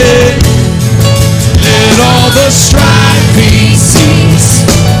receive it. Let all the striving cease.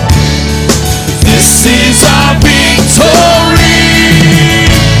 This is our victory.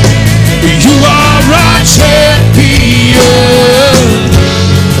 You are our champion,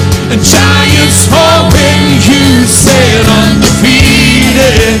 and giants fall when you stand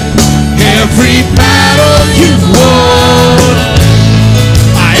undefeated. Every battle you've won,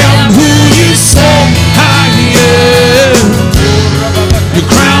 I am who you say I am. You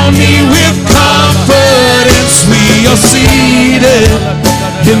crown me with confidence. We are seated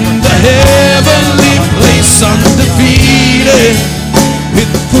in the heavenly place, undefeated,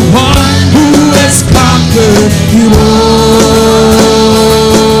 with the one who has conquered it all.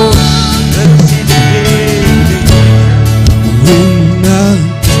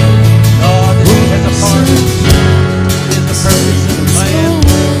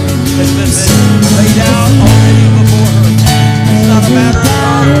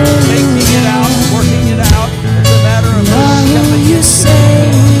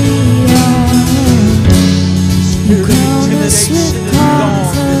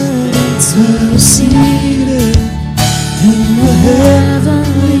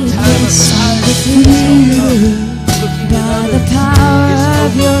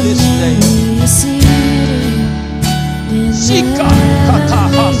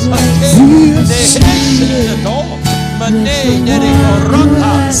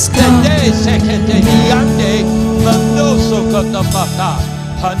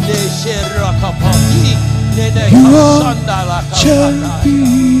 You are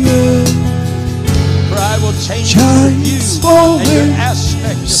champion. For I will change your view and your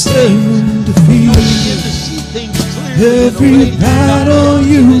aspect of things. You'll begin to see things clearly. Every battle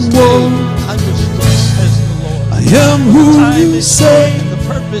you won, Understood, says the Lord. I am who you say And the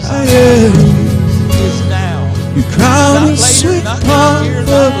purpose I am. is now. You crown Not us later, with not next year,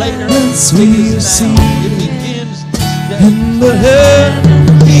 not later. confidence. It We is see now. It begins this day. in the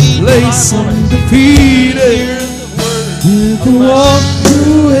heavenly place, undefeated, Hear the word with the one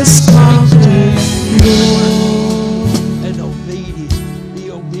who has conquered it all. and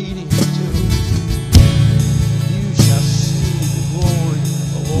be obedient to it. You shall see the glory of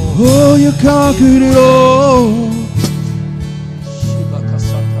the Lord. Oh, you conquered it all.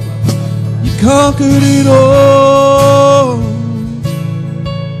 conquered it all.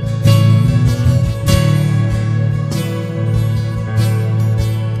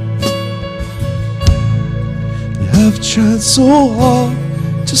 I've tried so hard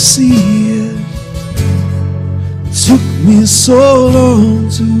to see it. It took me so long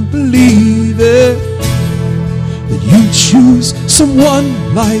to believe it, that you choose someone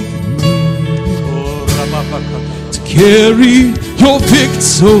like me to carry your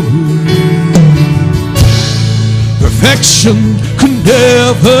victory. Perfection could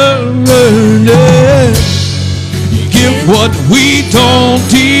never earn it. You give what we don't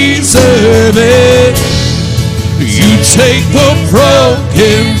deserve it. You take the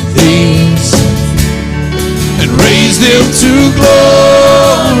broken things and raise them to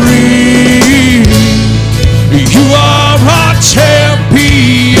glory. You are our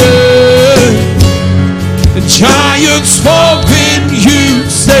champion, and giants fall when you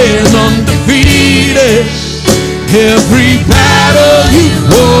stand undefeated. Every battle you've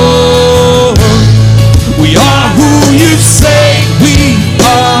won, we are who you say we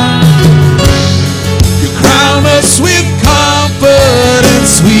are. Crown us with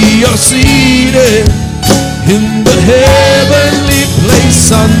confidence. We are seated in the heavenly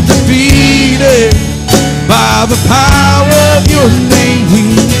place, undefeated by the power of your name. We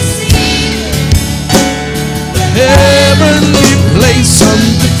the heavenly place,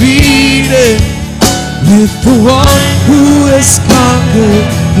 undefeated with the one who has conquered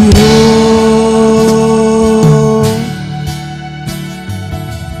it all.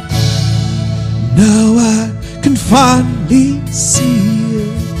 Now I can finally see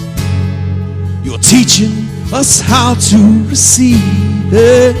it. You're teaching us how to receive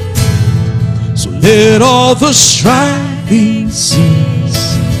it. So let all the striving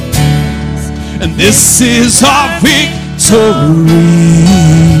cease. And this is our victory.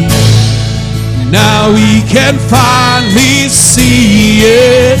 Now we can finally see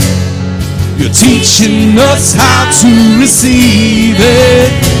it. You're teaching us how to receive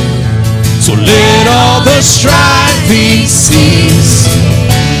it. So let all the striving cease.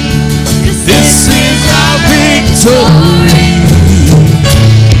 This is our victory.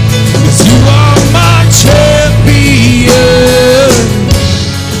 'Cause you are my champion.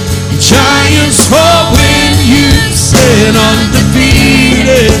 Giants fall when you stand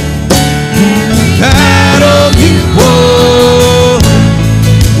undefeated. Battle you won.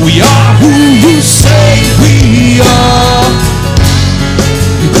 We are who you say we are.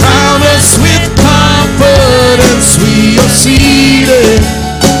 You crown us with confidence. We are seated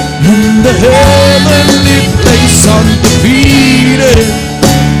in the heavenly place, undefeated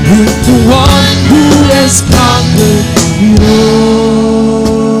with the one who has conquered it all.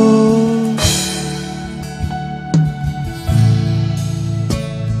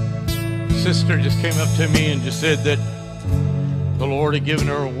 Sister just came up to me and just said that the Lord had given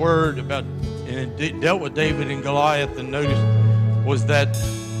her a word about, and it dealt with David and Goliath, and noticed was that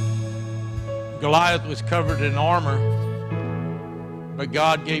Goliath was covered in armor, but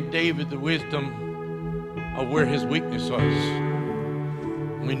God gave David the wisdom of where his weakness was.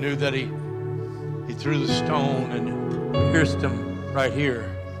 We knew that he threw the stone and pierced him right here,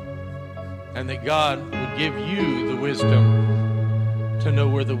 and that God would give you the wisdom to know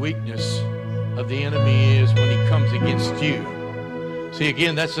where the weakness of the enemy is when he comes against you. See,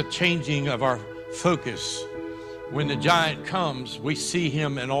 again, that's a changing of our focus. When the giant comes, we see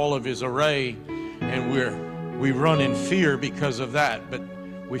him in all of his array, and we run in fear because of that, but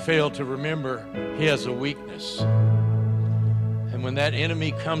we fail to remember he has a weakness. And when that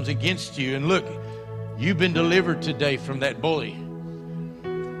enemy comes against you, and look, you've been delivered today from that bully,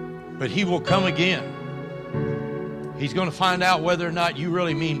 but he will come again. He's going to find out whether or not you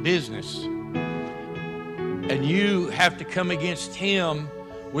really mean business. And you have to come against him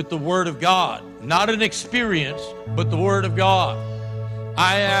with the Word of God. Not an experience, but the Word of God.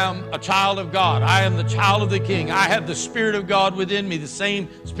 I am a child of God. I am the child of the King. I have the Spirit of God within me. The same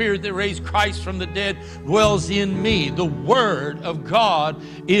Spirit that raised Christ from the dead dwells in me. The Word of God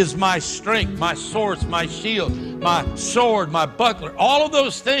is my strength, my source, my shield, my sword, my buckler. All of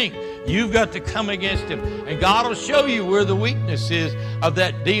those things, you've got to come against him. And God will show you where the weakness is of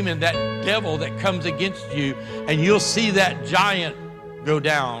that demon, that devil that comes against you. And you'll see that giant go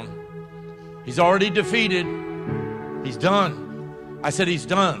down. He's already defeated. He's done. I said he's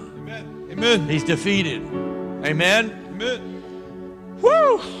done. Amen. Amen. He's defeated. Amen. Amen.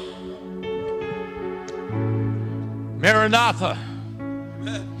 Woo! Maranatha.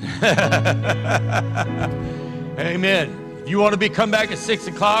 Amen. If you want to come back at 6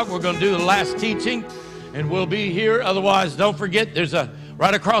 o'clock, we're going to do the last teaching, and we'll be here. Otherwise, don't forget, we're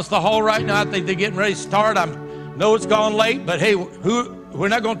right across the hall right now. I think they're getting ready to start. I know it's gone late, but hey, we're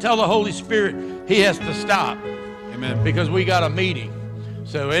not going to tell the Holy Spirit he has to stop. Amen. Because we got a meeting.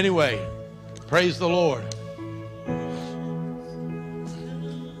 So anyway, praise the Lord.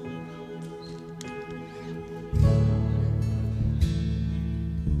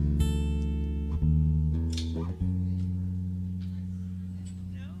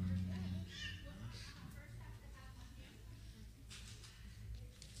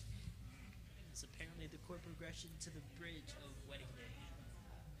 It's apparently the chord progression to the bridge of Wedding